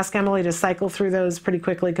going to ask Emily to cycle through those pretty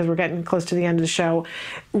quickly because we're getting close to the end of the show.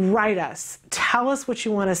 Write us. Tell us what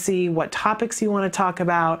you want to see, what topics you want to talk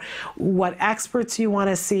about, what experts you want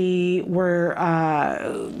to see. We're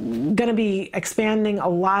going to be expanding a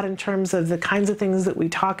lot in terms of the kinds of things that we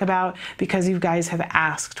talk about because you guys have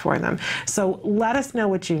asked for them. So let us know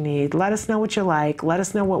what you need. Let us know what you like. Let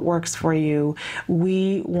us know what works for you.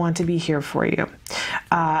 We want to be here for you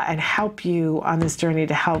and help you on this journey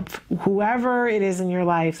to help whoever it is in your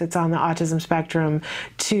life that's on the autism spectrum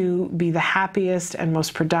to be the happiest and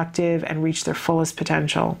most productive and reach their fullest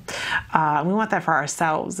potential. We want that for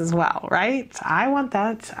ourselves as well, right? I want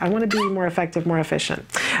that. I want to be more effective, more efficient.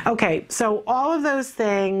 Okay, so all of those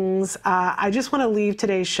things, I just want to leave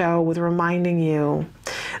today's show with reminding you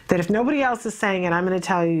that if nobody else is saying it, I'm going to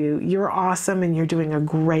tell you, you're awesome and you're doing a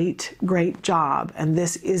great, great job. And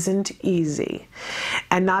this isn't easy.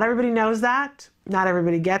 And not everybody knows that. Not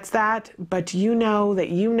everybody gets that, but you know that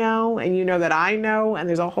you know, and you know that I know, and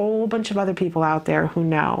there's a whole bunch of other people out there who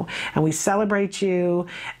know. And we celebrate you,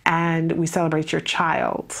 and we celebrate your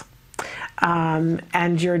child,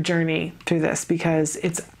 and your journey through this, because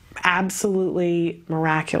it's absolutely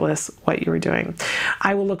miraculous what you were doing.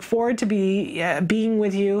 I will look forward to being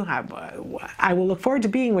with you. I will look forward to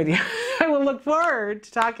being with you. I will look forward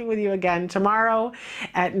to talking with you again tomorrow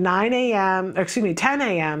at 10 a.m.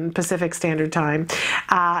 Pacific Standard Time.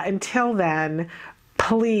 Until then,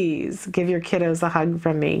 please give your kiddos a hug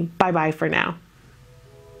from me. Bye-bye for now.